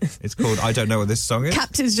 It's called I Don't Know What This Song Is.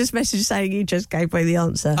 Captain's just messaged saying you just gave away the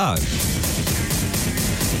answer. Oh.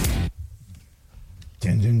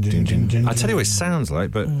 I tell you what it sounds like,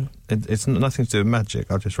 but it's nothing to do with magic.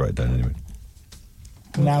 I'll just write it down anyway.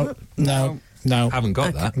 No. Haven't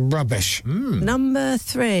got that. Rubbish. Number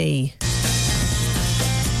 3.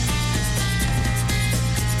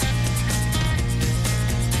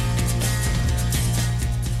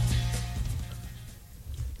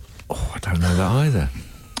 Oh, I don't know that either.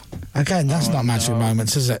 Again, that's not Magic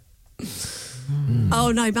Moments, is it?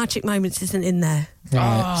 Oh, no, Magic Moments isn't in there.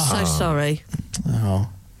 Right. So sorry. Oh.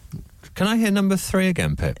 Can I hear number 3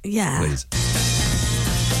 again, Pip? Yeah. Please.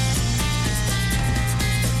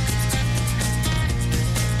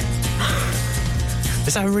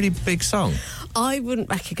 Is that a really big song? I wouldn't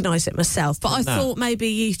recognise it myself, but I thought maybe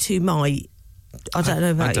you two might. I don't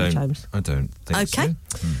know about you, James. I don't think so. Okay.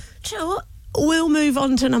 Do you know what? We'll move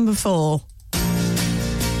on to number 4.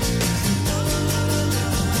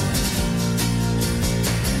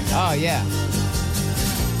 Oh, yeah.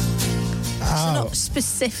 So not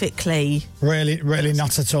specifically. Really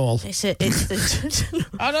not at all. It's the...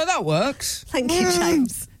 Oh, no, that works. Thank you,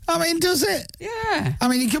 James. I mean, does it? Yeah. I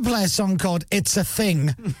mean, you could play a song called It's a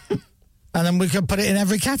Thing, and then we could put it in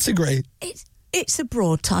every category. It's a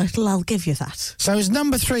broad title, I'll give you that. So has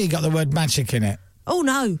number 3 got the word magic in it? Oh,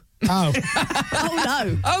 no. Oh. Oh,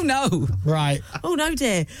 no. Oh, no. Right. Oh, no,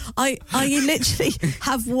 dear. I literally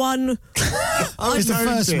have one... It's the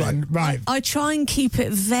first one, right. I try and keep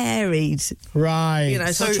it varied. Right. You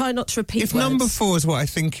know, so I try not to repeat If words. number 4 is what I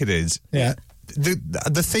think it is... Yeah.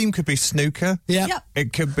 The theme could be snooker. Yeah. Yep.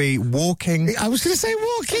 It could be walking. I was going to say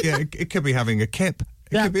walking. Yeah, it could be having a kip.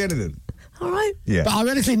 It could be anything. All right. Yeah. But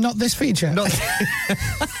ironically, not this feature.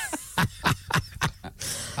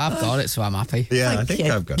 I've got it, so I'm happy. Yeah, I think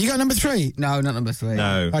I've got it. You got number 3? No, not number 3.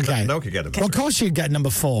 No. Okay. No one could get it. Well, of course you'd get number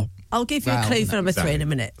 4. I'll give you a clue for number 3 in a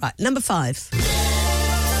minute. Right, number 5.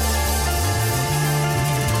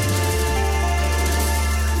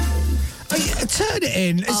 Turn it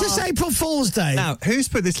in. Is this April Fool's Day? Now, who's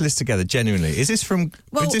put this list together, genuinely? Is this from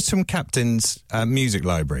Captain's music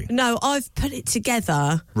library? No, I've put it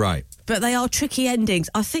together, Right. but they are tricky endings.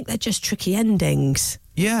 I think they're just tricky endings.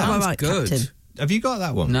 Yeah. Am I That's right, good. Captain? Have you got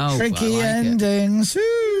that one? No. Tricky endings.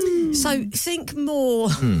 So think more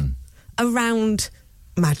around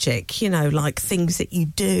magic, you know, like things that you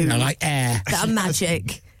do. No, like air. That are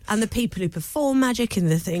magic. And the people who perform magic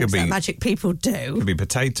and the things Could be- that magic people do. It could be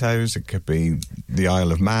potatoes. It could be the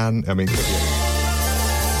Isle of Man. I mean...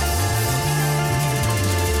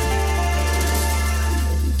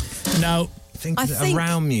 No. I think-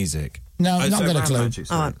 around music. No, Oh, not so got a around clue. magic,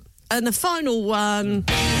 sorry. All right. And the final one.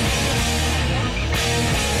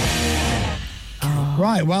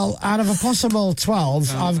 Right, well, out of a possible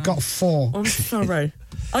 12, I've got 4. I'm sorry.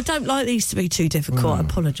 I don't like these to be too difficult. I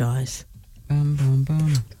apologise.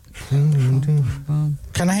 Can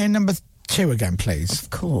I hear number 2 again, please? Of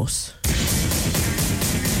course.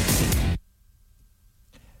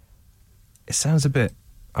 It sounds a bit...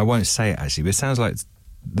 I won't say it, actually, but it sounds like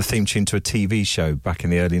the theme tune to a TV show back in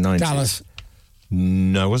the early 90s. Dallas.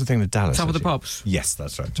 No, I wasn't thinking of Dallas. Top of the actually. Pops. Yes,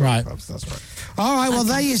 that's right. Right. Pops, that's right. All right, well,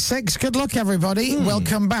 there you 6. Good luck, everybody. We'll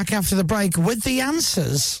come back after the break with the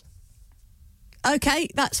answers. Okay,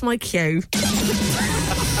 that's my cue.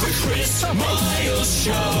 The Chris Miles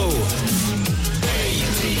Show.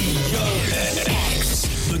 Radio X.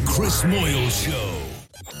 The Chris Moyles Show.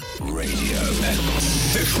 Radio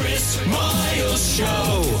X. The Chris Miles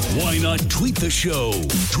Show. Why not tweet the show?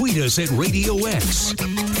 Tweet us at Radio X.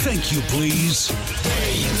 Thank you, please.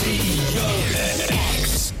 Radio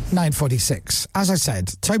X. 9:46. As I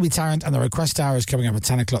said, Toby Tarrant and the Request Hour is coming up at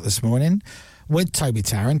 10 o'clock this morning with Toby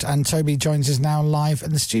Tarrant, and Toby joins us now live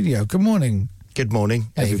in the studio. Good morning. Good morning,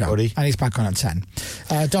 There you go. everybody. And he's back on at 10.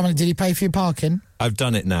 Dominic, did you pay for your parking? I've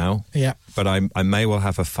done it now. Yeah. But I may well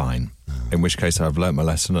have a fine, in which case I've learnt my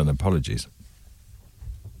lesson and apologies.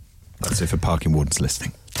 That's if a parking warden's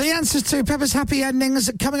listening. The answers to Pepper's Happy Endings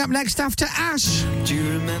coming up next after Ash. Do you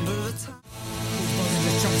remember the time?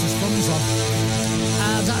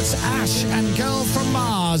 That's Ash and Girl from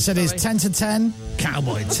Mars. It is 10 to 10,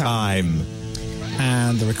 Cowboy Time.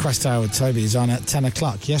 And the Request Hour with Toby is on at 10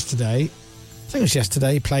 o'clock. Yesterday, I think it was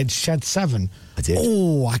yesterday, he played Shed 7. I did.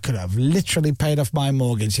 Oh, I could have literally paid off my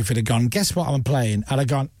mortgage if it had gone, guess what I'm playing? I'd have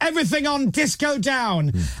gone, everything on Disco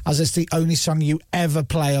Down, as it's the only song you ever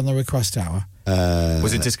play on the Request Hour.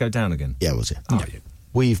 Was it Disco Down again? Yeah, was it? Oh, Yeah.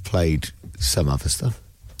 We've played some other stuff.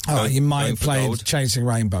 Oh, you might Going have for played Gold. Chasing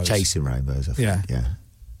Rainbows. Chasing Rainbows, I think. Yeah.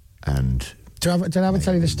 And Did I ever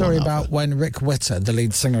tell you the story one about other. when Rick Witter, the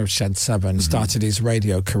lead singer of Shed 7, started his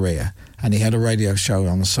radio career, and he had a radio show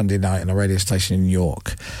on a Sunday night on a radio station in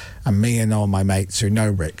York, and me and all my mates who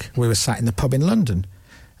know Rick, we were sat in the pub in London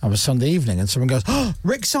on a Sunday evening, and someone goes, "Oh,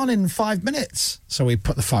 Rick's on in 5 minutes." So we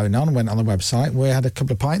put the phone on, went on the website, we had a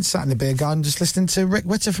couple of pints, sat in the beer garden just listening to Rick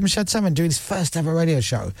Witter from Shed 7 doing his first ever radio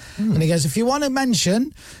show. And he goes, "If you want to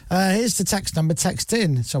mention, here's the text number, text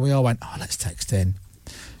in." So we all went, "Oh, let's text in."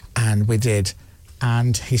 And we did.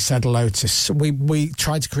 and he said hello to... We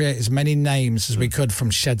tried to create as many names as we could from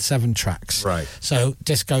Shed 7 tracks. Right. So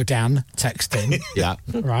Disco Dan texting. Yeah.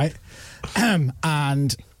 Right.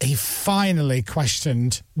 And he finally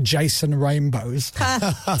questioned Jason Rainbows.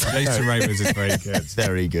 Jason Rainbows is very good.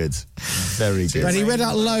 Very good. Very good. But he read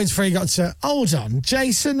out loads before he got to, hold on,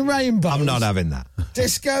 Jason Rainbows. I'm not having that.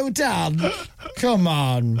 Disco Dan. Come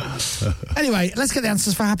on. Anyway, let's get the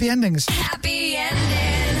answers for happy endings. Happy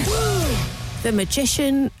ending. Woo! The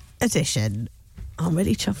Magician Edition. I'm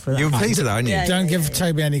really chuffed with that. You're pleased with that, aren't you? Yeah, Don't give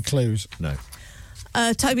Toby any clues. No.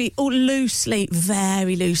 Toby, all loosely,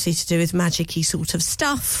 very loosely to do with magic-y sort of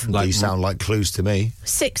stuff. Like, you sound like clues to me.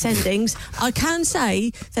 6 endings. I can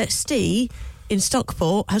say that Steve in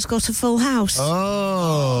Stockport has got a full house.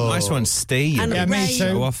 Oh. Nice one, Steve. And Yeah, me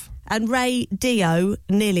too. Go off. And Ray Dio,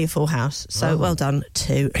 nearly a full house. So well done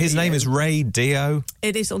to His name is Ray Dio.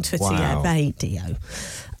 It is on Twitter, Wow. yeah, Ray Dio.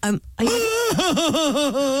 Are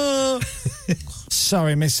you...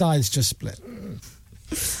 Sorry, my sides just split.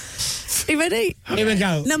 You ready? Here we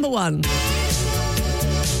go. Number 1.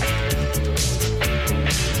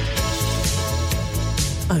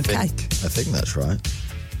 Okay. I think that's right.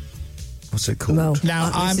 What's it called? Well, Now,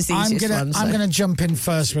 I'm gonna jump in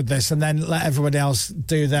first with this and then let everybody else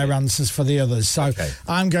do their answers for the others. So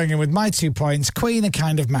I'm going in with my 2 points. Queen, A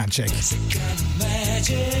Kind of Magic. Thank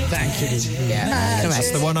you. Yeah,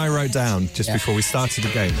 That's the one I wrote down just before we started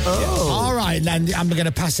the game. Oh. All right, then I'm going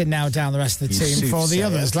to pass it now down the rest of the team for the soothsayer.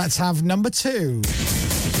 others. Let's have number 2.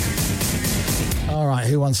 All right,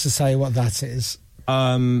 who wants to say what that is?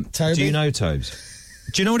 Toby? Do you know, Tobes?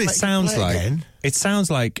 Do you know what it sounds play like? again? It sounds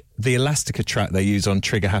like the Elastica track they use on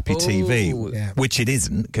Trigger Happy TV, Yeah. which it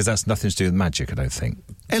isn't, because that's nothing to do with magic, I don't think.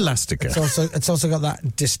 Elastica. It's also got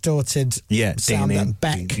that distorted sound that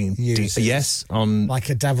Beck uses. Yes, on... Like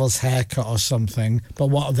a devil's haircut or something. But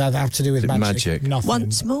what does that have to do with magic? Nothing.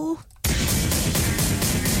 Once more.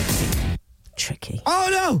 Tricky. Oh,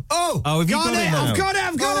 no! Oh, have you got it now? I've got it!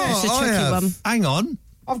 It's a tricky one. Hang on.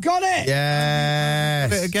 I've got it! Yes.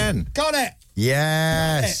 Do it again. Got it!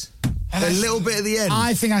 Yes. A little bit at the end.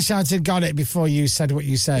 I think I shouted got it before you said what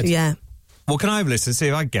you said. Yeah. Well, can I have a listen, see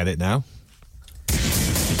if I get it now?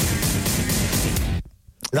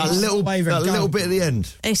 That little bit at the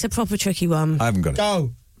end. It's a proper tricky one. I haven't got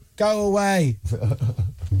it. Go away.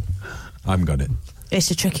 I haven't got it.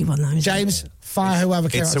 It's a tricky one, though. James, fire whoever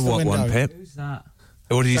came It's up a to the what window. one, Pip? Who's that?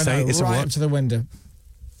 What did you No, say? no, It's a right what? up to the window.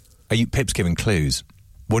 Pip's giving clues.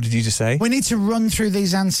 What did you just say? We need to run through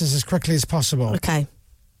these answers as quickly as possible. Okay.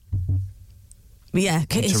 Yeah,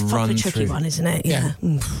 it's a proper tricky one, isn't it? Yeah.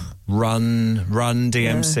 Run,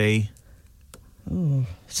 DMC. Ooh.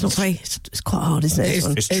 It's not very... It's quite hard, isn't it?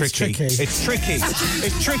 It's tricky. It's tricky.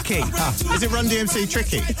 It's tricky. Is it Run DMC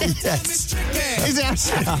tricky? Yes. Is it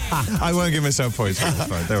actually? I won't give myself points.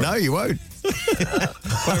 No, you won't.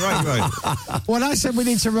 Quite right, you won't. When I said we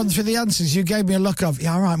need to run through the answers, you gave me a look of,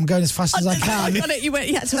 yeah, all right, I'm going as fast as I can. I got it. You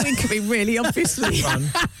had to wink at me really obviously.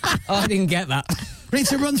 I didn't get that. We need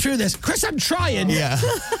to run through this. Chris, I'm trying. Yeah.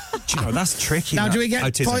 Do you know, that's tricky. Now, that. do we get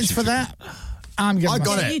points for that? I'm giving I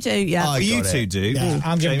got myself- it. You do, yeah. You two do. Yeah,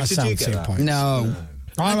 I'm giving James, did myself you get 2 that? points. No.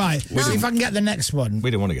 All right, see if I can get the next one. We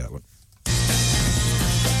didn't want to get that one.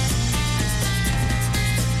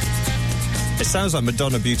 It sounds like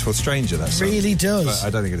Madonna Beautiful Stranger, that song. Really does. But I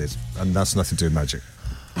don't think it is. And that's nothing to do with magic.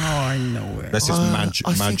 Oh, I know it. That's just I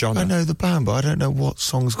think Madonna. I know the band, but I don't know what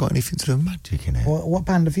song's got anything to do with magic in it. What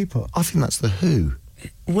band have you put? I think that's The Who.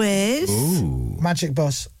 With... Ooh. Magic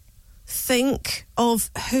Bus. Think of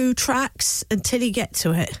Who tracks until you get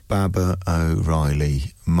to it. Baba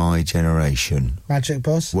O'Reilly, My Generation. Magic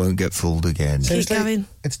Bus. Won't get fooled again. Seriously? going.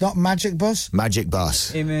 It's not Magic Bus? Magic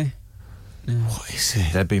Bus. Amy. What is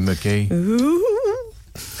it? Debbie McGee.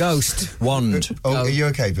 Ghost. Wand. Oh, are you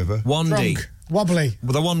okay, Bibba? Wandy. Drunk. Wobbly.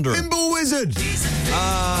 The Wanderer. Thimble Wizard.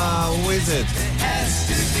 Ah, Wizard.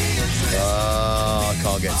 I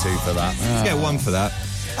can't get 2 for that. You get 1 for that.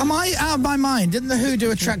 Am I out of my mind? Didn't The Who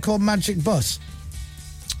do a track called Magic Bus?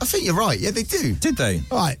 I think you're right. Yeah, they do. Did they?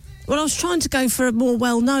 All right. Well, I was trying to go for a more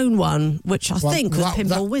well-known one, which I Well, think was that- Pinball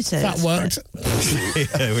that- Wizard. That worked.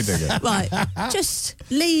 Yeah, we did it. Right, just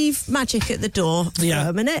leave magic at the door for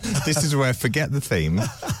a minute. This is where forget the theme.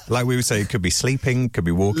 Like we would say, it could be sleeping, could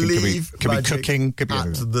be walking, Leave could be magic cooking, could be at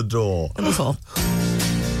everything. the door. Number 4.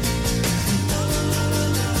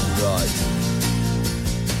 Right.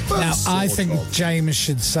 Now, I think James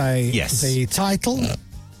should say Yes. the title.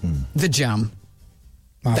 The Jam.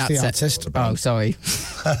 That's That's the it. artist. Oh, sorry.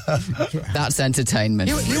 That's entertainment.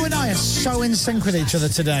 You and I are so in sync with each other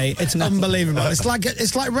today. It's unbelievable. It's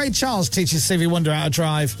like Ray Charles teaches Stevie Wonder how to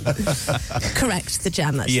drive. Correct, The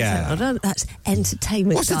Jam. That's that's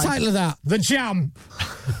entertainment. What's the title of that? The Jam.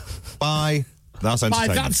 Bye. That's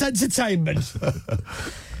entertainment. That's entertainment.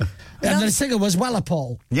 And the singer was Weller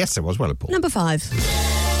Paul. Yes, it was Weller Paul. Number 5.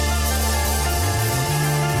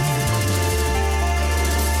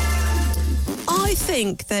 I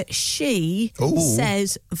think that she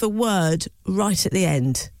says the word right at the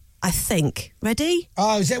end. I think. Ready?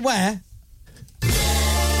 Oh, is it where? Well,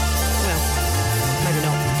 maybe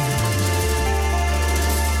not.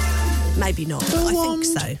 Maybe not. I think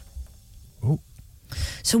so. Ooh.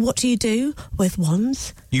 So what do you do with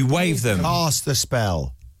wands? You wave them. Cast the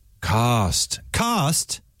spell. Cast.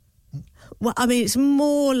 Well, I mean, it's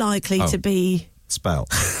more likely to be... Spell.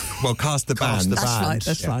 Well, cast the band.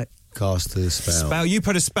 That's right. Cast the spell. Spell. You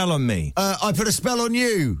put a spell on me. I put a spell on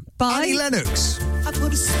you. By Annie Lennox. I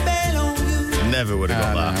put a spell on you. Never would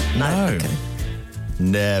have got that. No. Okay.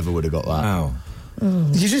 Never would have got that. Wow.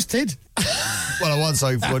 You just did. Well, once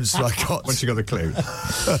I got... Once you got the clue.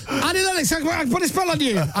 Annie Lennox, I put a spell on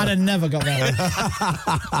you. I'd have never got that.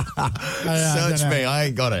 Search me, I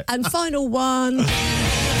ain't got it. And final one.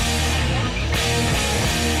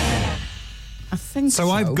 I think so.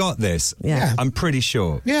 I've got this. Yeah. I'm pretty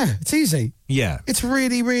sure. Yeah, it's easy. Yeah. It's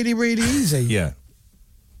really, really, really easy. Yeah.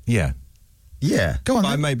 Yeah. Yeah. Go on. But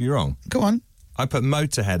I may be wrong. Go on. I put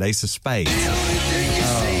Motorhead, Ace of Spades.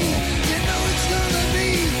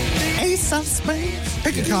 Ace of Spades.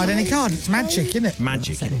 Pick a card, any card. It's magic, isn't it?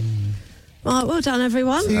 Magic. Right, well done,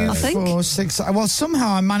 everyone. 2, I think. 4, 6. Well,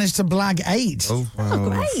 somehow I managed to blag 8. Oh,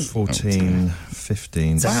 great. 14,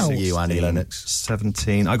 15, Wow. 16, You, Annie Lennox.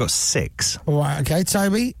 17. I got 6. All right, okay,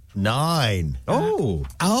 Toby. 9. Oh.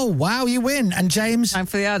 Oh, wow, you win. And James? Time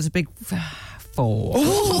for the ads. A big 4.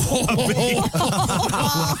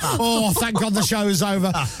 Oh, thank God the show's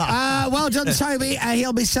over. Well done, Toby.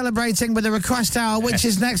 He'll be celebrating with the request hour, which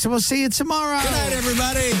is next. We'll see you tomorrow. Good night,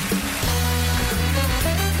 everybody.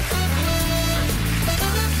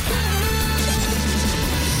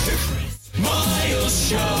 Miles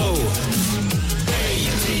Show.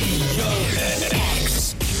 Radio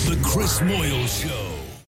X. The Chris Moyle Show.